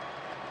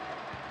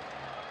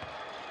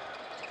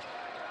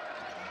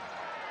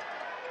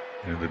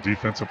 And the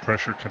defensive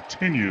pressure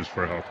continues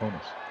for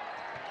Halcones.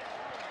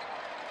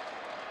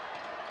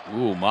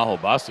 Ooh, Maho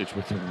Basic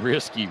with a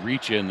risky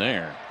reach in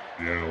there.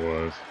 Yeah, it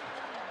was.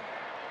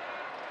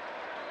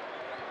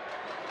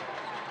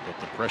 But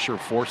the pressure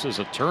forces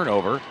a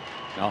turnover.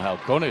 Now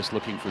Halcones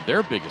looking for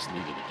their biggest lead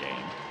of the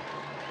game.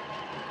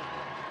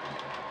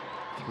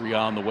 3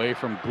 on the way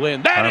from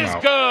Glenn. That is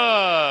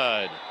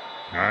good!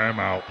 Time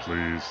out,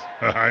 please.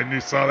 I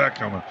saw that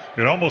coming.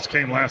 It almost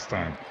came last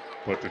time,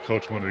 but the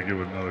coach wanted to give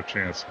it another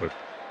chance. But,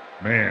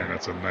 man,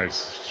 that's a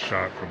nice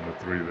shot from the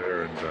 3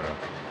 there. And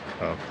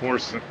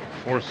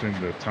forcing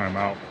the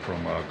timeout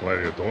from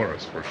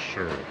Gladiadores for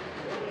sure.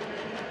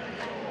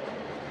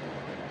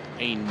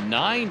 A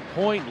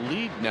 9-point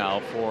lead now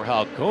for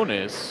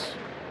Halcones.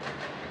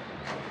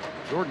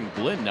 Jordan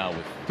Glenn now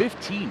with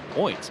 15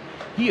 points.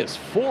 He is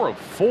 4 of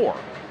 4.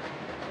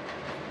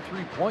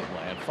 3-point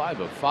land,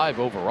 5 of 5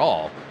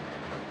 overall.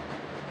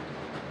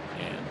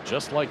 And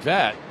just like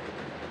that,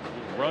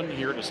 run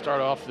here to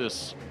start off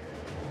this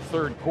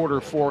third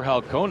quarter for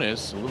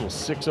Halcones. A little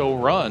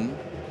 6-0 run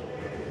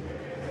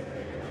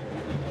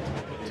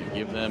to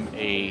give them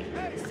a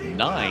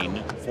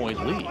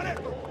 9-point lead.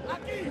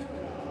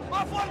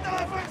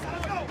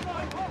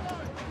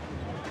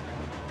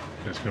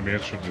 It's going to be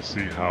interesting to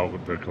see how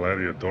the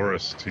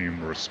Gladiadores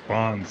team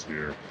responds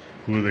here.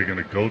 Who are they going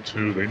to go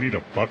to? They need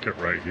a bucket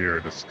right here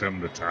to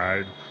stem the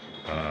tide,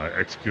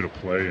 execute a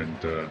play, and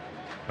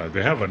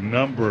they have a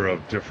number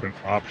of different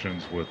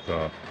options with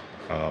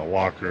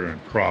Walker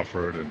and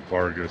Crawford and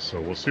Vargas.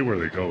 So we'll see where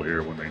they go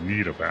here when they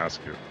need a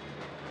basket.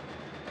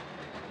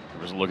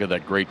 There's a look at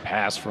that great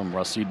pass from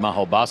Rasid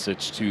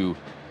Mahalbasic to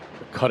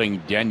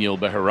cutting Daniel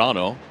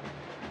Bejarano,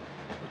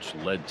 which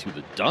led to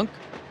the dunk.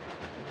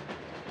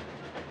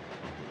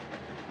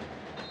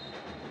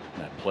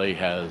 That play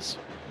has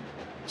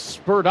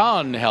spurred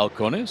on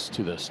Halcones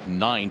to this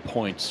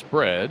 9-point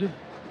spread.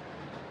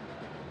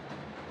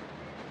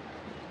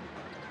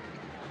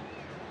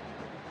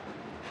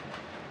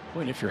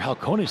 Boy, and if you're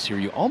Halcones here,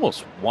 you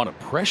almost want a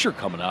pressure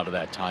coming out of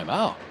that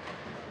timeout.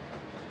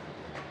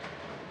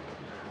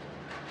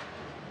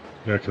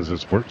 Yeah, because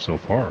it's worked so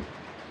far.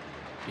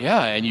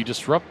 Yeah, and you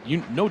disrupt.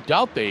 No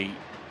doubt they,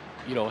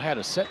 had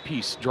a set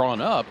piece drawn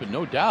up, and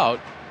no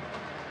doubt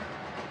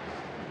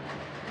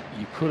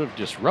you could have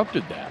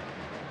disrupted that.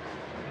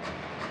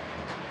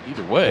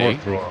 Either way,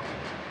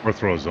 or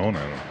throw a zone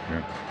at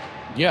him.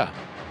 Yeah.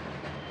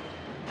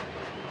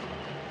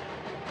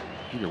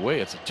 Either way,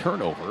 it's a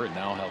turnover, and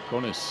now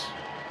Halcones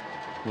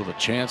with a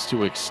chance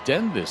to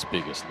extend this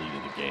biggest lead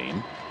of the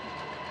game.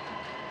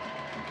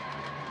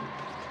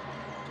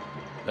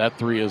 That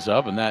three is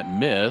up, and that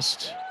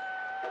missed.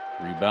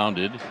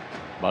 Rebounded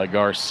by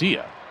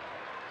Garcia.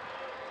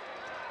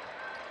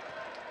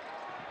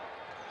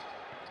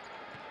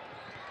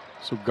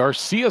 So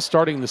Garcia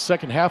starting the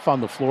second half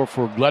on the floor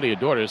for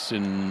Gladiadores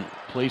in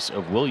place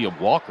of William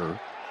Walker,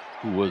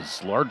 who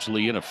was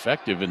largely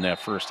ineffective in that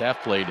first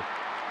half. Played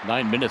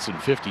 9 minutes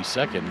and 50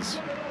 seconds.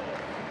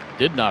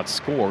 Did not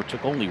score,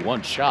 took only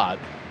one shot,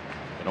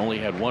 and only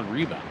had one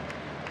rebound.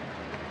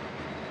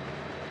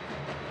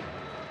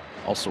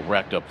 Also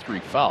racked up 3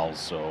 fouls,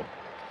 so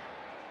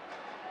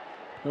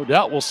no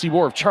doubt we'll see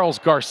more of Charles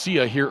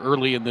Garcia here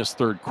early in this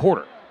third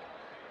quarter.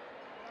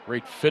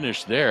 Great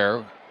finish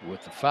there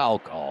with the foul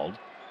called.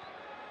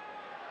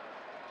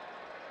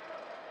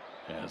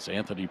 As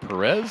Anthony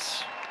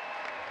Perez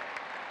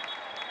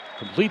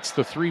completes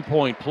the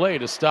 3-point play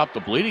to stop the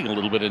bleeding a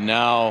little bit, and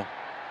now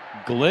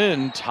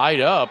Glenn tied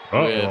up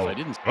with, I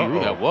didn't see who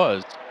that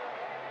was.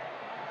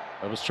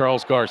 That was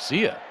Charles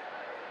Garcia.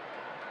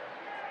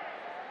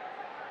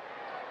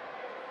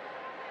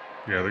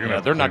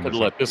 Yeah, they're not going to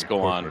let this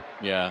go on.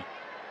 Yeah.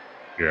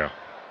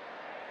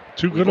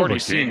 Too good of a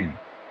game.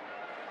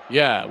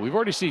 Yeah, we've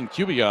already seen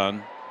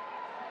Cubion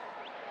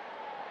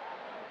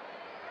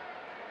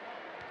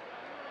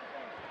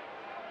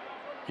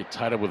get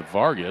tied up with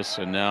Vargas,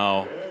 and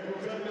now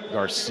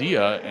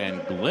Garcia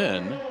and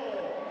Glenn.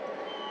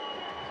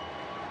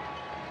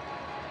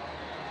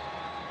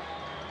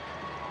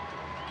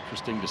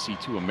 Interesting to see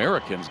 2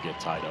 Americans get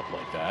tied up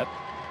like that.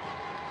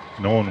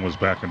 No one was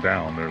backing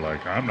down. They're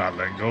like, I'm not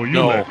letting go.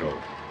 You let go.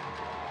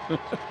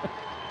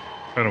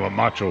 Kind of a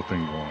macho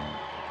thing going on.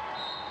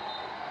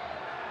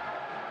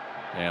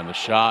 And the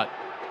shot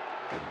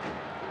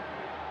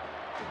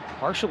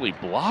partially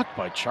blocked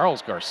by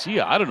Charles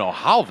Garcia. I don't know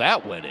how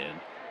that went in.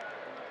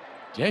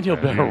 Daniel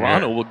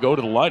Bejarano will go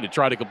to the line to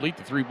try to complete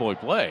the 3-point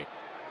play.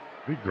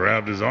 He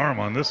grabbed his arm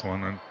on this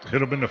one and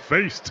hit him in the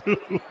face,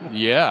 too.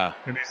 Yeah.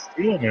 And he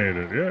still made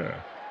it, yeah.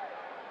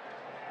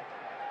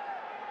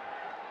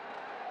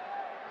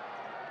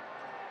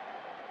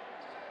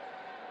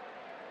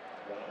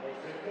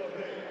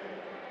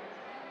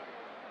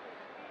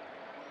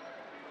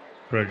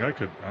 Greg, I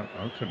could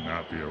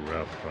not be a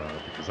ref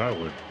because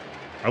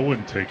I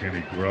wouldn't take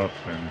any gruff,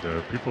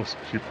 and people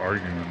keep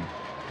arguing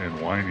and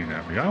whining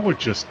at me. I would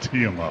just tee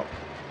him up.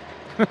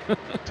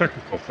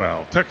 Technical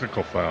foul,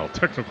 technical foul,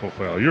 technical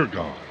foul. You're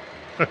gone.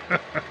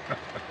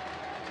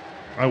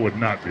 I would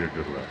not be a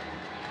good ref.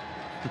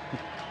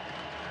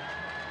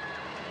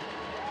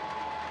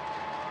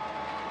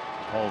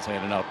 Paul's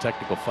handing out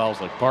technical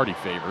fouls like party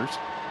favors.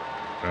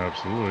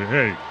 Absolutely.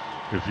 Hey,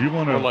 if you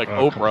want to like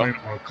Oprah.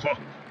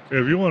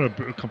 If you want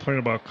to complain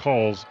about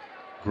calls,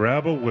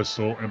 grab a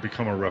whistle and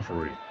become a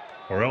referee,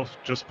 or else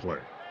just play.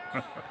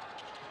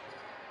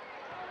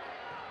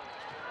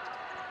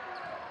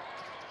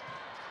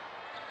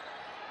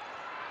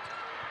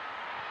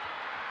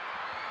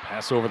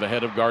 Pass over the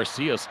head of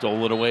Garcia,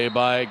 stolen away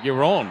by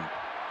Giron.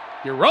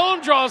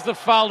 Giron draws the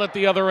foul at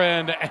the other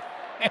end,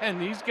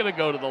 and he's going to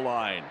go to the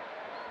line.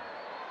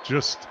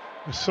 Just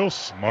so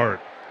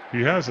smart.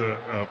 He has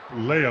a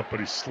layup, but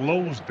he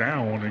slows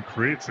down and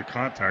creates the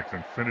contact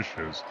and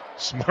finishes.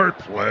 Smart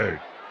play.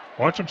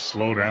 Watch him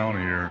slow down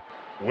here.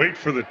 Wait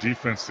for the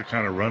defense to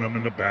kind of run him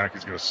in the back.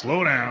 He's going to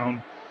slow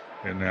down,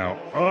 And now,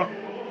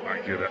 I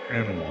get an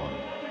N1.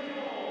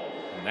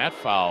 And that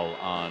foul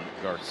on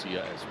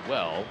Garcia as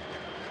well.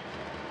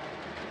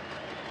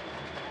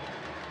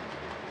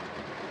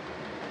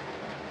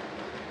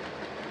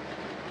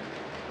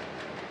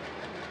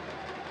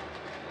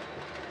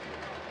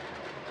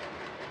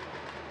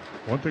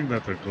 One thing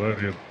that the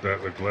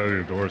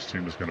Gladiadores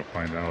team is going to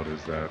find out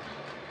is that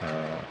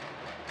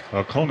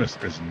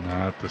Halcones is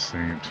not the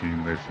same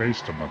team they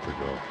faced a month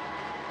ago.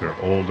 They're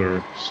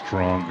older,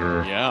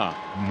 stronger,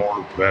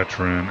 more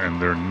veteran,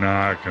 and they're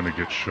not going to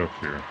get shook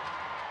here.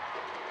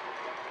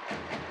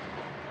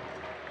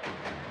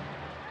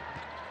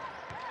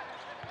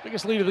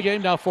 Biggest lead of the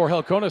game now for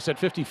Halcones at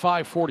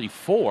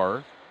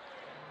 55-44.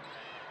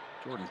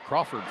 Jordan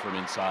Crawford from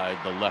inside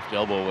the left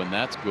elbow, and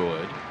that's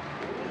good.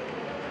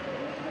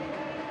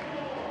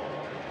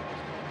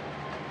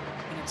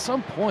 And at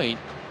some point,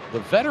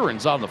 the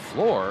veterans on the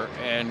floor,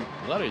 and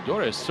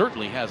Gladiadores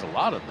certainly has a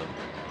lot of them.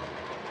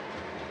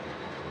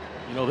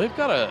 You know, they've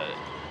got to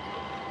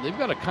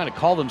kind of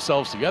call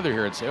themselves together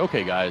here and say,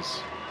 okay, guys,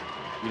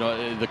 you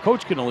know, the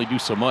coach can only do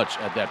so much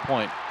at that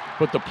point,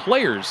 but the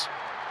players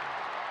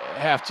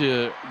have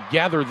to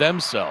gather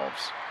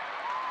themselves.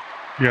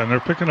 Yeah, and they're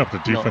picking up the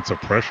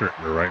defensive pressure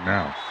here right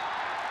now.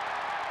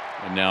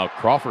 And now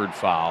Crawford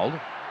fouled.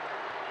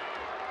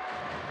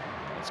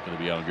 That's going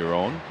to be on your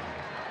own.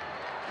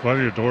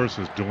 Gladiadores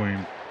is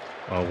doing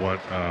what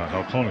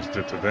Halcones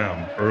did to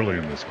them early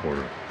in this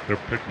quarter. They're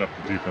picking up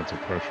the defensive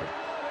pressure.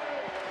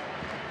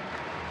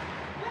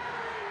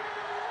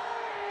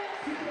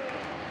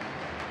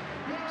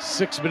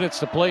 Six minutes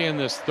to play in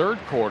this third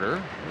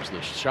quarter. There's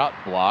the shot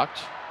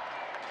blocked.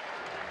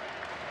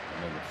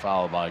 And then the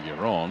foul by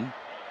Giron.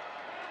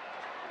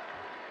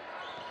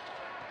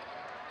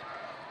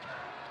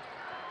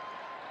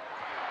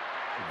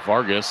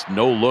 Vargas,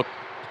 no look,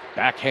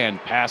 backhand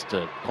pass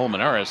to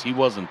Colmenares. He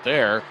wasn't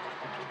there.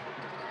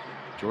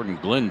 Jordan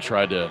Glenn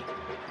tried to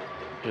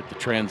hit the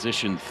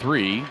transition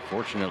three.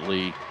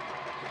 Fortunately,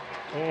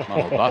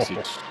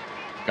 Malobasic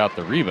got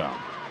the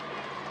rebound.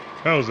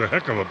 That was a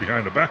heck of a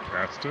behind-the-back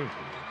pass, too.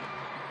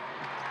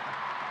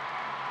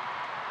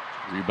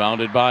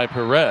 Rebounded by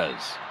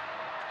Perez.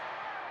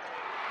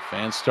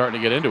 Fans starting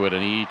to get into it,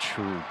 and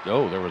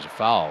there was a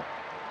foul.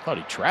 I thought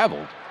he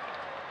traveled.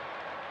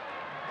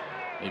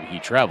 Maybe he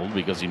traveled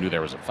because he knew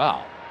there was a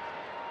foul.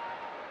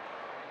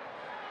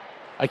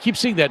 I keep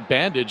seeing that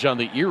bandage on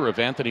the ear of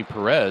Anthony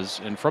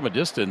Perez, and from a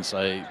distance,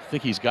 I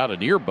think he's got an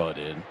earbud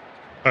in.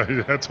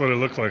 That's what it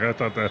looked like. I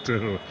thought that,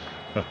 too.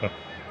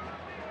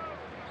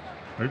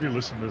 Maybe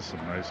listen to some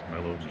nice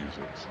mellow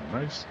music, some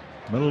nice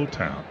mellow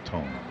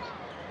tones.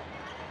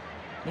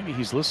 Maybe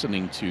he's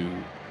listening to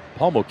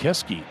Paul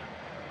Mokeski.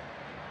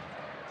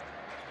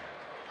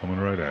 Coming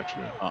right at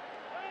you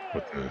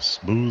with the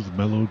smooth,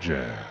 mellow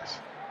jazz.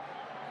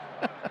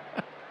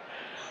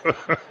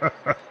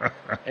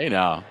 Hey,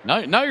 now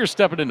you're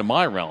stepping into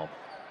my realm.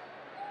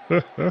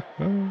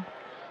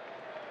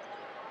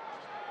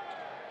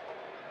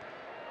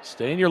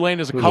 Stay in your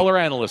lane as a color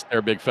analyst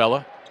there, big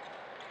fella.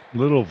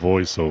 Little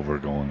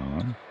voiceover going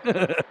on.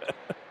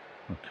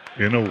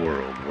 In a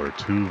world where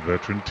two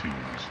veteran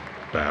teams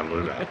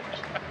battle it out,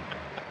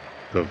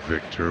 the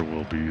victor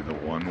will be the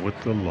one with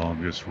the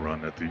longest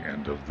run at the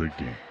end of the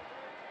game.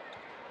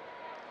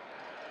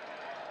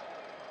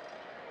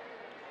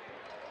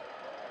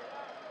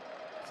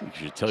 I think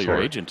you should tell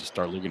your agent to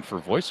start looking for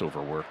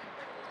voiceover work.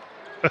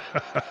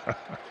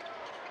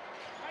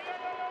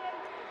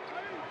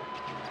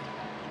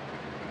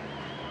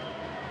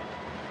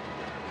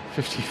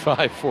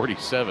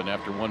 55-47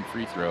 after one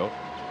free throw.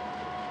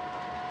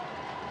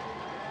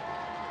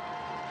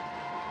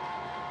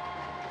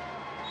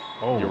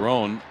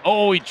 Giron.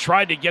 He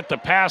tried to get the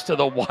pass to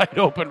the wide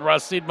open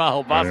Racine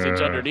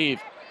Malobasic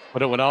underneath,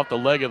 but it went off the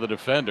leg of the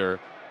defender.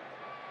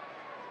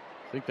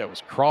 I think that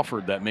was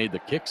Crawford that made the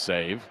kick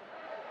save.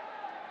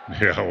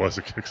 Yeah, it was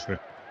a kick save.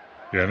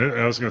 Yeah, and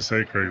I was going to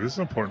say, Craig, this is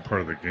an important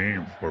part of the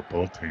game for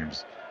both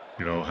teams.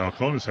 You know,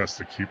 Halcones has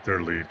to keep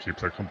their lead, keep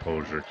their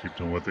composure, keep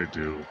doing what they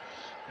do.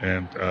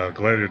 And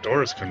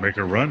Gladiadores can make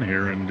a run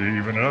here and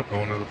even it up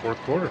going into the fourth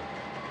quarter.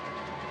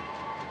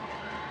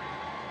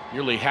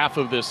 Nearly half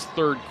of this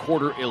third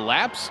quarter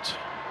elapsed.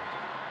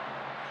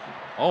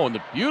 And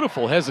the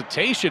beautiful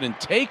hesitation and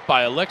take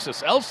by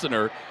Alexis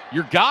Elsener,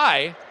 your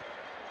guy.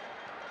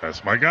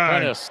 That's my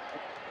guy.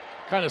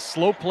 Kind of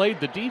slow played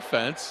the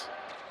defense.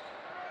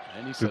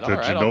 And he said, all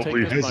right, I'll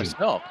take this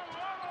myself.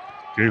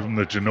 Gave him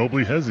the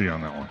Ginobili Hezi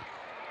on that one.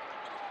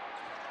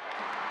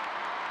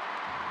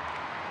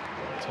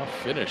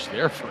 Tough finish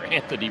there for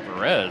Anthony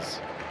Perez.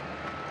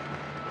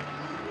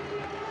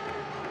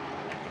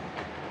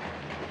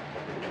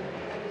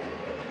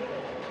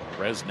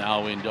 Perez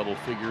now in double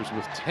figures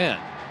with 10.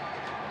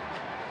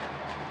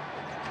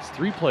 It's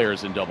 3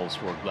 players in doubles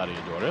for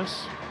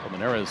Gladiadores.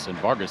 Colmenares and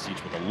Vargas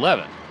each with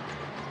 11.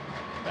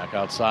 Back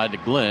outside to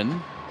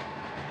Glenn.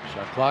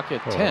 Shot clock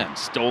at 10.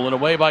 Stolen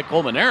away by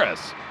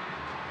Colmenares.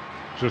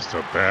 Just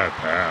a bad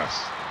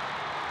pass.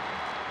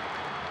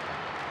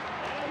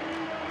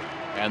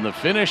 And the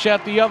finish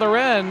at the other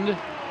end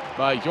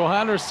by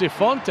Johannes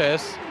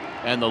Cifuentes,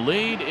 and the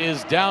lead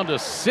is down to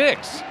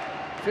 6,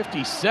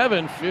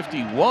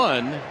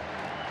 57-51.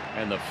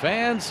 And the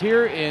fans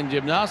here in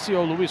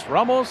Gimnasio Luis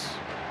Ramos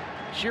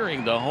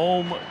cheering the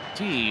home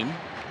team,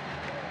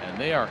 and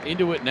they are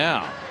into it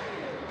now.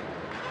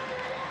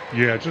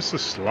 Yeah, just a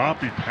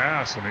sloppy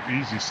pass and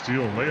an easy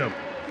steal layup.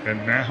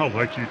 And now,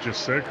 like you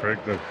just said, Craig,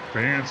 the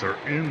fans are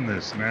in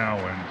this now,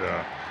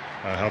 and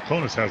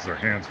Halcones has their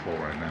hands full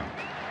right now.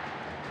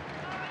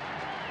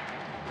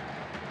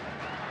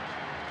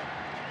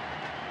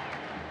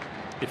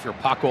 If you're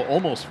Paco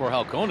Olmos for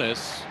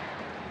Halcones,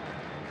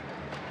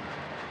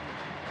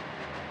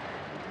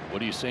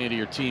 what are you saying to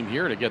your team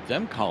here to get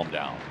them calmed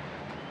down?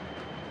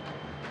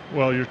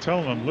 Well, you're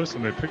telling them,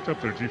 listen, they picked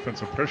up their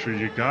defensive pressure.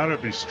 You got to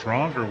be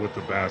stronger with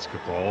the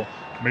basketball,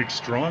 make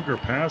stronger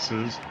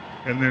passes,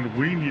 and then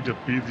we need to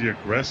be the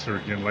aggressor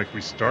again like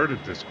we started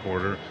this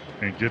quarter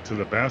and get to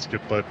the basket.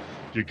 But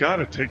you got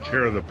to take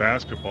care of the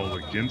basketball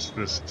against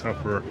this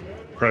tougher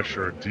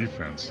pressure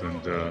defense.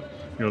 And, you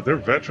know, they're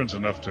veterans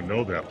enough to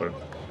know that. But,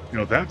 you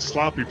know, that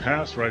sloppy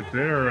pass right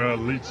there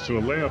leads to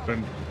a layup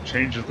and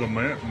changes the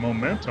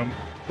momentum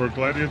for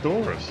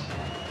Gladiadores.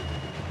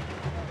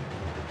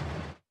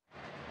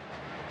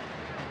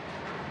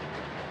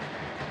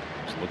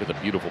 Look at the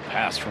beautiful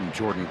pass from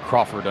Jordan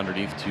Crawford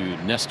underneath to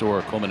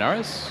Nestor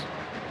Colmenares.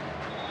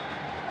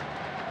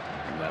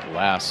 And that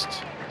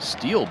last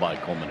steal by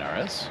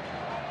Colmenares.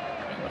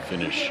 And the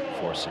finish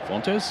for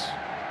Cifuentes.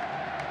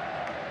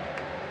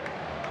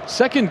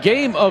 Second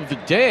game of the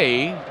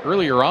day.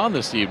 Earlier on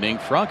this evening,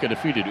 Franca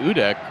defeated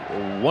UDEC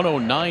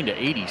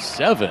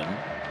 109-87.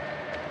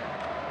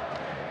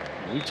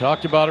 We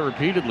talked about it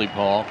repeatedly,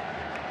 Paul.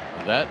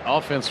 That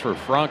offense for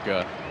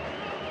Franca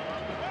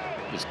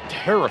is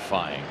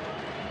terrifying.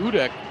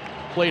 UDEC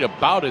played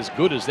about as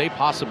good as they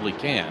possibly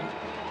can.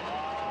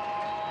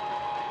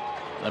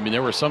 I mean,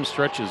 there were some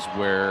stretches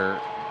where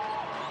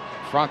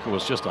Franca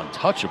was just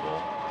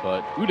untouchable,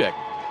 but UDEC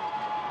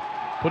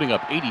putting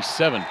up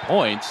 87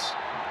 points.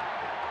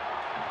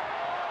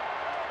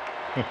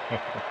 And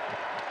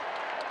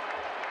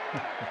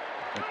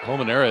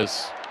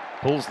Colmenares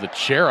pulls the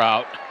chair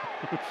out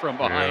from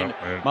behind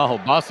Maho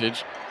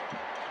Basic.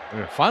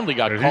 Yeah. Finally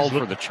got called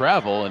for the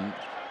travel, and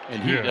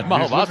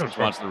Maho Basic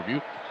wants the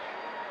review.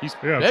 He's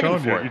begging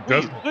for it.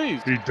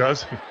 Please. He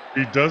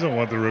doesn't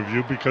want the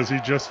review because he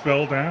just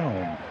fell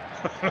down.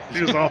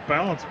 He was off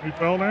balance and he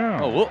fell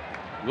down. Oh,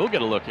 we'll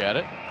get a look at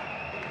it.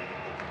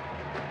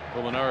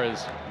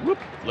 Colmenares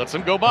lets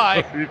him go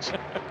by.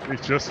 he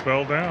just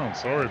fell down.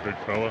 Sorry, big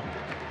fella.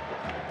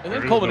 And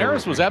then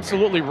Colmenares was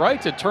absolutely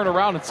right to turn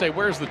around and say,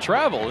 "Where's the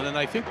travel?" And then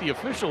I think the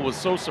official was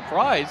so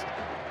surprised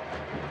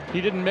he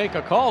didn't make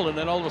a call. And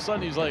then all of a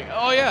sudden he's like,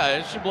 "Oh yeah,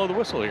 it should blow the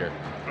whistle here."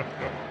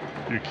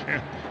 You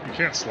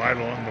can't slide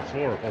along the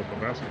floor, hold the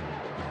basketball.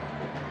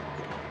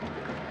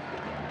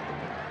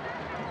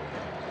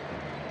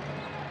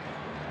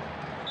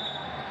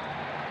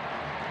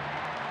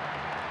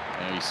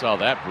 And you saw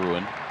that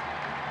brewing.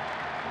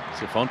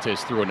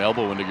 Cifuentes threw an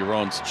elbow into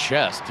Giron's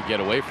chest to get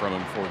away from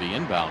him for the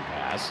inbound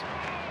pass.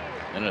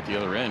 Then at the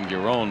other end,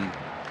 Giron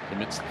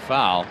commits the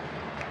foul.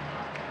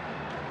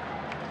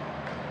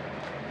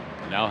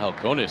 Now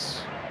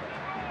Halcones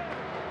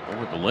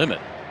over the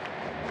limit.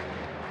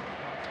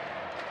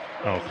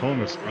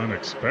 Halcones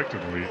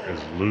unexpectedly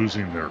is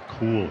losing their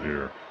cool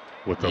here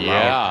with the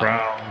loud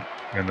crowd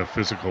and the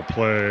physical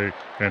play,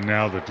 and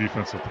now the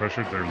defensive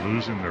pressure. They're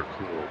losing their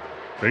cool.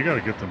 They got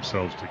to get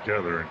themselves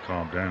together and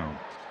calm down.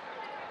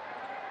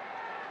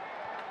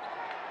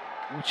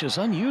 Which is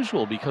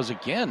unusual because,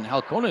 again,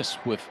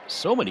 Halcones with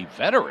so many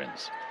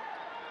veterans.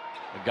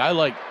 A guy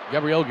like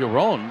Gabriel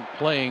Giron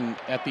playing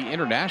at the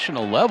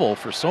international level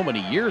for so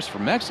many years for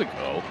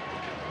Mexico,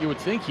 you would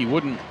think he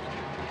wouldn't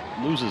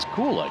lose his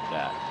cool like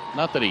that.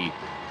 Not that he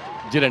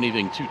did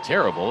anything too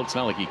terrible. It's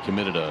not like he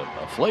committed a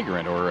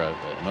flagrant or an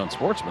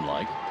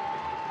unsportsmanlike.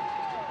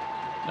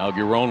 Now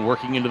Giron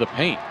working into the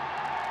paint.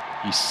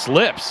 He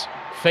slips,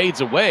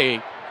 fades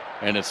away,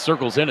 and it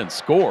circles in and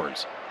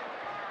scores.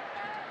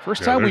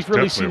 First time we've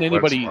really seen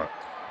anybody.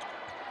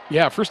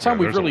 Yeah, first time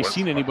we've really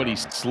seen anybody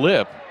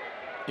slip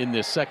in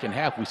this second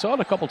half. We saw it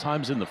a couple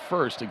times in the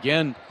first.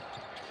 Again,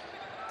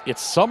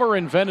 it's summer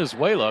in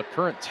Venezuela.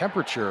 Current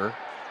temperature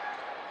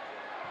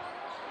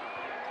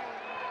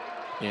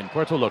in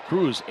Puerto La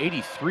Cruz,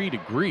 83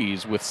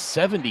 degrees with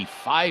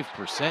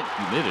 75%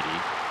 humidity.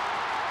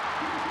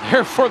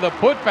 There for the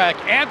putback,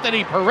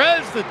 Anthony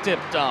Perez, the tip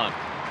dunk.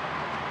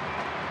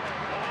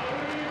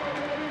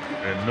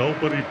 And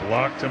nobody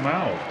blocked him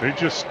out. They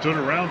just stood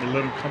around to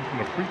let him come from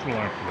the free throw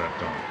line for that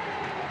dunk.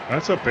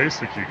 That's a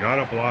basic you got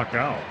to block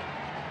out.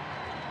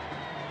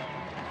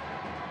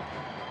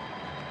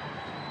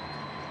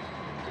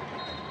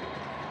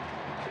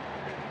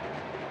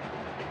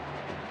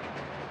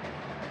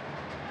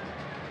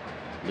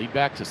 Lead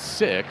back to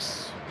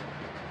 6.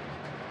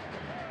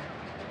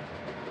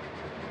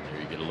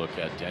 There you get a look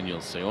at Daniel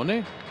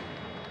Seone.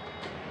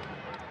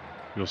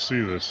 You'll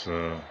see this.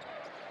 Oh,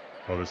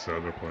 this is the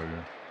other play,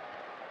 yeah.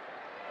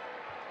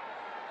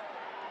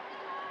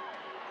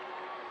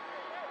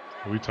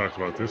 We talked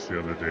about this the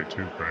other day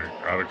too, Frank.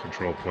 Out of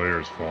control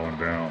players falling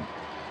down.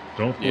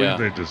 Don't believe Yeah.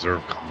 they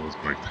deserve calls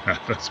like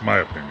that. That's my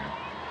opinion.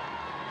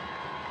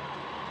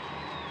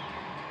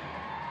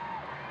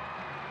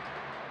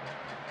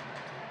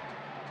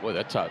 Boy,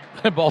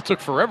 that ball took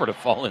forever to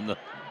fall in the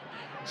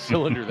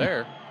cylinder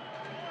there.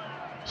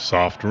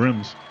 Soft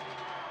rims.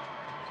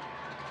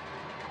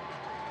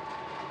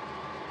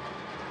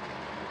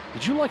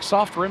 Did you like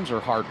soft rims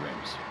or hard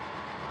rims?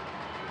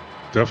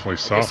 Definitely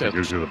soft. It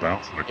gives you the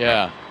bounce.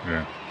 Yeah.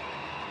 Yeah,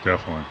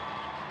 definitely.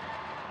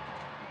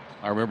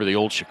 I remember the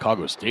old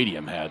Chicago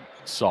Stadium had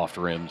soft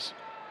rims.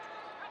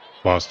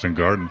 Boston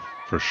Garden,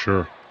 for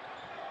sure.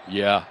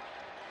 Yeah.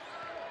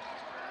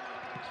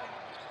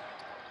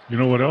 You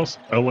know what else?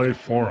 LA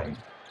Forum,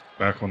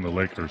 back when the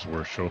Lakers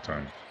were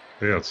Showtime.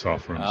 They had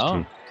soft rims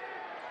too.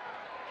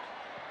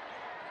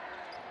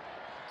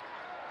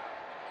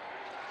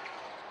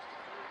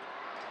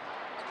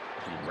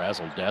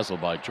 Razzle-dazzle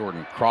by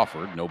Jordan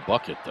Crawford. No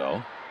bucket,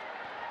 though.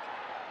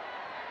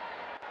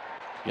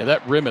 Yeah,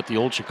 that rim at the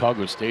old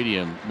Chicago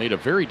Stadium made a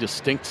very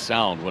distinct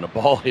sound when a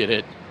ball hit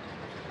it.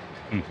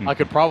 I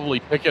could probably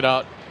pick it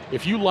out.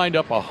 If you lined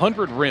up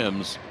 100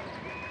 rims,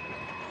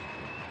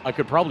 I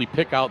could probably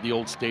pick out the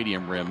old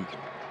stadium rim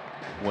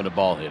when a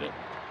ball hit it.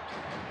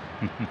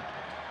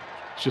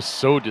 It's just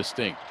so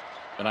distinct.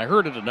 And I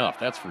heard it enough,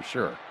 that's for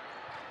sure.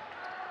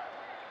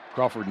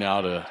 Crawford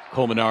now to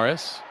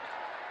Colmenares.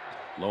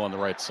 Low on the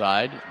right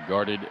side,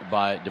 guarded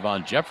by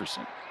Devon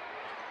Jefferson.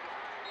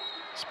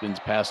 Spins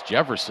past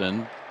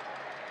Jefferson.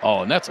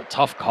 Oh, and that's a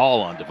tough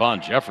call on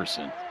Devon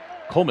Jefferson.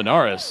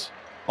 Colmenares,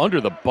 under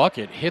the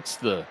bucket, hits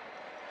the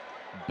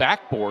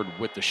backboard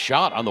with the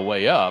shot on the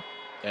way up,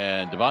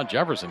 and Devon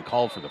Jefferson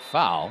called for the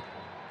foul.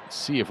 Let's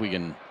see if we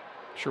can,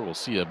 sure we'll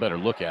see a better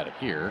look at it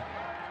here.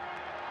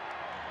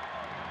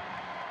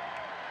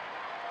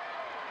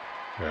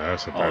 Yeah,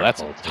 that's a bad call.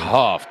 That's a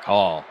tough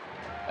call.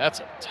 That's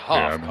a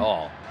tough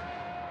call.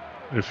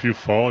 If you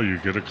fall, you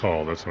get a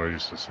call. That's what I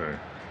used to say.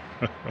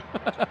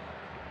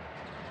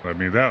 I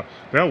mean, that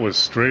was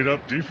straight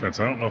up defense.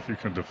 I don't know if you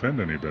can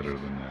defend any better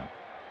than that.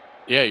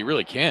 Yeah, you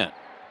really can't.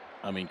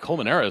 I mean,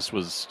 Colmenares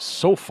was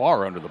so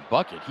far under the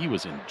bucket, he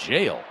was in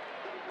jail.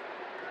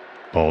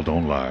 Ball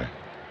don't lie.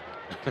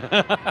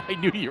 I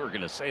knew you were going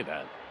to say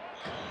that.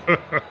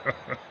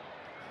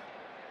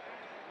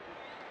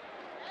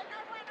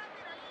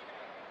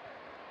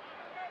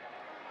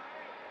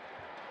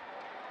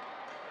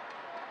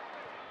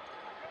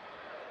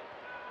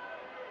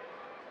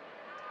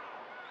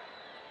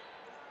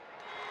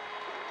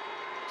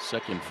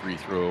 Second free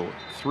throw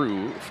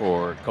through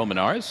for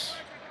Colmenares.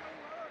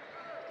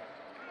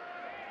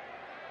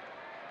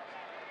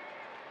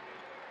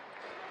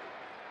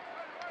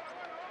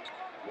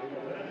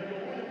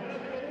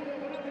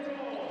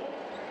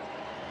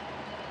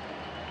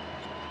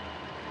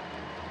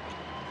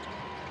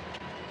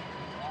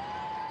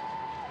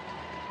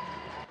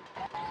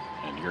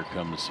 And here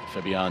comes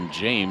Fabian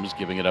James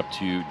giving it up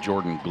to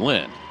Jordan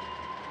Glenn.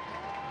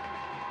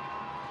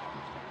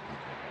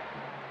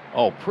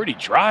 Oh, pretty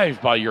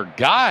drive by your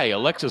guy,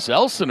 Alexis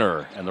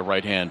Elsener, and the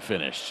right hand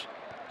finish.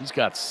 He's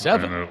got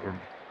 7. And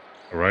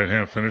a right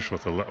hand finish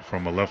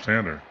from a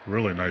left-hander.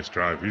 Really nice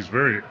drive. He's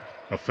very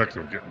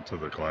effective getting to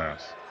the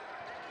glass.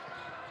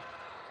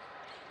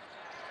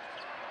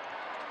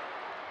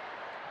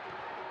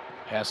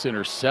 Pass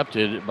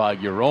intercepted by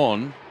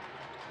Giron.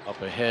 Up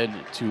ahead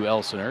to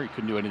Elsener. He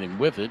couldn't do anything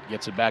with it.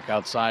 Gets it back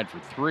outside for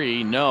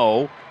 3.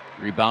 No.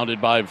 Rebounded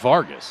by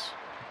Vargas.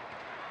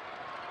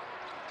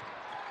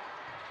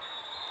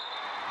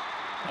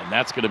 And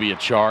that's going to be a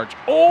charge.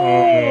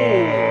 Oh!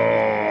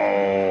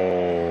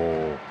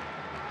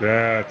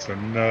 That's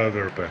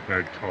another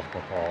bad call.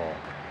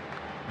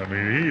 I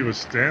mean, he was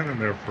standing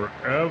there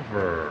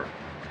forever.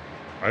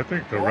 I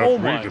think the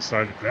referee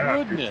decided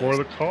that before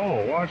the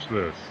call. Watch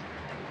this.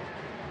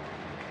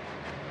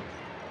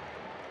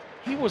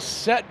 He was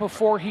set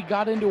before he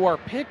got into our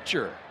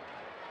picture.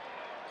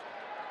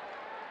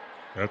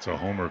 That's a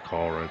homer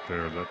call right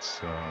there.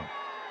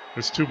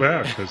 It's too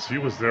bad because he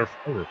was there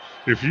for it.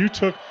 If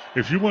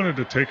you wanted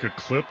to take a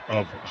clip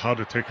of how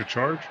to take a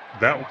charge,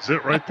 that was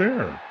it right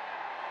there.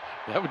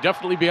 That would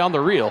definitely be on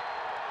the reel.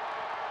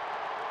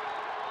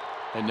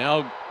 And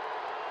now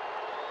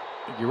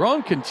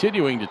Giron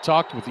continuing to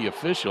talk with the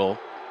official.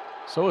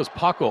 So is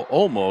Paco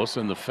Olmos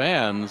and the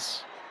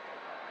fans.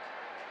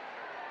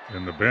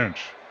 In the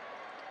bench.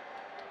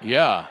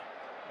 Yeah.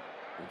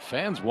 The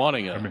fans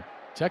wanting a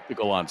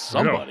technical on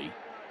somebody.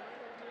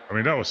 I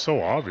mean, that was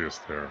so obvious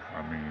there.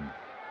 I mean,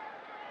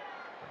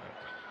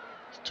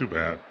 it's too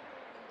bad.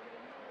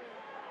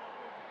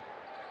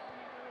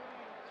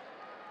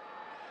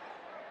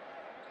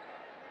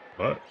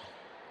 But,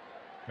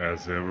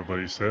 as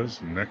everybody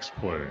says, next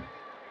play.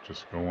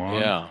 Just go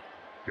on. Yeah.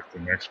 Get the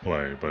next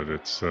play. But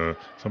it's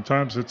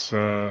sometimes it's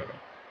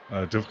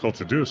difficult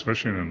to do,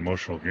 especially in an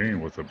emotional game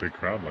with a big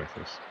crowd like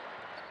this.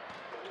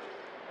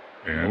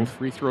 And no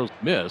free throws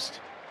missed.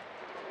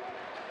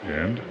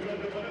 And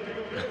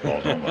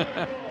ball don't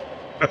lie.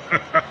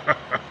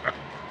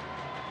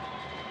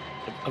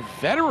 a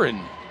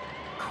veteran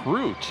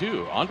crew,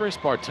 too. Andres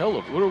Bartel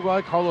of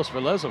Uruguay, Carlos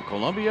Velez of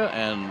Colombia,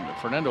 and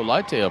Fernando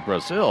Leite of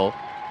Brazil.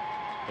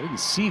 I didn't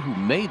see who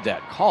made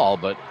that call,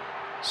 but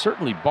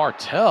certainly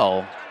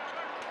Bartel,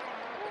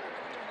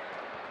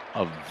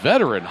 a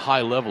veteran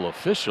high-level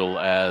official,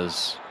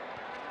 as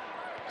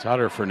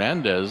Tyler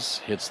Fernandez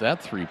hits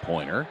that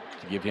three-pointer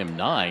to give him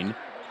 9,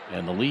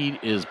 and the lead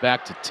is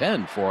back to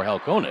 10 for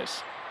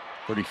Halcones.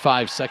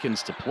 35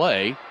 seconds to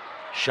play.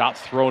 Shot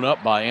thrown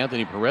up by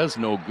Anthony Perez,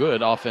 no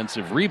good.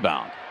 Offensive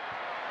rebound.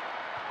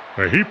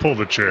 Hey, he pulled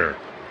the chair.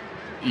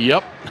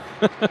 Yep.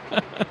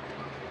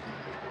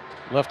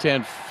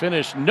 Left-hand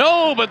finish,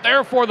 no, but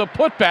therefore the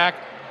putback,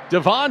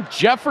 Devon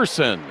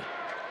Jefferson.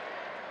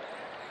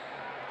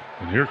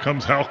 And here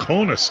comes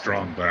Halcones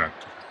strong back.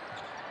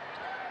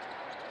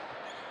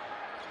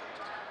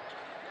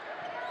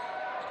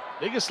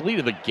 Biggest lead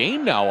of the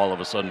game now all of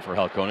a sudden for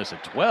Halcones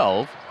at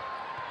 12.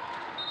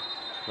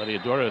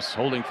 Gladiadores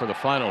holding for the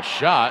final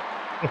shot.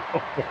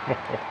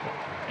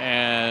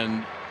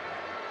 And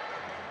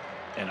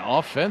an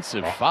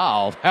offensive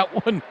foul.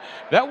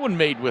 That one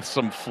made with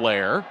some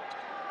flair.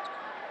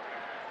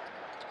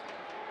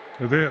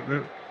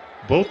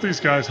 Both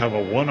these guys have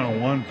a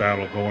one-on-one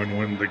battle going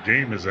when the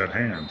game is at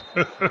hand.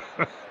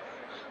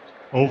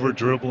 Over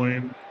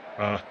dribbling,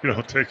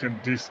 taking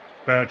these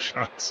bad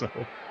shots. So,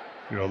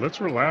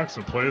 let's relax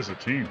and play as a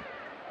team.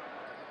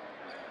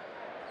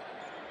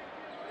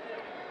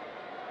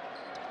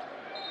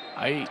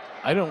 I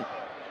don't,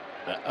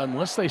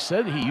 unless they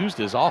said he used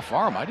his off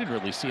arm, I didn't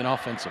really see an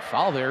offensive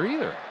foul there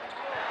either.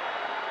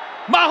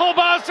 Maho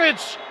Basic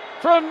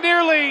from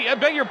nearly, I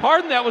beg your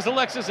pardon, that was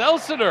Alexis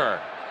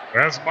Elsinore.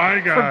 That's my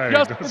guy. From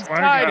just That's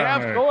inside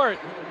half court.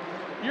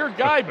 Your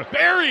guy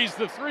buries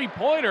the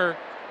three-pointer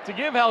to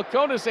give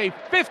Halcones a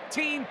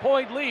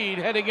 15-point lead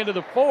heading into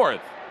the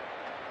fourth.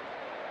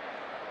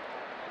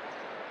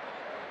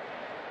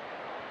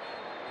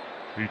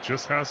 He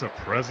just has a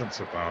presence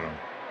about him,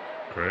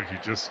 Craig.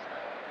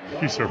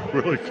 He's a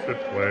really good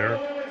player.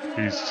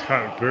 He's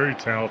very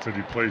talented.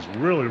 He plays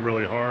really,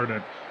 really hard,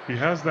 and he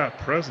has that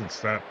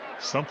presence, that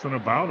something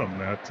about him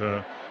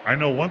that I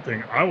know one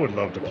thing, I would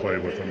love to play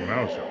with him when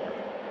I was younger.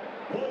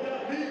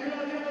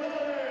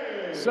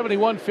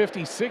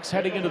 71-56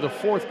 heading into the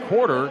fourth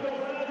quarter.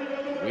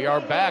 We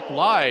are back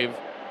live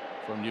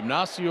from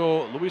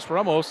Gimnasio Luis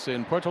Ramos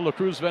in Puerto La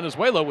Cruz,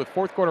 Venezuela, with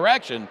fourth quarter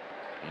action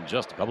in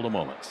just a couple of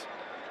moments.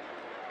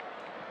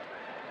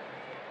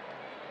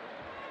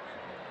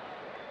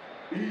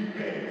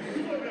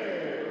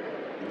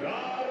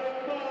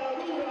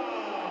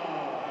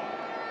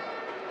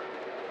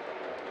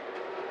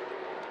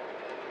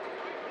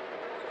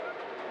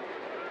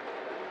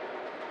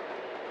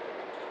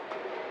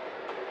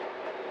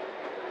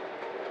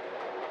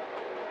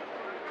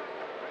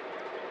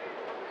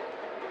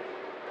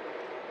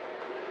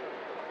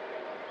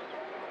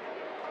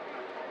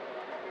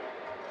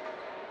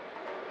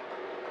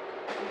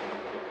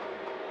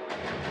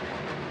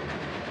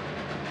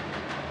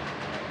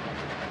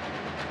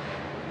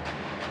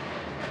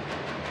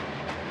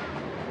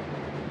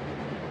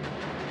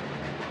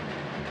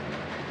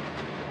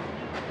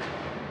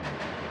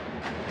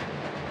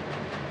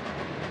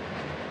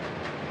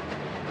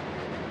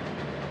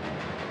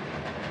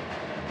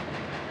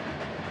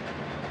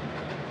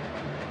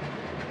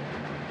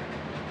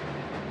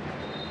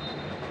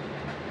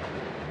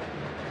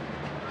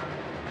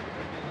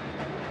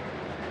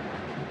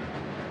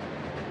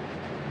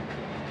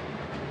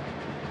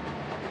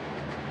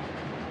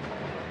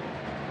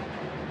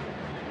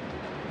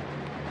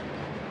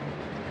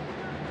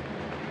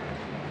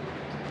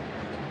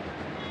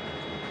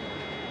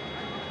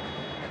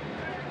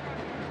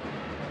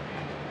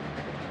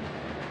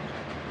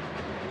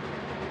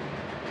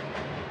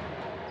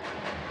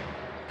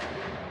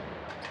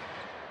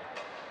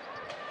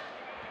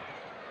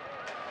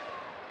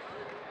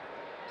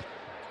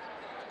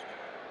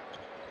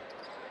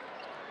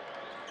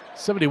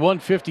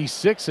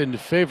 71-56 in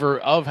favor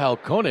of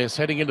Halcones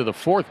heading into the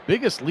fourth.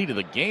 Biggest lead of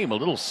the game. A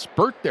little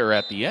spurt there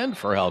at the end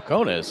for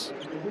Halcones.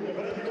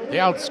 They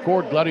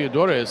outscored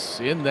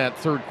Gladiadores in that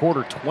third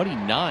quarter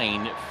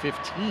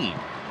 29-15.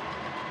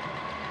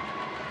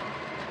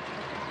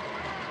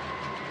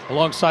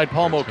 Alongside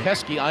Paul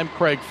Mokeski, I'm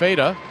Craig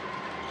Fada.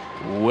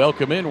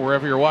 Welcome in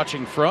wherever you're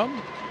watching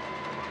from.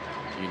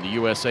 In the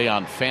USA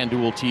on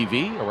FanDuel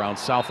TV, around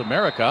South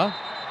America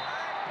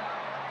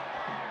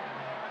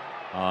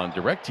on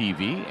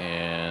DirecTV,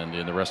 and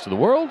in the rest of the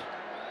world,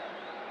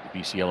 the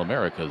BCL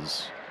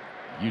America's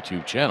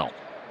YouTube channel.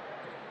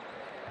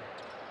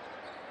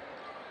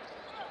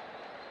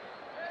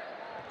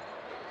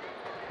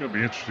 It'll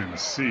be interesting to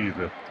see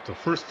that the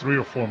first 3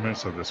 or 4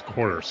 minutes of this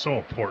quarter are so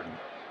important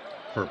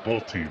for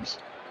both teams.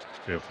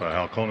 If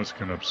Halcones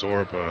can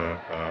absorb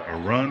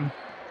a run,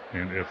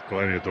 and if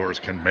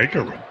Gladiadores can make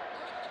a run.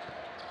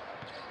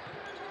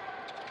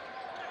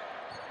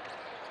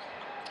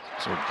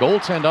 So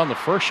goaltend on the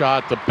first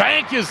shot. The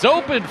bank is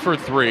open for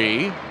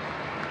three.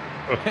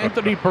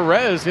 Anthony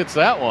Perez hits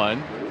that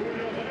one.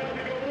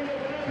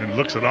 and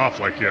looks it off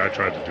like, yeah, I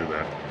tried to do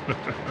that.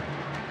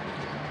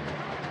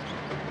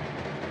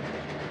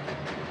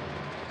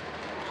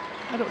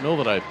 I don't know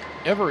that I've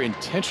ever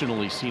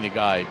intentionally seen a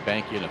guy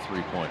bank in a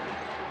three-pointer.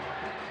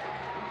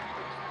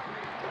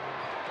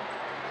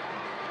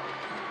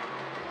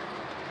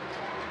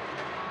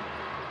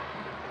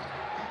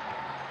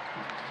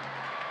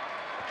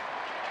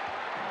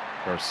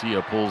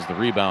 Garcia pulls the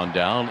rebound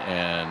down,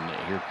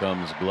 and here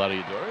comes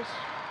Gladiadores.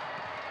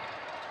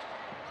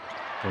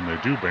 When they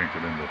do bank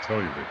it in, they'll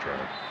tell you they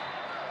tried.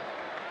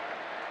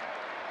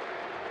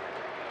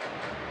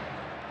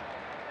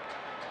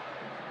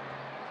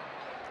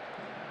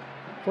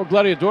 For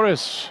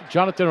Gladiadores,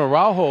 Jonathan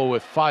Araujo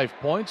with 5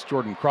 points,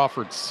 Jordan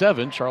Crawford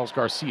 7, Charles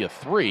Garcia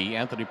 3,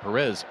 Anthony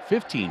Perez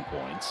 15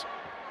 points,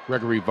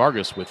 Gregory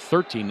Vargas with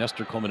 13,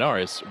 Nestor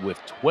Colmenares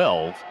with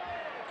 12.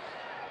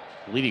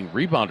 Leading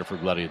rebounder for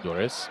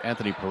Gladiadores,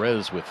 Anthony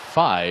Perez with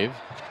 5.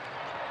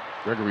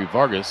 Gregory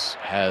Vargas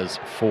has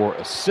 4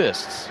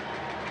 assists.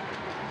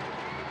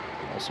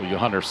 Also,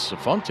 Johannes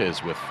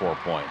Cefontes with 4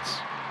 points.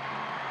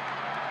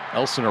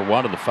 Elsener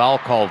wanted the foul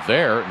called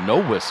there,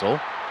 no whistle.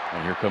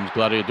 And here comes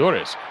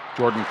Gladiadores.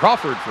 Jordan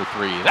Crawford for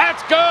 3.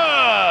 That's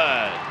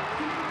good!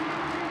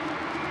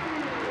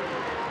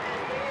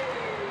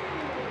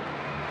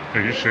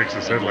 Hey, he shakes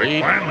his head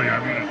like, finally, I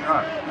mean, it's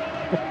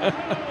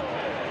not.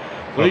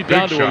 Lead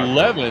down to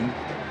 11.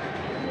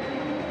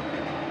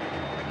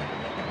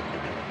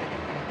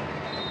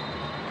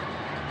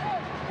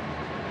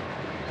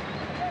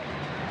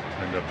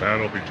 And the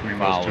battle between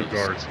those two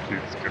guards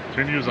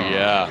continues on.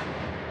 Yeah.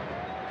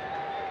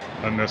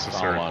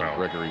 Unnecessary foul on foul.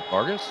 Gregory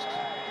Vargas.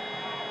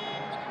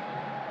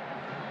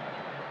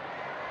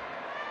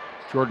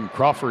 Jordan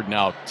Crawford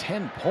now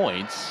 10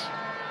 points.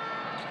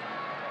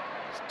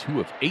 He's 2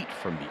 of 8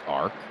 from the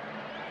arc.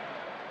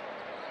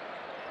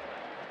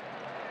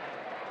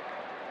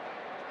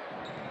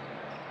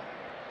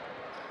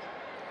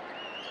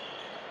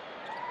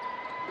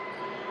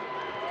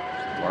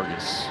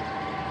 Vargas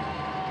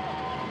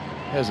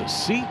has a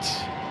seat.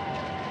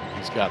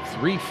 He's got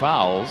 3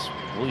 fouls.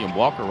 William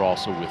Walker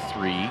also with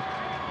 3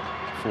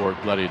 for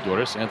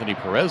Gladiadores. Anthony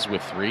Perez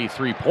with 3.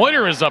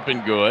 Three-pointer is up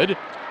and good.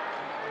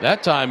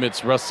 That time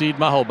it's Rasid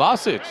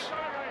Mahalbasic.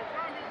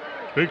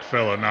 Big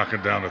fella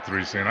knocking down a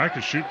 3, saying, I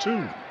can shoot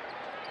too.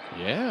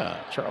 Yeah.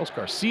 Charles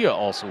Garcia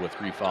also with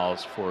 3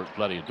 fouls for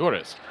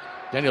Gladiadores.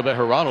 Daniel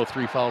Bejarano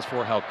 3 fouls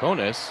for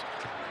Halcones.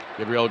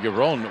 Gabriel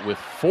Giron with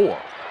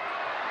 4.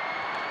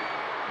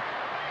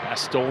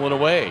 Pass stolen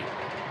away.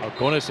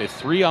 Halcones a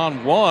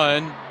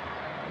 3-on-1.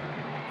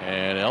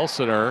 And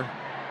Elsener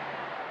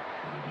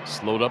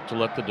slowed up to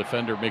let the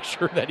defender make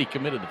sure that he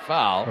committed the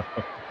foul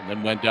and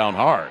then went down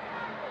hard.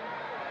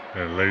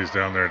 And lays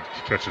down there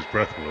to catch his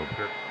breath a little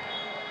bit.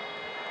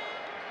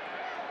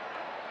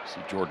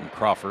 See Jordan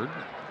Crawford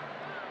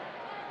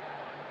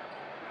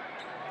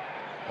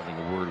having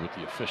a word with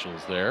the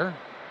officials there.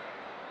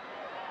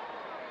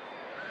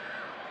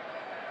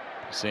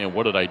 He's saying,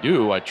 what did I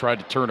do? I tried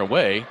to turn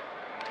away.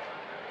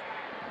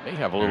 May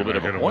have a little bit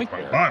of a point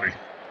there. Body.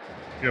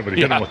 Yeah, but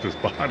he hit him with his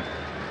body.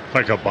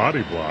 Like a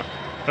body block.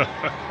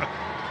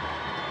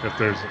 If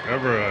there's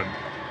ever a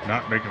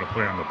not making a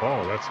play on the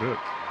ball, that's it.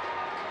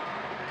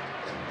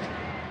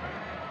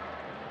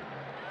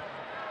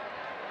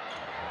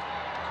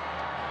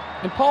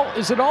 And Paul,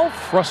 is it at all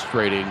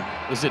frustrating,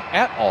 I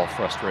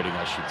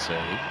should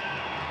say,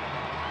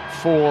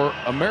 for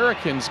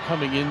Americans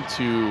coming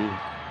into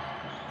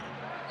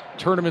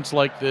tournaments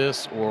like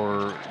this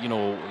or,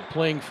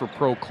 playing for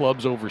pro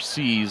clubs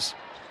overseas,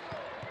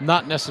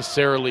 not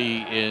necessarily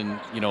in,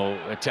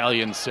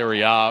 Italian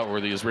Serie A or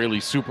the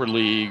Israeli Super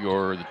League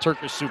or the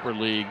Turkish Super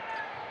League,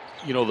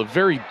 the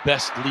very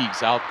best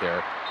leagues out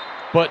there.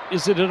 But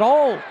is it at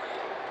all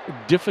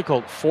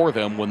difficult for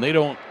them when they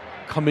don't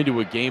come into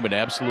a game and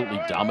absolutely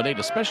dominate,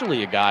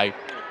 especially a guy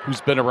who's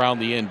been around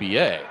the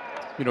NBA?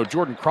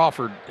 Jordan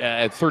Crawford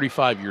at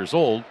 35 years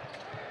old,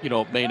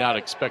 may not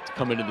expect to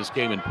come into this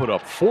game and put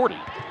up 40.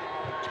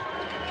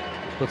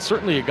 But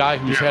certainly a guy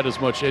who's had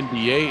as much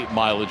NBA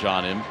mileage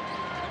on him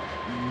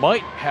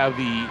might have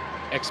the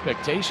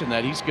expectation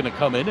that he's going to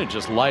come in and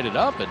just light it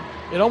up, and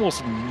it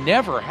almost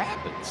never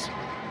happens.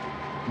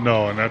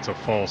 No, and that's a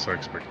false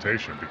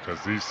expectation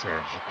because these are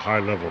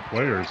high-level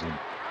players, and,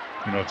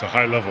 it's a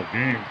high-level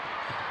game.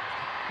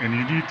 And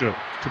you need to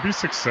be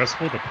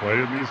successful to play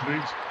in these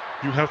leagues,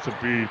 you have to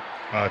be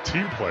a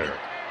team player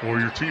or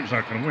your team's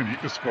not going to win. You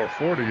can score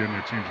 40 and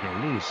your team's going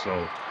to lose.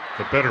 So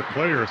the better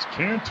players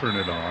can turn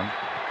it on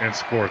and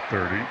score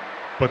 30,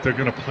 but they're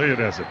going to play it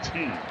as a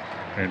team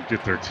and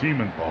get their team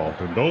involved.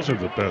 And those are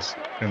the best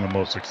and the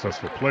most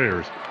successful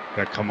players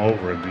that come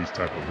over in these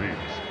type of leagues.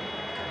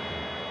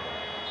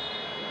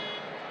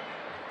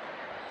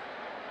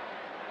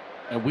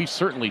 And we've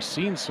certainly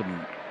seen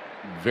some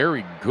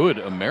very good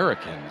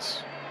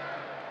Americans.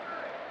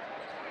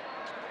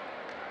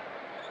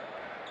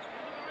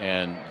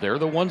 And they're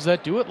the ones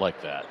that do it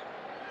like that.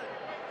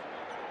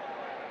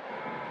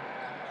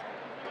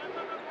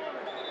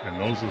 And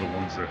those are the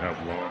ones that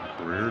have long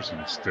careers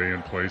and stay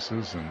in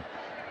places. And,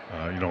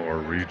 or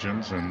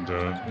regions, and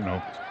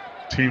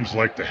teams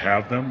like to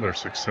have them. They're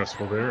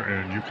successful there,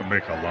 and you can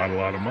make a lot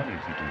of money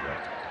if you do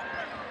that.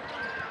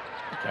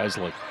 Guys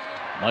like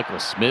Michael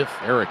Smith,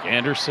 Eric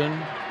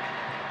Anderson,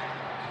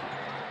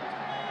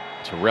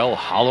 Terrell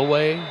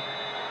Holloway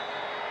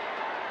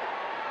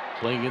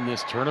playing in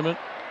this tournament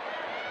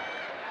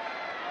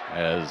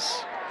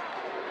as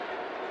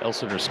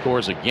Elsinore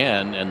scores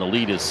again, and the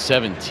lead is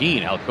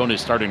 17. Halcones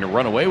starting to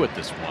run away with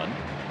this one,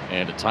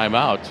 and a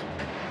timeout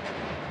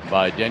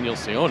by Daniel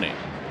Seone.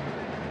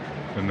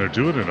 And they're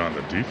doing it on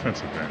the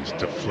defensive ends,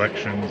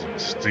 deflections and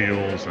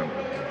steals, and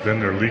then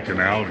they're leaking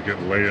out and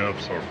getting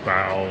layups or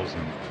fouls,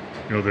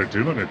 and they're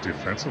doing it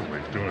defensively,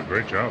 doing a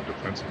great job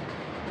defensively.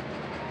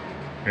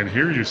 And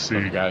here you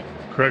see,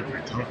 Craig,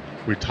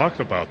 we talked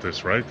about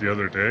this, right, the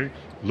other day.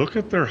 Look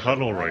at their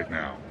huddle right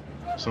now.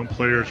 Some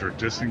players are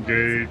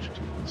disengaged.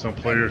 Some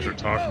players are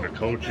talking to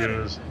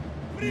coaches.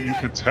 You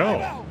can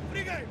tell.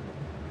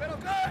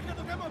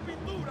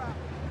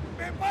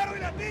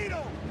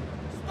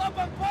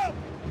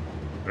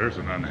 There's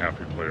an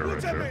unhappy player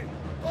right there.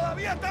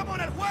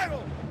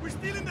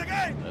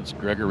 That's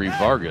Gregory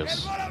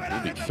Vargas.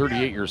 He'll be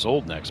 38 years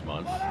old next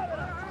month.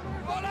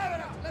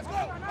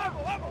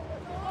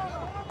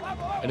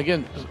 And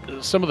again,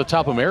 some of the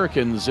top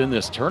Americans in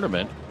this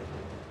tournament,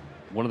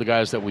 one of the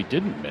guys that we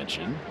didn't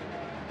mention,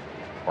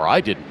 or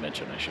I didn't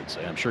mention, I should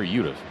say, I'm sure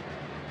you'd have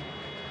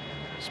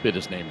spit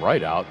his name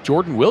right out,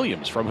 Jordan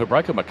Williams from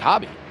Hebraica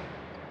Maccabi.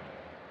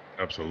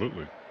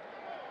 Absolutely.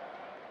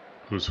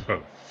 Who's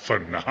a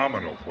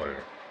phenomenal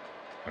player.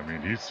 I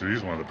mean, he's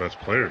one of the best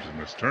players in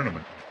this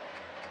tournament.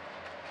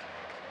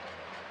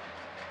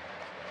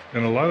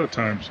 And a lot of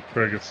times,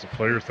 Craig, it's the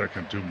players that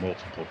can do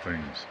multiple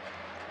things.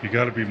 You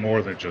got to be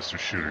more than just a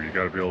shooter. You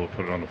got to be able to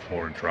put it on the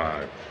floor and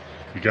drive.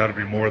 You got to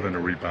be more than a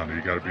rebounder.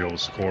 You got to be able to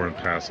score and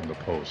pass in the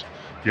post.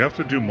 You have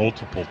to do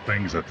multiple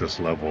things at this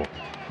level,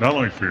 not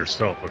only for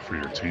yourself, but for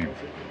your team.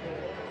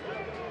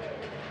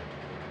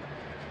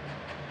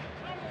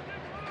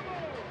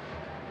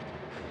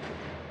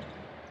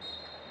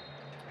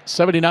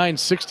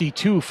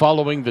 $79-62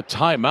 following the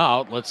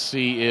timeout. Let's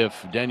see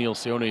if Daniel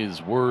Seone's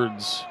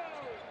words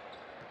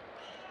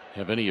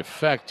have any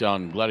effect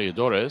on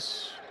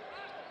Gladiadores.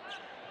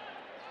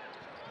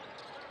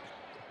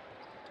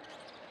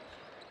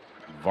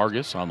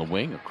 Vargas on the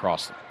wing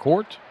across the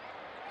court.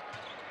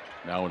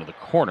 Now into the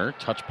corner.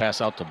 Touch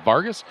pass out to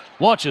Vargas.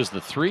 Launches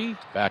the three.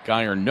 Back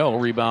iron, no.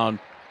 Rebound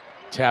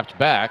tapped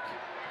back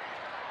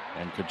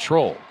and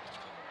controlled.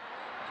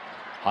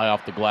 High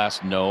off the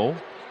glass, no.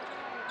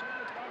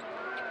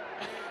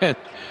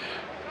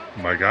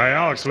 My guy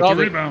Alex with the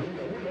rebound.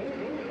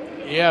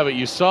 Yeah, but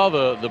you saw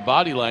the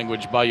body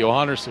language by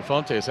Johannes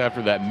Sifontes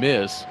after that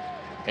miss.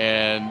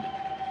 And,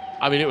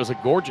 I mean, it was a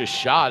gorgeous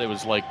shot. It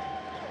was like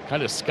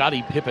kind of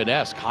Scottie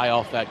Pippen-esque, high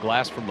off that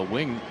glass from the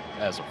wing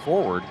as a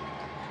forward.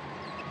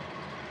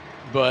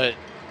 But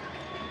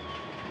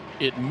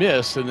it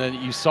missed, and then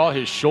you saw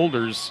his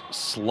shoulders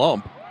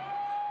slump.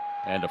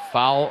 And a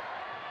foul.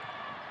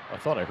 I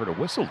thought I heard a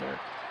whistle there.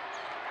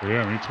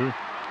 Yeah, me too.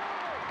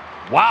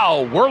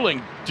 Wow,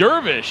 whirling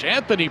dervish,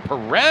 Anthony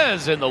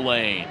Perez in the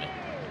lane.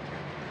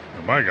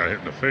 And my guy hit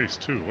in the face,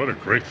 too. What a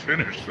great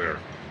finish there.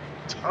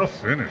 Tough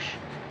finish.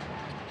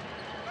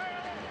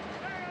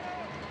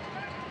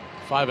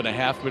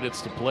 5.5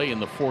 minutes to play in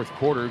the fourth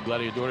quarter.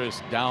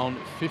 Gladiadores down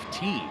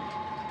 15.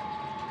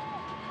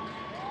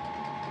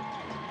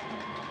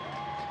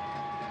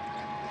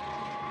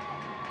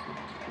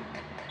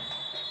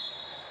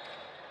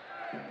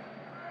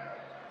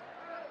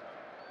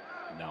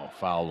 Now a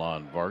foul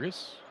on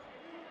Vargas.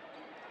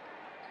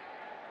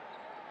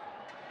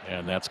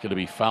 And that's going to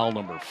be foul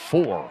number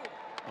 4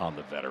 on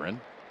the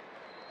veteran.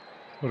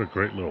 What a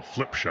great little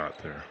flip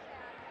shot there.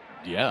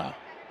 Yeah.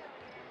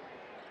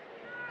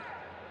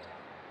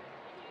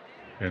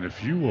 And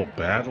if you will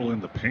battle in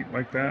the paint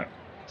like that,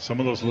 some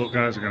of those little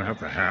guys are going to have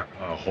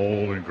to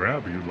hold and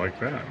grab you like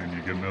that, and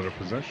you get another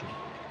possession.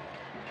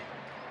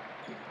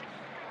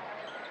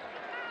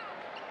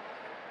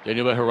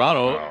 Daniel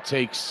Bejarano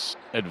takes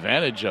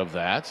advantage of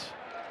that.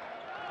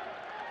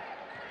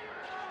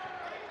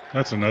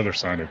 That's another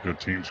sign of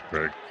good teams,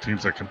 Greg.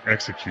 Teams that can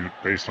execute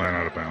baseline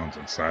out of bounds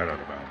and side out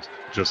of bounds,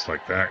 just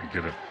like that, and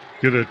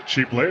get a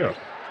cheap layup.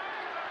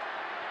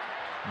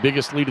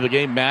 Biggest lead of the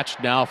game matched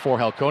now for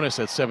Halcones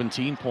at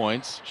 17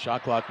 points.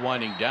 Shot clock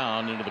winding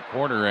down into the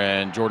corner,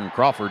 and Jordan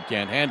Crawford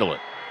can't handle it.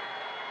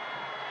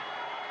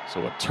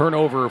 So a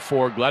turnover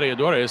for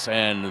Gladiadores,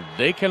 and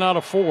they cannot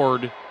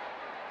afford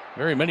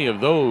very many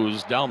of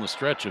those down the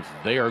stretch if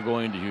they are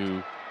going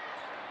to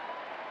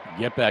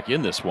get back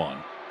in this one.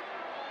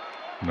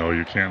 No,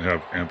 you can't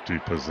have empty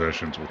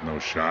possessions with no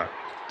shot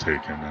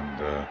taken,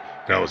 and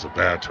that was a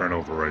bad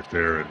turnover right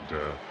there. It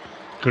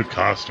could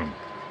cost them.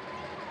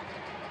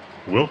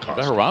 Will cost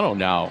Bejarano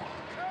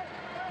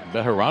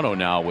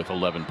now with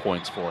 11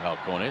 points for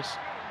Halcones,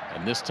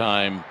 and this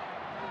time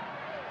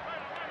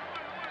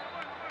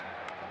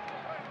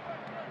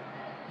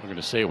we're going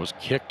to say it was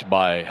kicked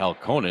by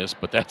Halcones,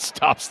 but that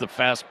stops the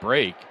fast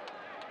break.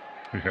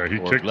 Yeah, he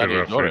kicked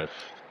it.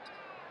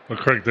 Well,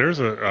 Craig, there's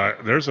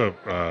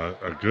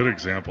a good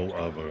example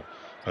of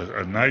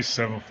a nice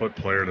 7-foot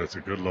player that's a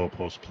good low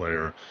post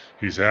player.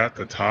 He's at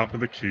the top of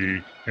the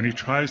key, and he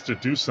tries to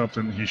do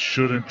something he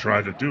shouldn't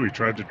try to do. He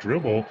tried to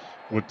dribble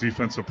with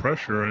defensive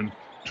pressure and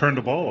turn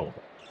the ball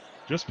over.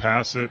 Just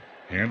pass it,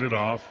 hand it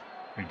off,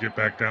 and get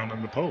back down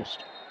in the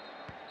post.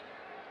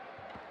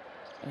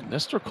 And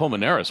Nestor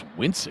Colmenares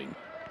wincing,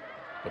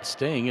 but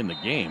staying in the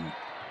game.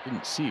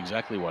 Didn't see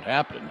exactly what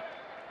happened.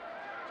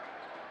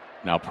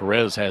 Now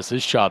Perez has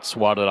his shot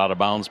swatted out of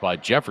bounds by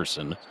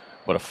Jefferson,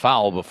 but a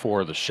foul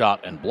before the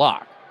shot and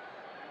block.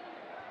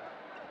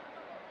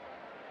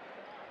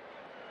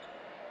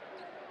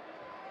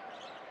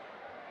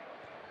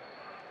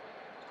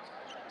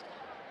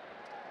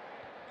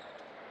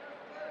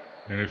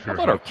 And if How you're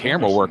about our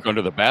camera work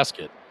under the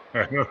basket?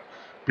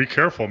 Be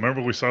careful.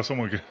 Remember, we saw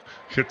someone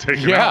get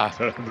taken out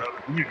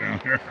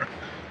down here.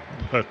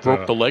 But,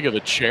 broke the leg of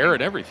the chair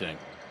and everything.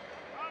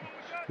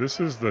 This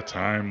is the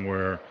time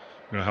where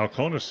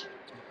Halcones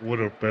would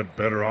have been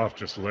better off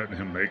just letting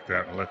him make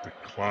that and let the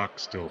clock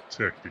still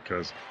tick,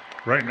 because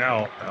right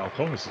now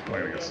Halcones is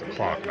playing against the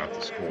clock, not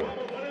the score.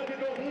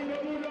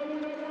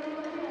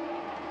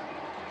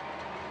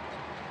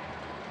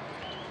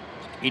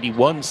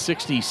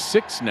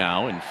 $81-66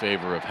 now in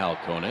favor of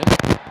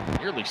Halcones.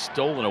 Nearly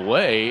stolen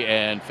away,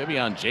 and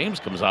Fabian James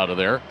comes out of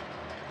there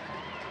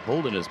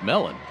holding his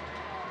melon.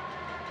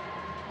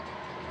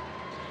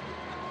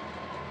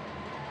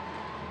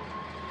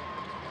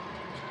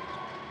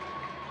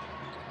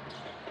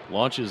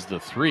 Launches the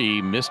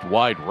three, missed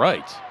wide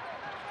right.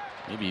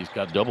 Maybe he's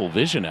got double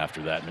vision after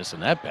that,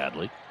 missing that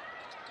badly.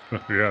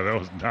 Yeah, that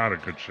was not a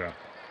good shot.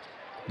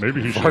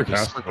 Maybe he should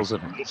pass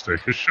it and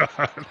take a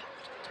shot.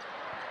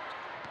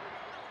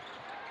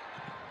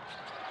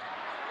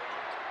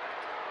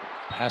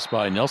 Pass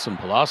by Nelson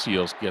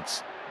Palacios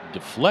gets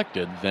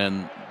deflected,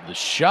 then the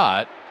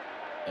shot,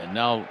 and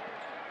now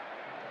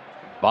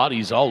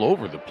bodies all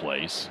over the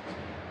place.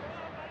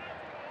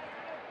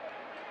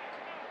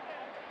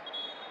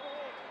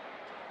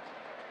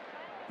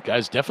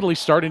 Guy's definitely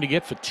starting to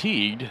get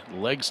fatigued.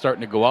 Legs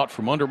starting to go out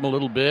from under him a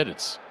little bit.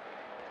 It's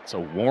a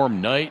warm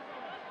night.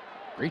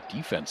 Great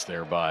defense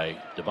there by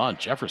Devon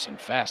Jefferson.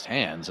 Fast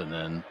hands, and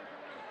then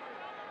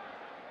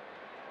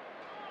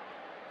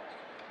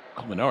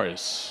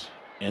Colmenares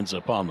ends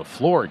up on the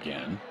floor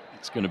again.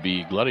 It's going to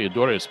be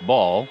Gladiadores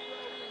ball.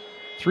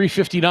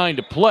 3:59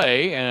 to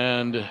play,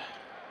 and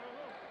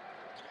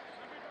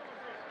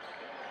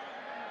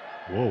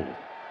whoa.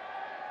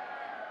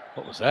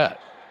 What was that?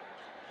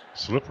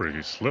 Slippery.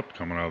 He slipped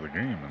coming out of the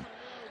game. And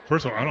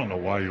first of all, I don't know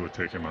why you would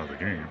take him out of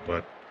the game.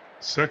 But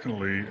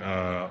secondly,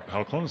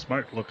 Halcones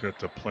might look at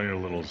to play a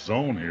little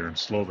zone here and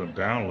slow them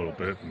down a little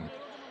bit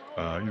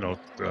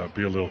and,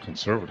 be a little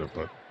conservative.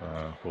 But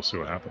we'll see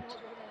what happens.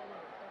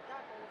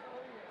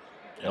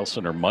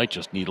 Elsener might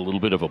just need a little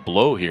bit of a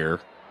blow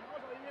here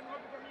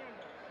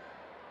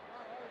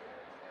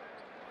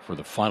for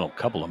the final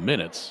couple of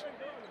minutes.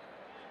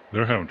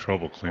 They're having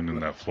trouble cleaning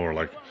that floor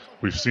like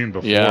we've seen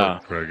before,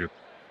 Craig.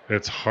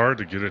 It's hard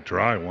to get it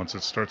dry once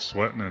it starts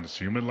sweating and it's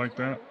humid like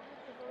that.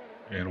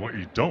 And what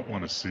you don't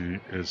want to see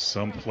is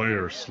some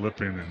player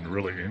slipping and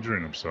really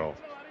injuring himself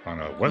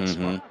on a wet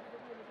spot.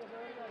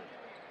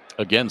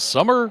 Again,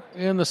 summer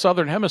in the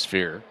southern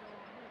hemisphere.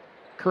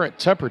 Current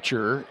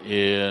temperature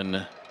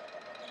in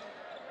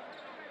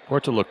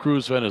Puerto La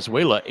Cruz,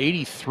 Venezuela,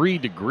 83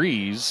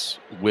 degrees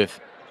with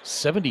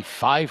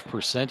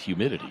 75%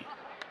 humidity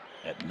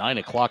at 9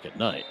 o'clock at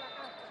night.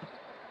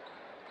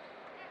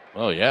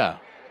 Oh, yeah.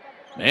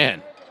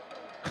 Man.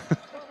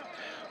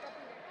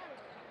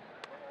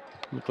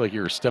 Looked like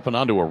you were stepping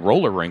onto a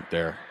roller rink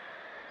there.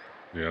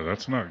 Yeah,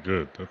 that's not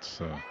good.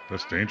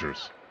 That's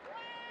dangerous.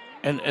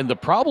 And the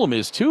problem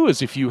is, too,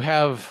 is if you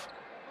have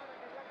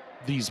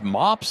these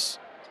mops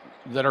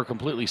that are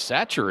completely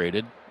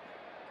saturated.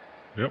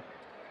 Yep.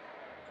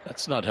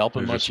 That's not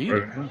helping much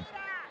either.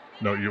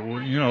 No,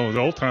 the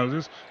old times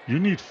is you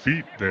need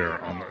feet there.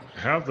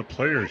 Have the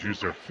players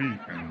use their feet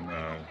and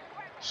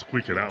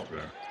squeak it out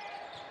there.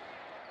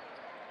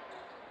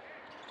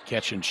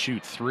 Catch and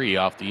shoot three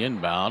off the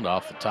inbound,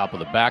 off the top of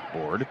the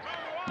backboard.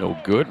 No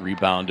good.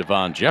 Rebound,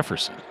 Devon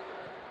Jefferson.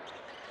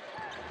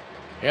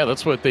 Yeah,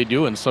 that's what they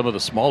do in some of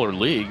the smaller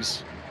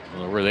leagues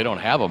where they don't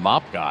have a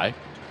mop guy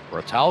or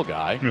a towel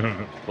guy.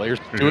 Players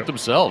do it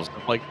themselves,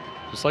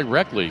 just like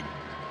rec league.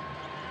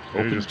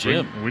 Open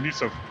gym. We need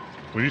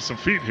some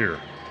feet here.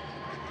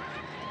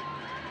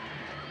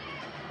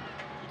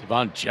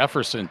 Devon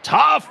Jefferson,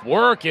 tough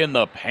work in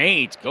the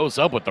paint. Goes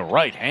up with the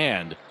right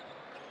hand.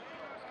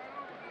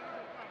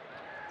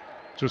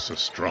 Just a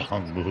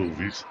strong move.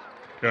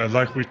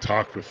 Like we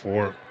talked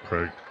before,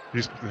 Craig.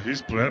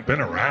 He's been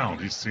around.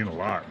 He's seen a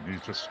lot, and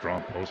he's just a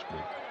strong post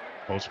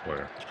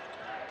player.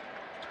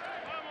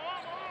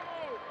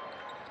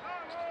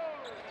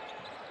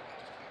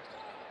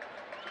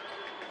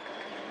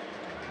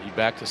 Lead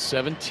back to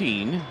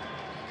 17.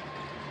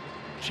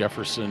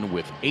 Jefferson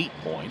with 8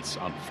 points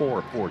on 4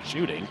 of 4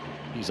 shooting.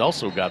 He's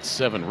also got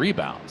 7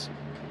 rebounds.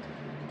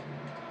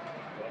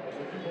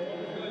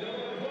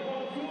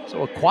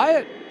 So a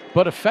quiet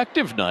but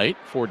effective night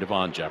for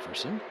Devon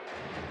Jefferson.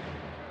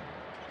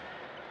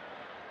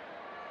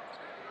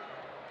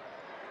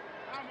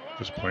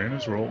 Just playing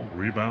his role,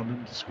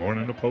 rebounding, scoring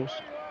in the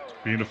post,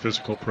 being a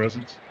physical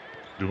presence,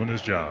 doing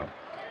his job.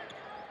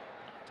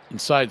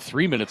 Inside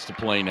 3 minutes to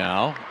play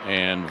now,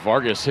 and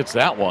Vargas hits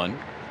that one.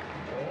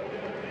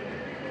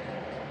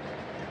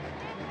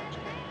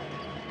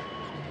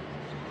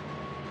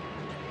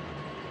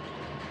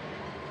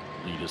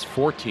 Lead is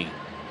 14.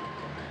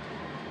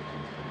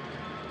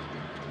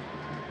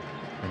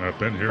 And I've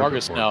been here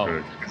Vargas before, now.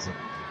 Craig.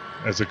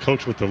 As a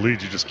coach with the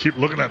lead, you just keep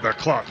looking at that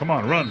clock. Come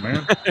on, run,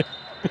 man.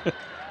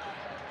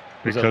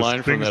 Was that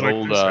line from that like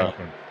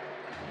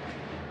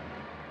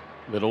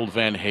old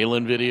Van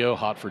Halen video,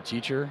 Hot for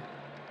Teacher?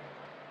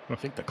 I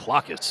think the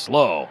clock is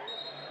slow.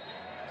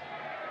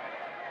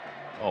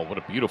 Oh, what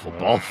a beautiful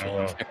ball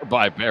fake there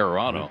by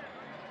Bejarano.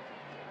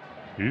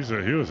 He was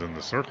in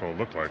the circle. It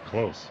looked like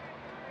close,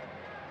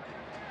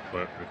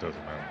 but it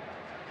doesn't matter.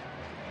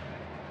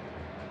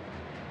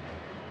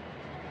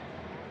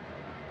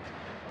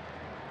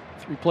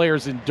 Three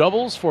players in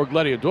doubles for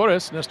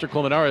Gladiadores. Nestor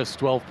Colmenares,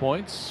 12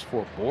 points,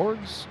 4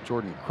 boards.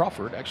 Jordan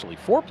Crawford, actually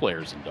 4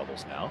 players in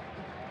doubles now.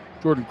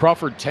 Jordan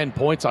Crawford, 10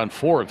 points on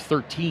 4 of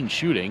 13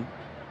 shooting.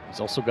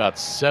 He's also got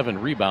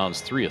 7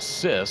 rebounds, 3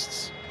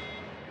 assists.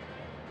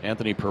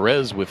 Anthony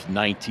Perez with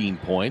 19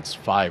 points,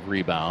 5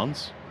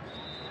 rebounds.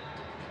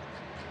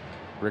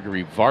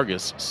 Gregory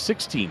Vargas,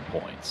 16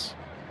 points,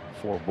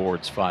 4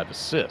 boards, 5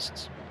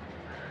 assists.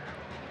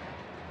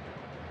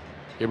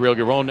 Gabriel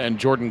Giron and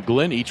Jordan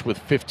Glynn each with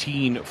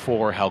 15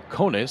 for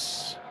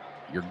Halcones.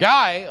 Your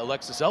guy,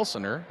 Alexis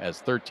Elsener,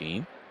 has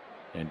 13,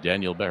 and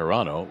Daniel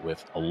Bejarano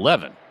with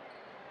 11.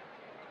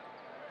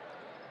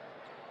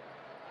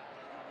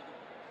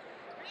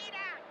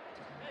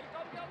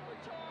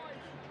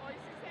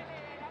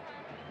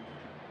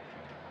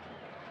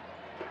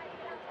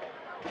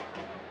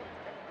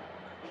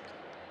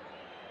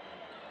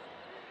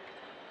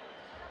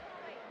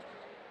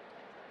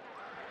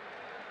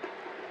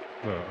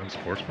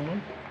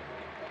 Unsportsmanlike?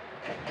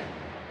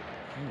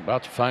 I'm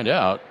about to find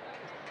out.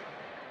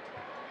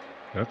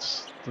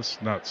 That's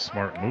not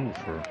smart move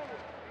for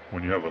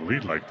when you have a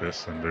lead like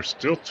this, and there's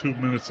still 2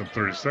 minutes and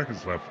 30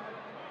 seconds left.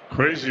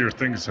 Crazier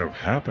things have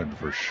happened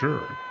for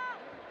sure.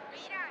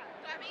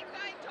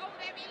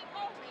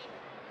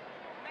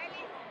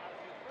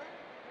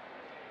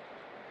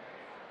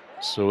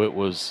 So it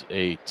was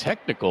a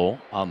technical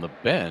on the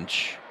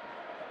bench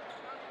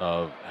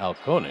of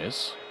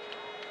Halcones.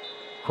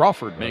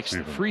 Crawford makes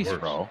the free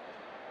throw.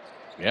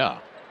 Yeah.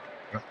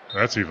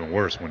 That's even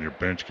worse when your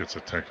bench gets a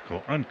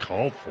technical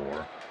uncalled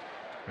for.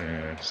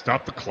 And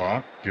stop the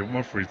clock, give them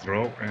a free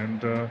throw,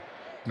 and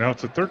now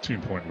it's a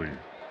 13-point lead.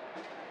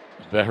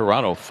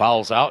 Bejarano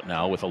fouls out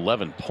now with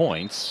 11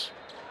 points.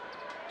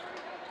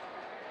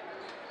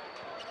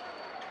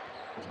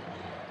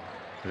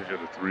 They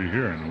get a 3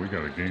 here, and we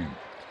got a game.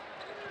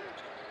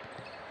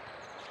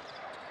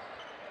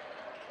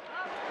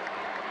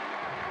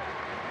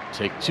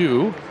 Take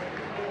 2.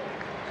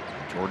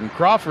 Jordan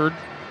Crawford.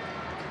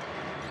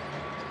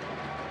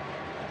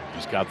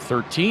 He's got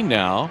 13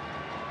 now.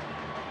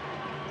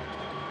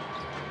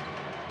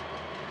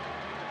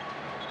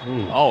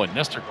 Ooh. Oh, and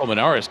Nestor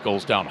Colmenares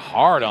goes down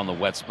hard on the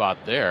wet spot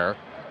there,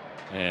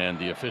 and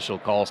the official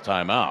calls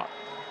timeout.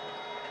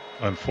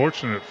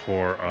 Unfortunate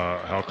for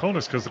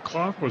Halcones because the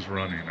clock was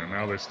running, and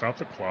now they stop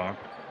the clock,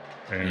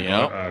 and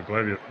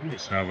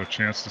Gladiadores have a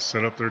chance to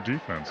set up their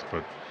defense.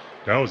 But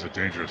that was a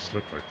dangerous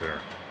slip right there.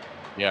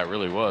 Yeah, it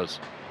really was.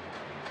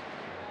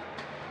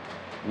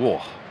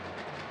 Whoa.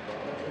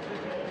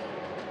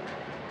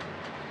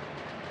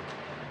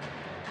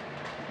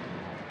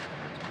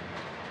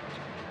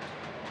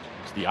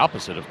 It's the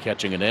opposite of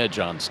catching an edge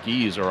on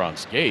skis or on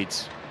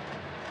skates.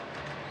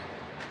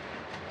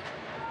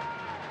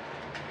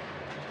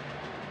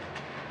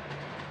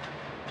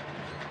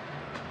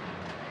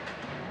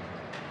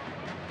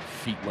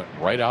 Feet went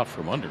right out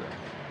from under him.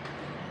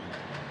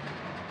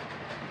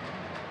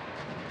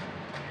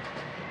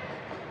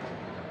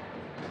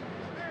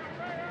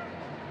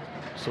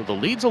 So the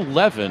lead's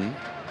 11.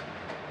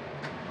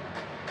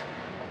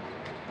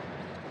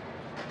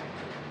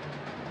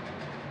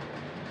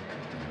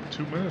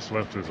 Two minutes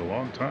left is a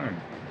long time,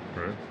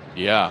 right?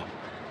 Yeah.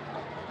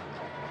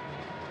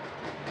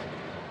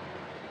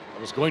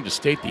 I was going to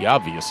state the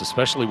obvious,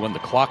 especially when the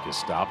clock is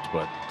stopped,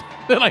 but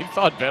then I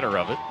thought better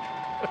of it.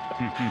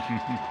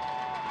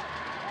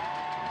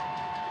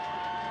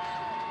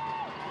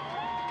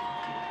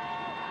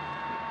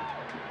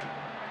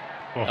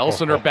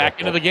 Elsener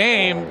back into the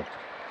game.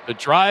 The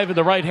drive and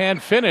the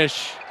right-hand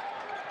finish.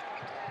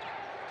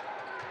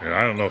 Yeah,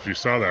 I don't know if you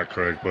saw that,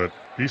 Craig, but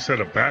he set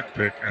a back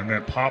pick and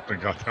then popped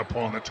and got that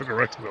ball and then took it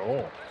right to the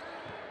hole.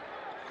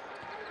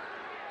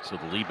 So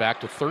the lead back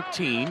to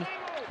 13.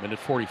 Minute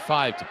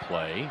 45 to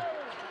play.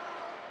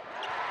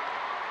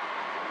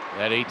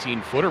 That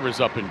 18-footer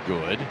is up and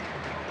good.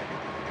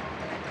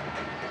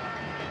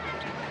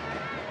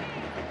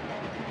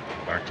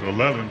 Back to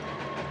 11.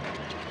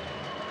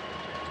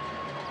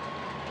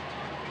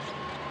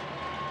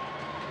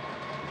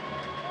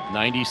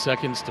 90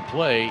 seconds to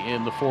play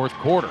in the fourth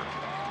quarter.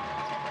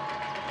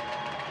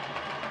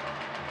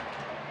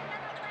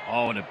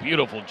 Oh, and a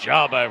beautiful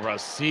job by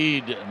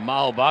Rashid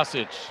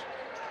Malbasic.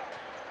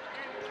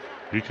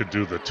 He could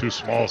do the too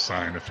small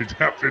sign if he'd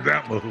after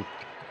that move.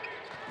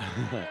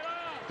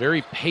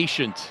 Very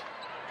patient.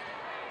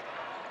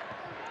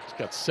 He's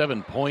got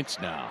 7 points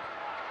now.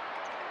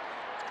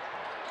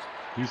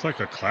 He's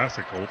like a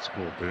classic old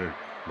school big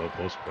low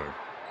post player.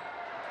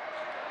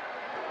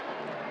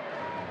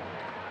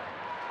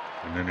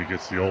 And then he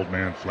gets the old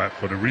man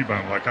flat-footed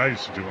rebound like I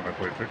used to do when I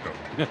played pickup.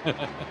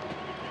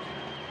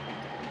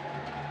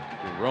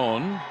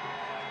 Giron,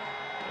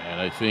 and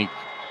I think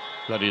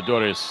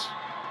Gladiadores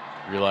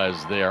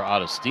realized they are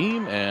out of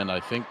steam, and I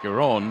think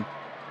Giron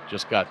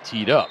just got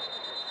teed up.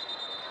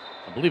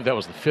 I believe that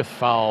was the 5th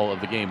foul of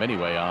the game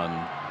anyway on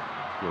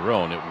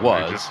Giron. It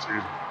was.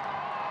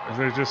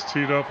 They just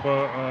teed up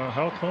a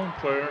Halcone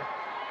player.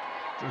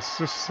 It's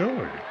just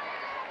silly.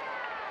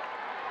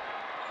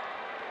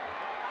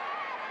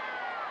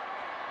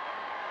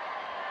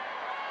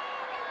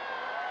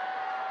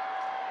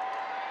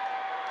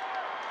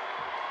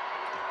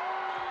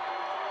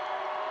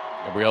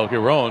 Gabriel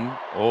Giron.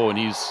 Oh, and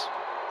he's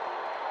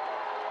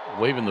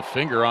waving the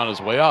finger on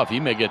his way off. He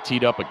may get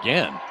teed up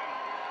again.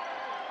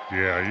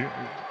 Yeah,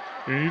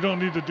 you don't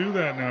need to do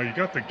that now. You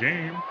got the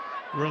game.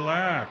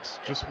 Relax.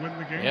 Just win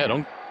the game.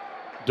 Yeah,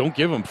 don't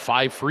give him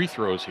 5 free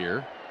throws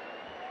here.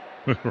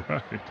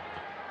 Right.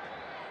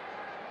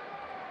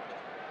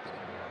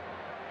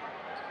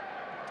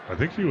 I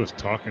think he was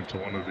talking to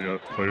one of the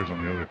players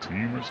on the other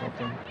team or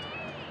something.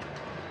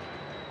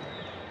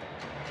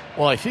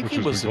 Well, I think he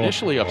was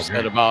initially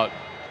upset about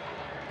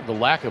the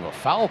lack of a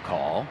foul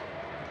call.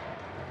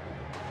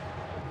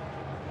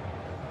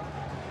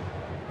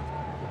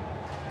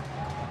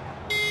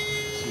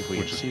 See if we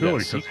can see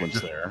that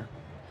sequence there.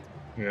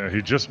 Yeah,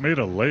 he just made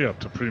a layup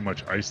to pretty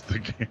much ice the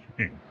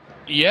game.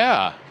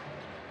 Yeah.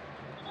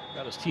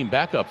 Got his team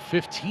back up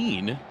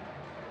 15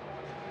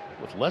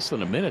 with less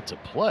than a minute to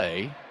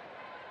play.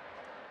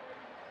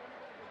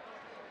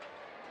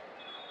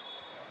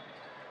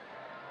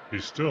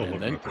 He's still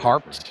looking at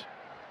carped.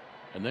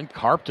 And then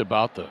carped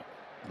about the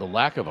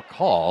lack of a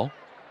call.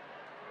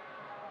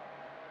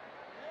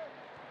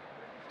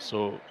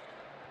 So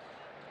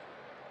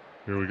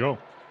here we go.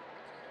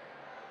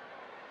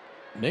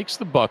 Makes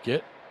the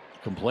bucket.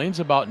 Complains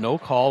about no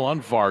call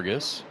on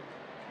Vargas.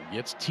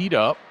 Gets teed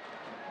up.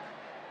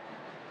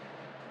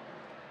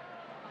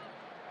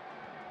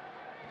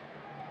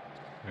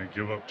 And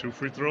give up 2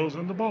 free throws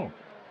in the ball.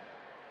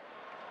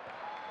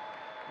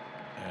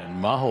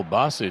 And Maho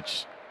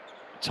Basic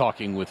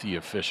talking with the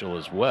official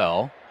as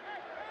well.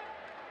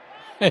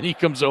 And he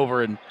comes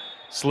over and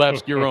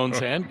slaps Giron's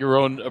hand.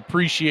 Giron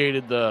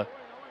appreciated the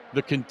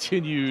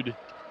continued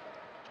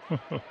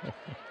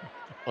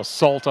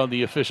assault on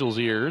the official's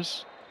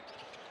ears.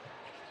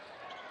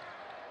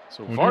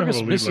 So when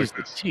Vargas misses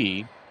the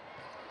tee.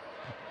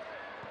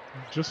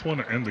 Just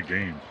want to end the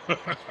game.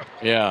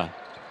 Yeah.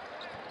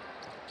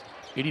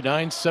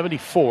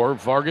 89-74.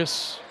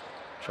 Vargas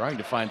trying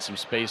to find some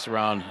space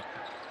around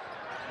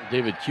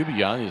David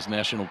Cubian, his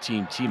national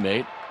team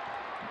teammate.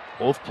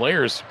 Both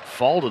players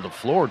fall to the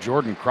floor.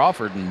 Jordan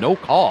Crawford, no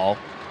call.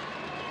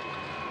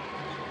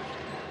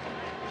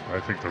 I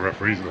think the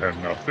referees have had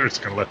enough. They're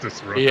just going to let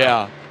this run.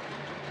 Yeah.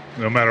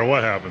 No matter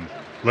what happens,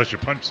 unless you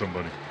punch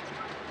somebody.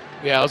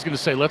 Yeah, I was going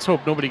to say, let's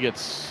hope nobody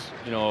gets,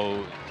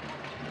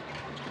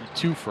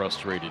 too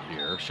frustrated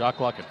here. Shot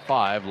clock at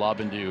 5. Lob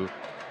into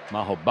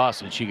Maho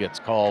Basic. She gets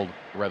called,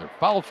 rather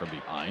fouled from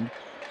behind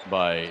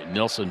by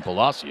Nelson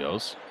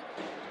Palacios.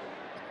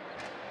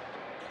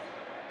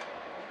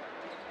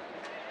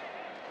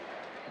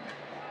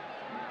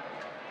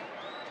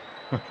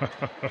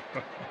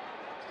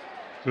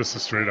 Just a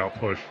straight out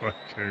push.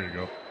 There you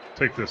go.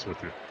 Take this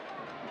with you.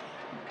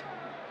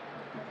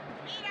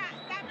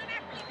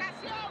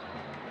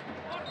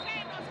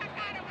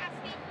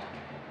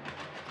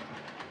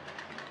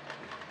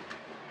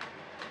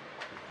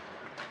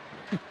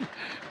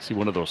 See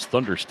one of those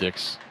thunder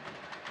sticks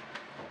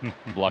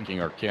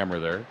blocking our camera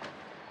there.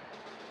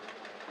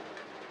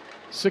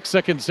 6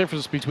 seconds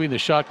difference between the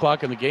shot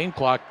clock and the game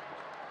clock.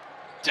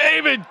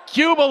 David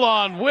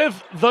Cubilon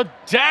with the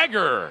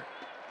dagger.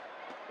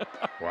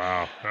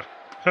 Wow.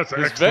 That's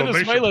an his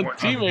Venezuelan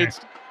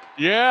teammates.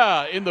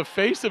 Yeah, in the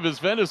face of his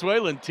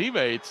Venezuelan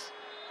teammates.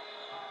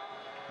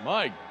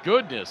 My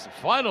goodness.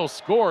 Final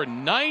score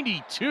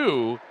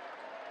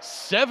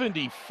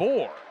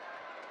 92-74.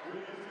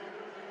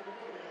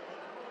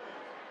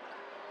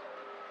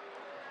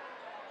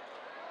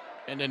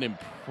 And an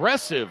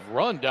impressive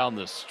run down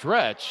the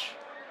stretch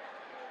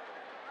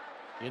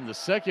in the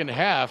second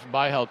half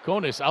by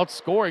Halcones,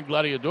 outscoring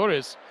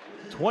Gladiadores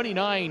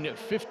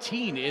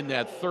 29-15 in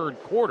that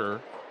third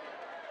quarter.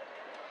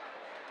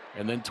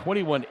 And then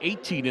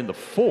 21-18 in the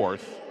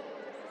fourth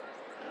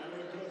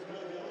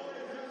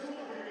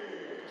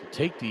to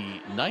take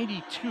the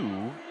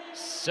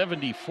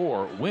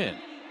 92-74 win.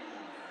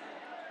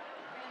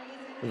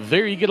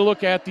 There you get a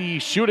look at the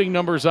shooting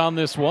numbers on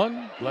this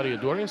one.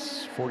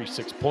 Gladiadores,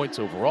 46 points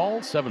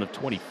overall, 7 of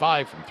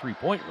 25 from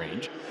three-point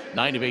range,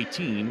 9 of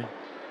 18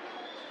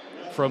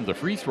 from the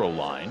free throw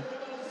line.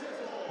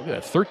 Look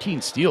at that,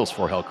 13 steals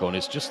for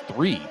Halcones, just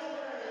 3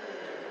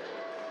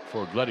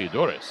 for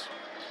Gladiadores.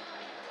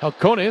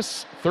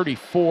 Halcones,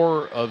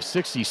 34 of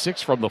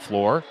 66 from the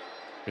floor.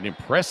 An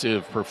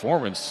impressive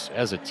performance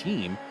as a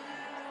team.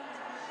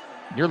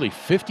 Nearly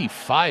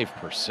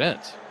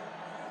 55%.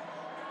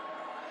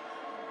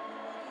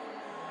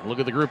 Look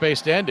at the Group A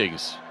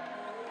standings.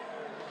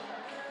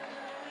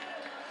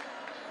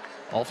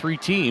 All 3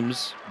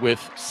 teams with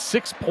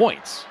 6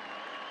 points.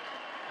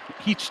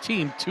 Each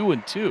team 2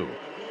 and 2.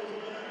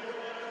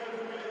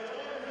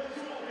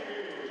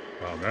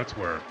 Wow, that's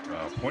where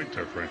point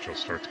differential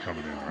starts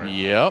coming in, right?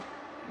 Yep,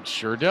 it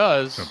sure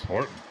does. It's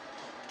important.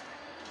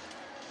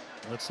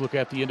 Let's look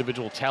at the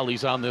individual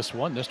tallies on this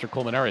one. Nestor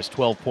Colmenares,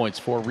 12 points,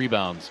 4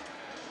 rebounds.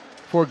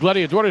 For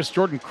Gladiadores,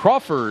 Jordan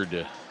Crawford,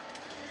 the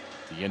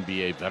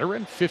NBA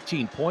veteran,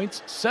 15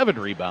 points, 7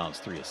 rebounds,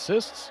 3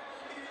 assists.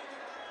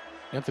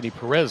 Anthony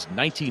Perez,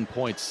 19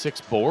 points,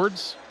 6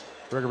 boards.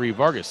 Gregory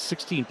Vargas,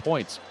 16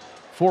 points,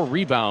 4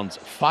 rebounds,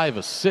 5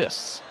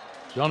 assists.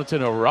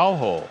 Jonathan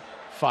Araujo,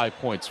 5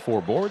 points,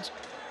 4 boards.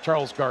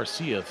 Charles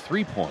Garcia,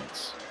 3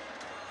 points.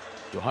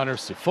 Johanner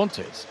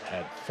Cifuentes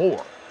had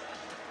 4.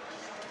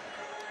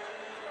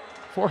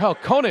 For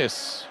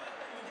Halcones,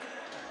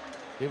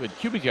 David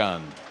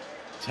Cubican,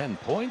 10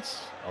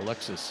 points.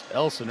 Alexis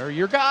Elsener,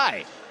 your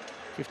guy,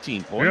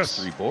 15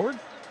 points, 3 board.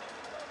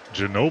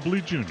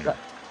 Ginobili Jr.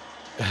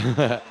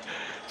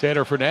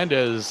 Tanner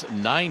Fernandez,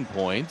 9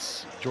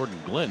 points. Jordan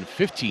Glenn,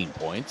 15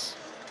 points.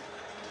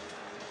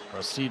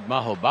 Rasid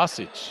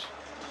Mahobasic,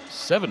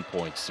 7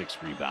 points, 6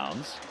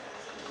 rebounds.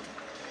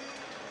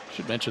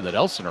 Should mention that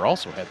Elsener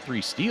also had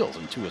 3 steals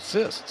and 2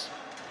 assists.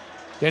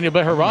 Daniel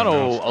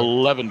Bejarano,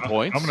 11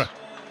 points.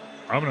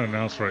 I'm gonna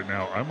announce right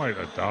now, I might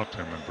adopt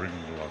him and bring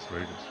him to Las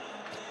Vegas.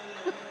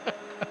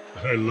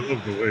 I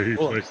love the way he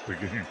plays the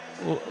game.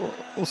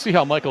 We'll see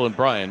how Michael and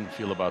Brian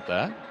feel about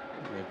that.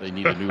 If they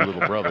need a new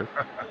little brother.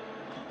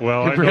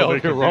 Well, Gabriel, I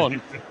know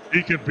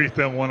he can beat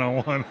them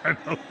one-on-one. I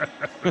know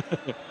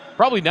that.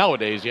 Probably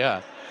nowadays,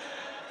 yeah.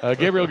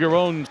 Gabriel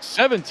Giron,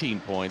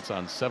 17 points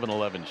on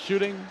 7-11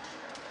 shooting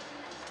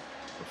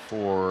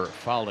before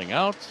fouling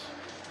out.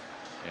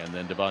 And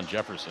then Devon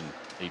Jefferson,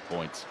 8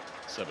 points,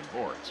 7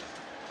 boards.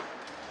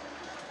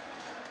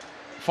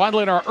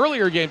 Finally, in our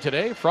earlier game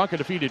today, Franca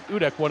defeated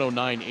UDEC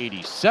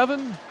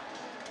 109-87.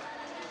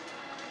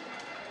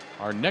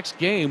 Our next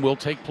game will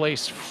take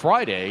place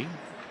Friday,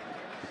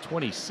 the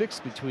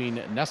 26th,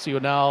 between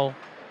Nacional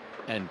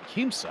and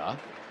Kimsa.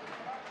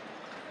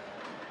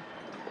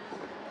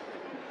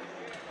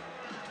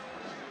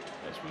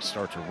 As we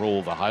start to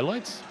roll the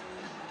highlights.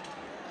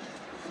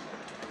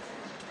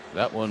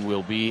 That one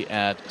will be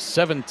at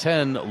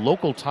 7:10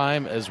 local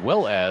time as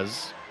well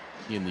as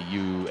in the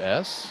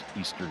U.S.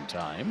 Eastern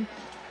Time.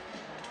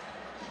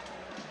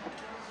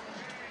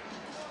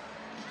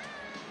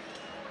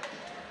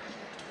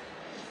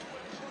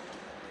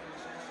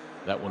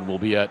 That one will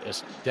be at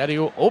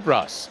Estadio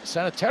Obras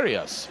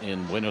Sanitarias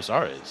in Buenos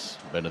Aires.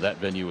 Been to that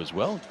venue as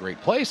well.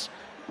 Great place.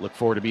 Look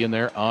forward to being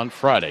there on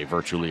Friday,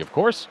 virtually, of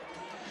course.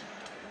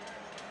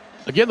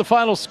 Again, the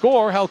final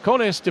score,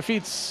 Halcones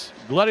defeats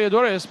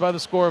Gladiadores by the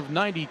score of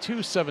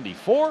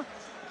 92-74.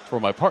 For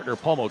my partner,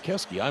 Paul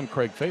Mokeski, I'm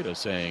Craig Fada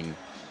saying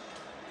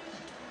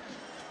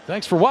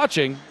thanks for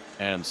watching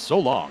and so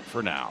long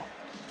for now.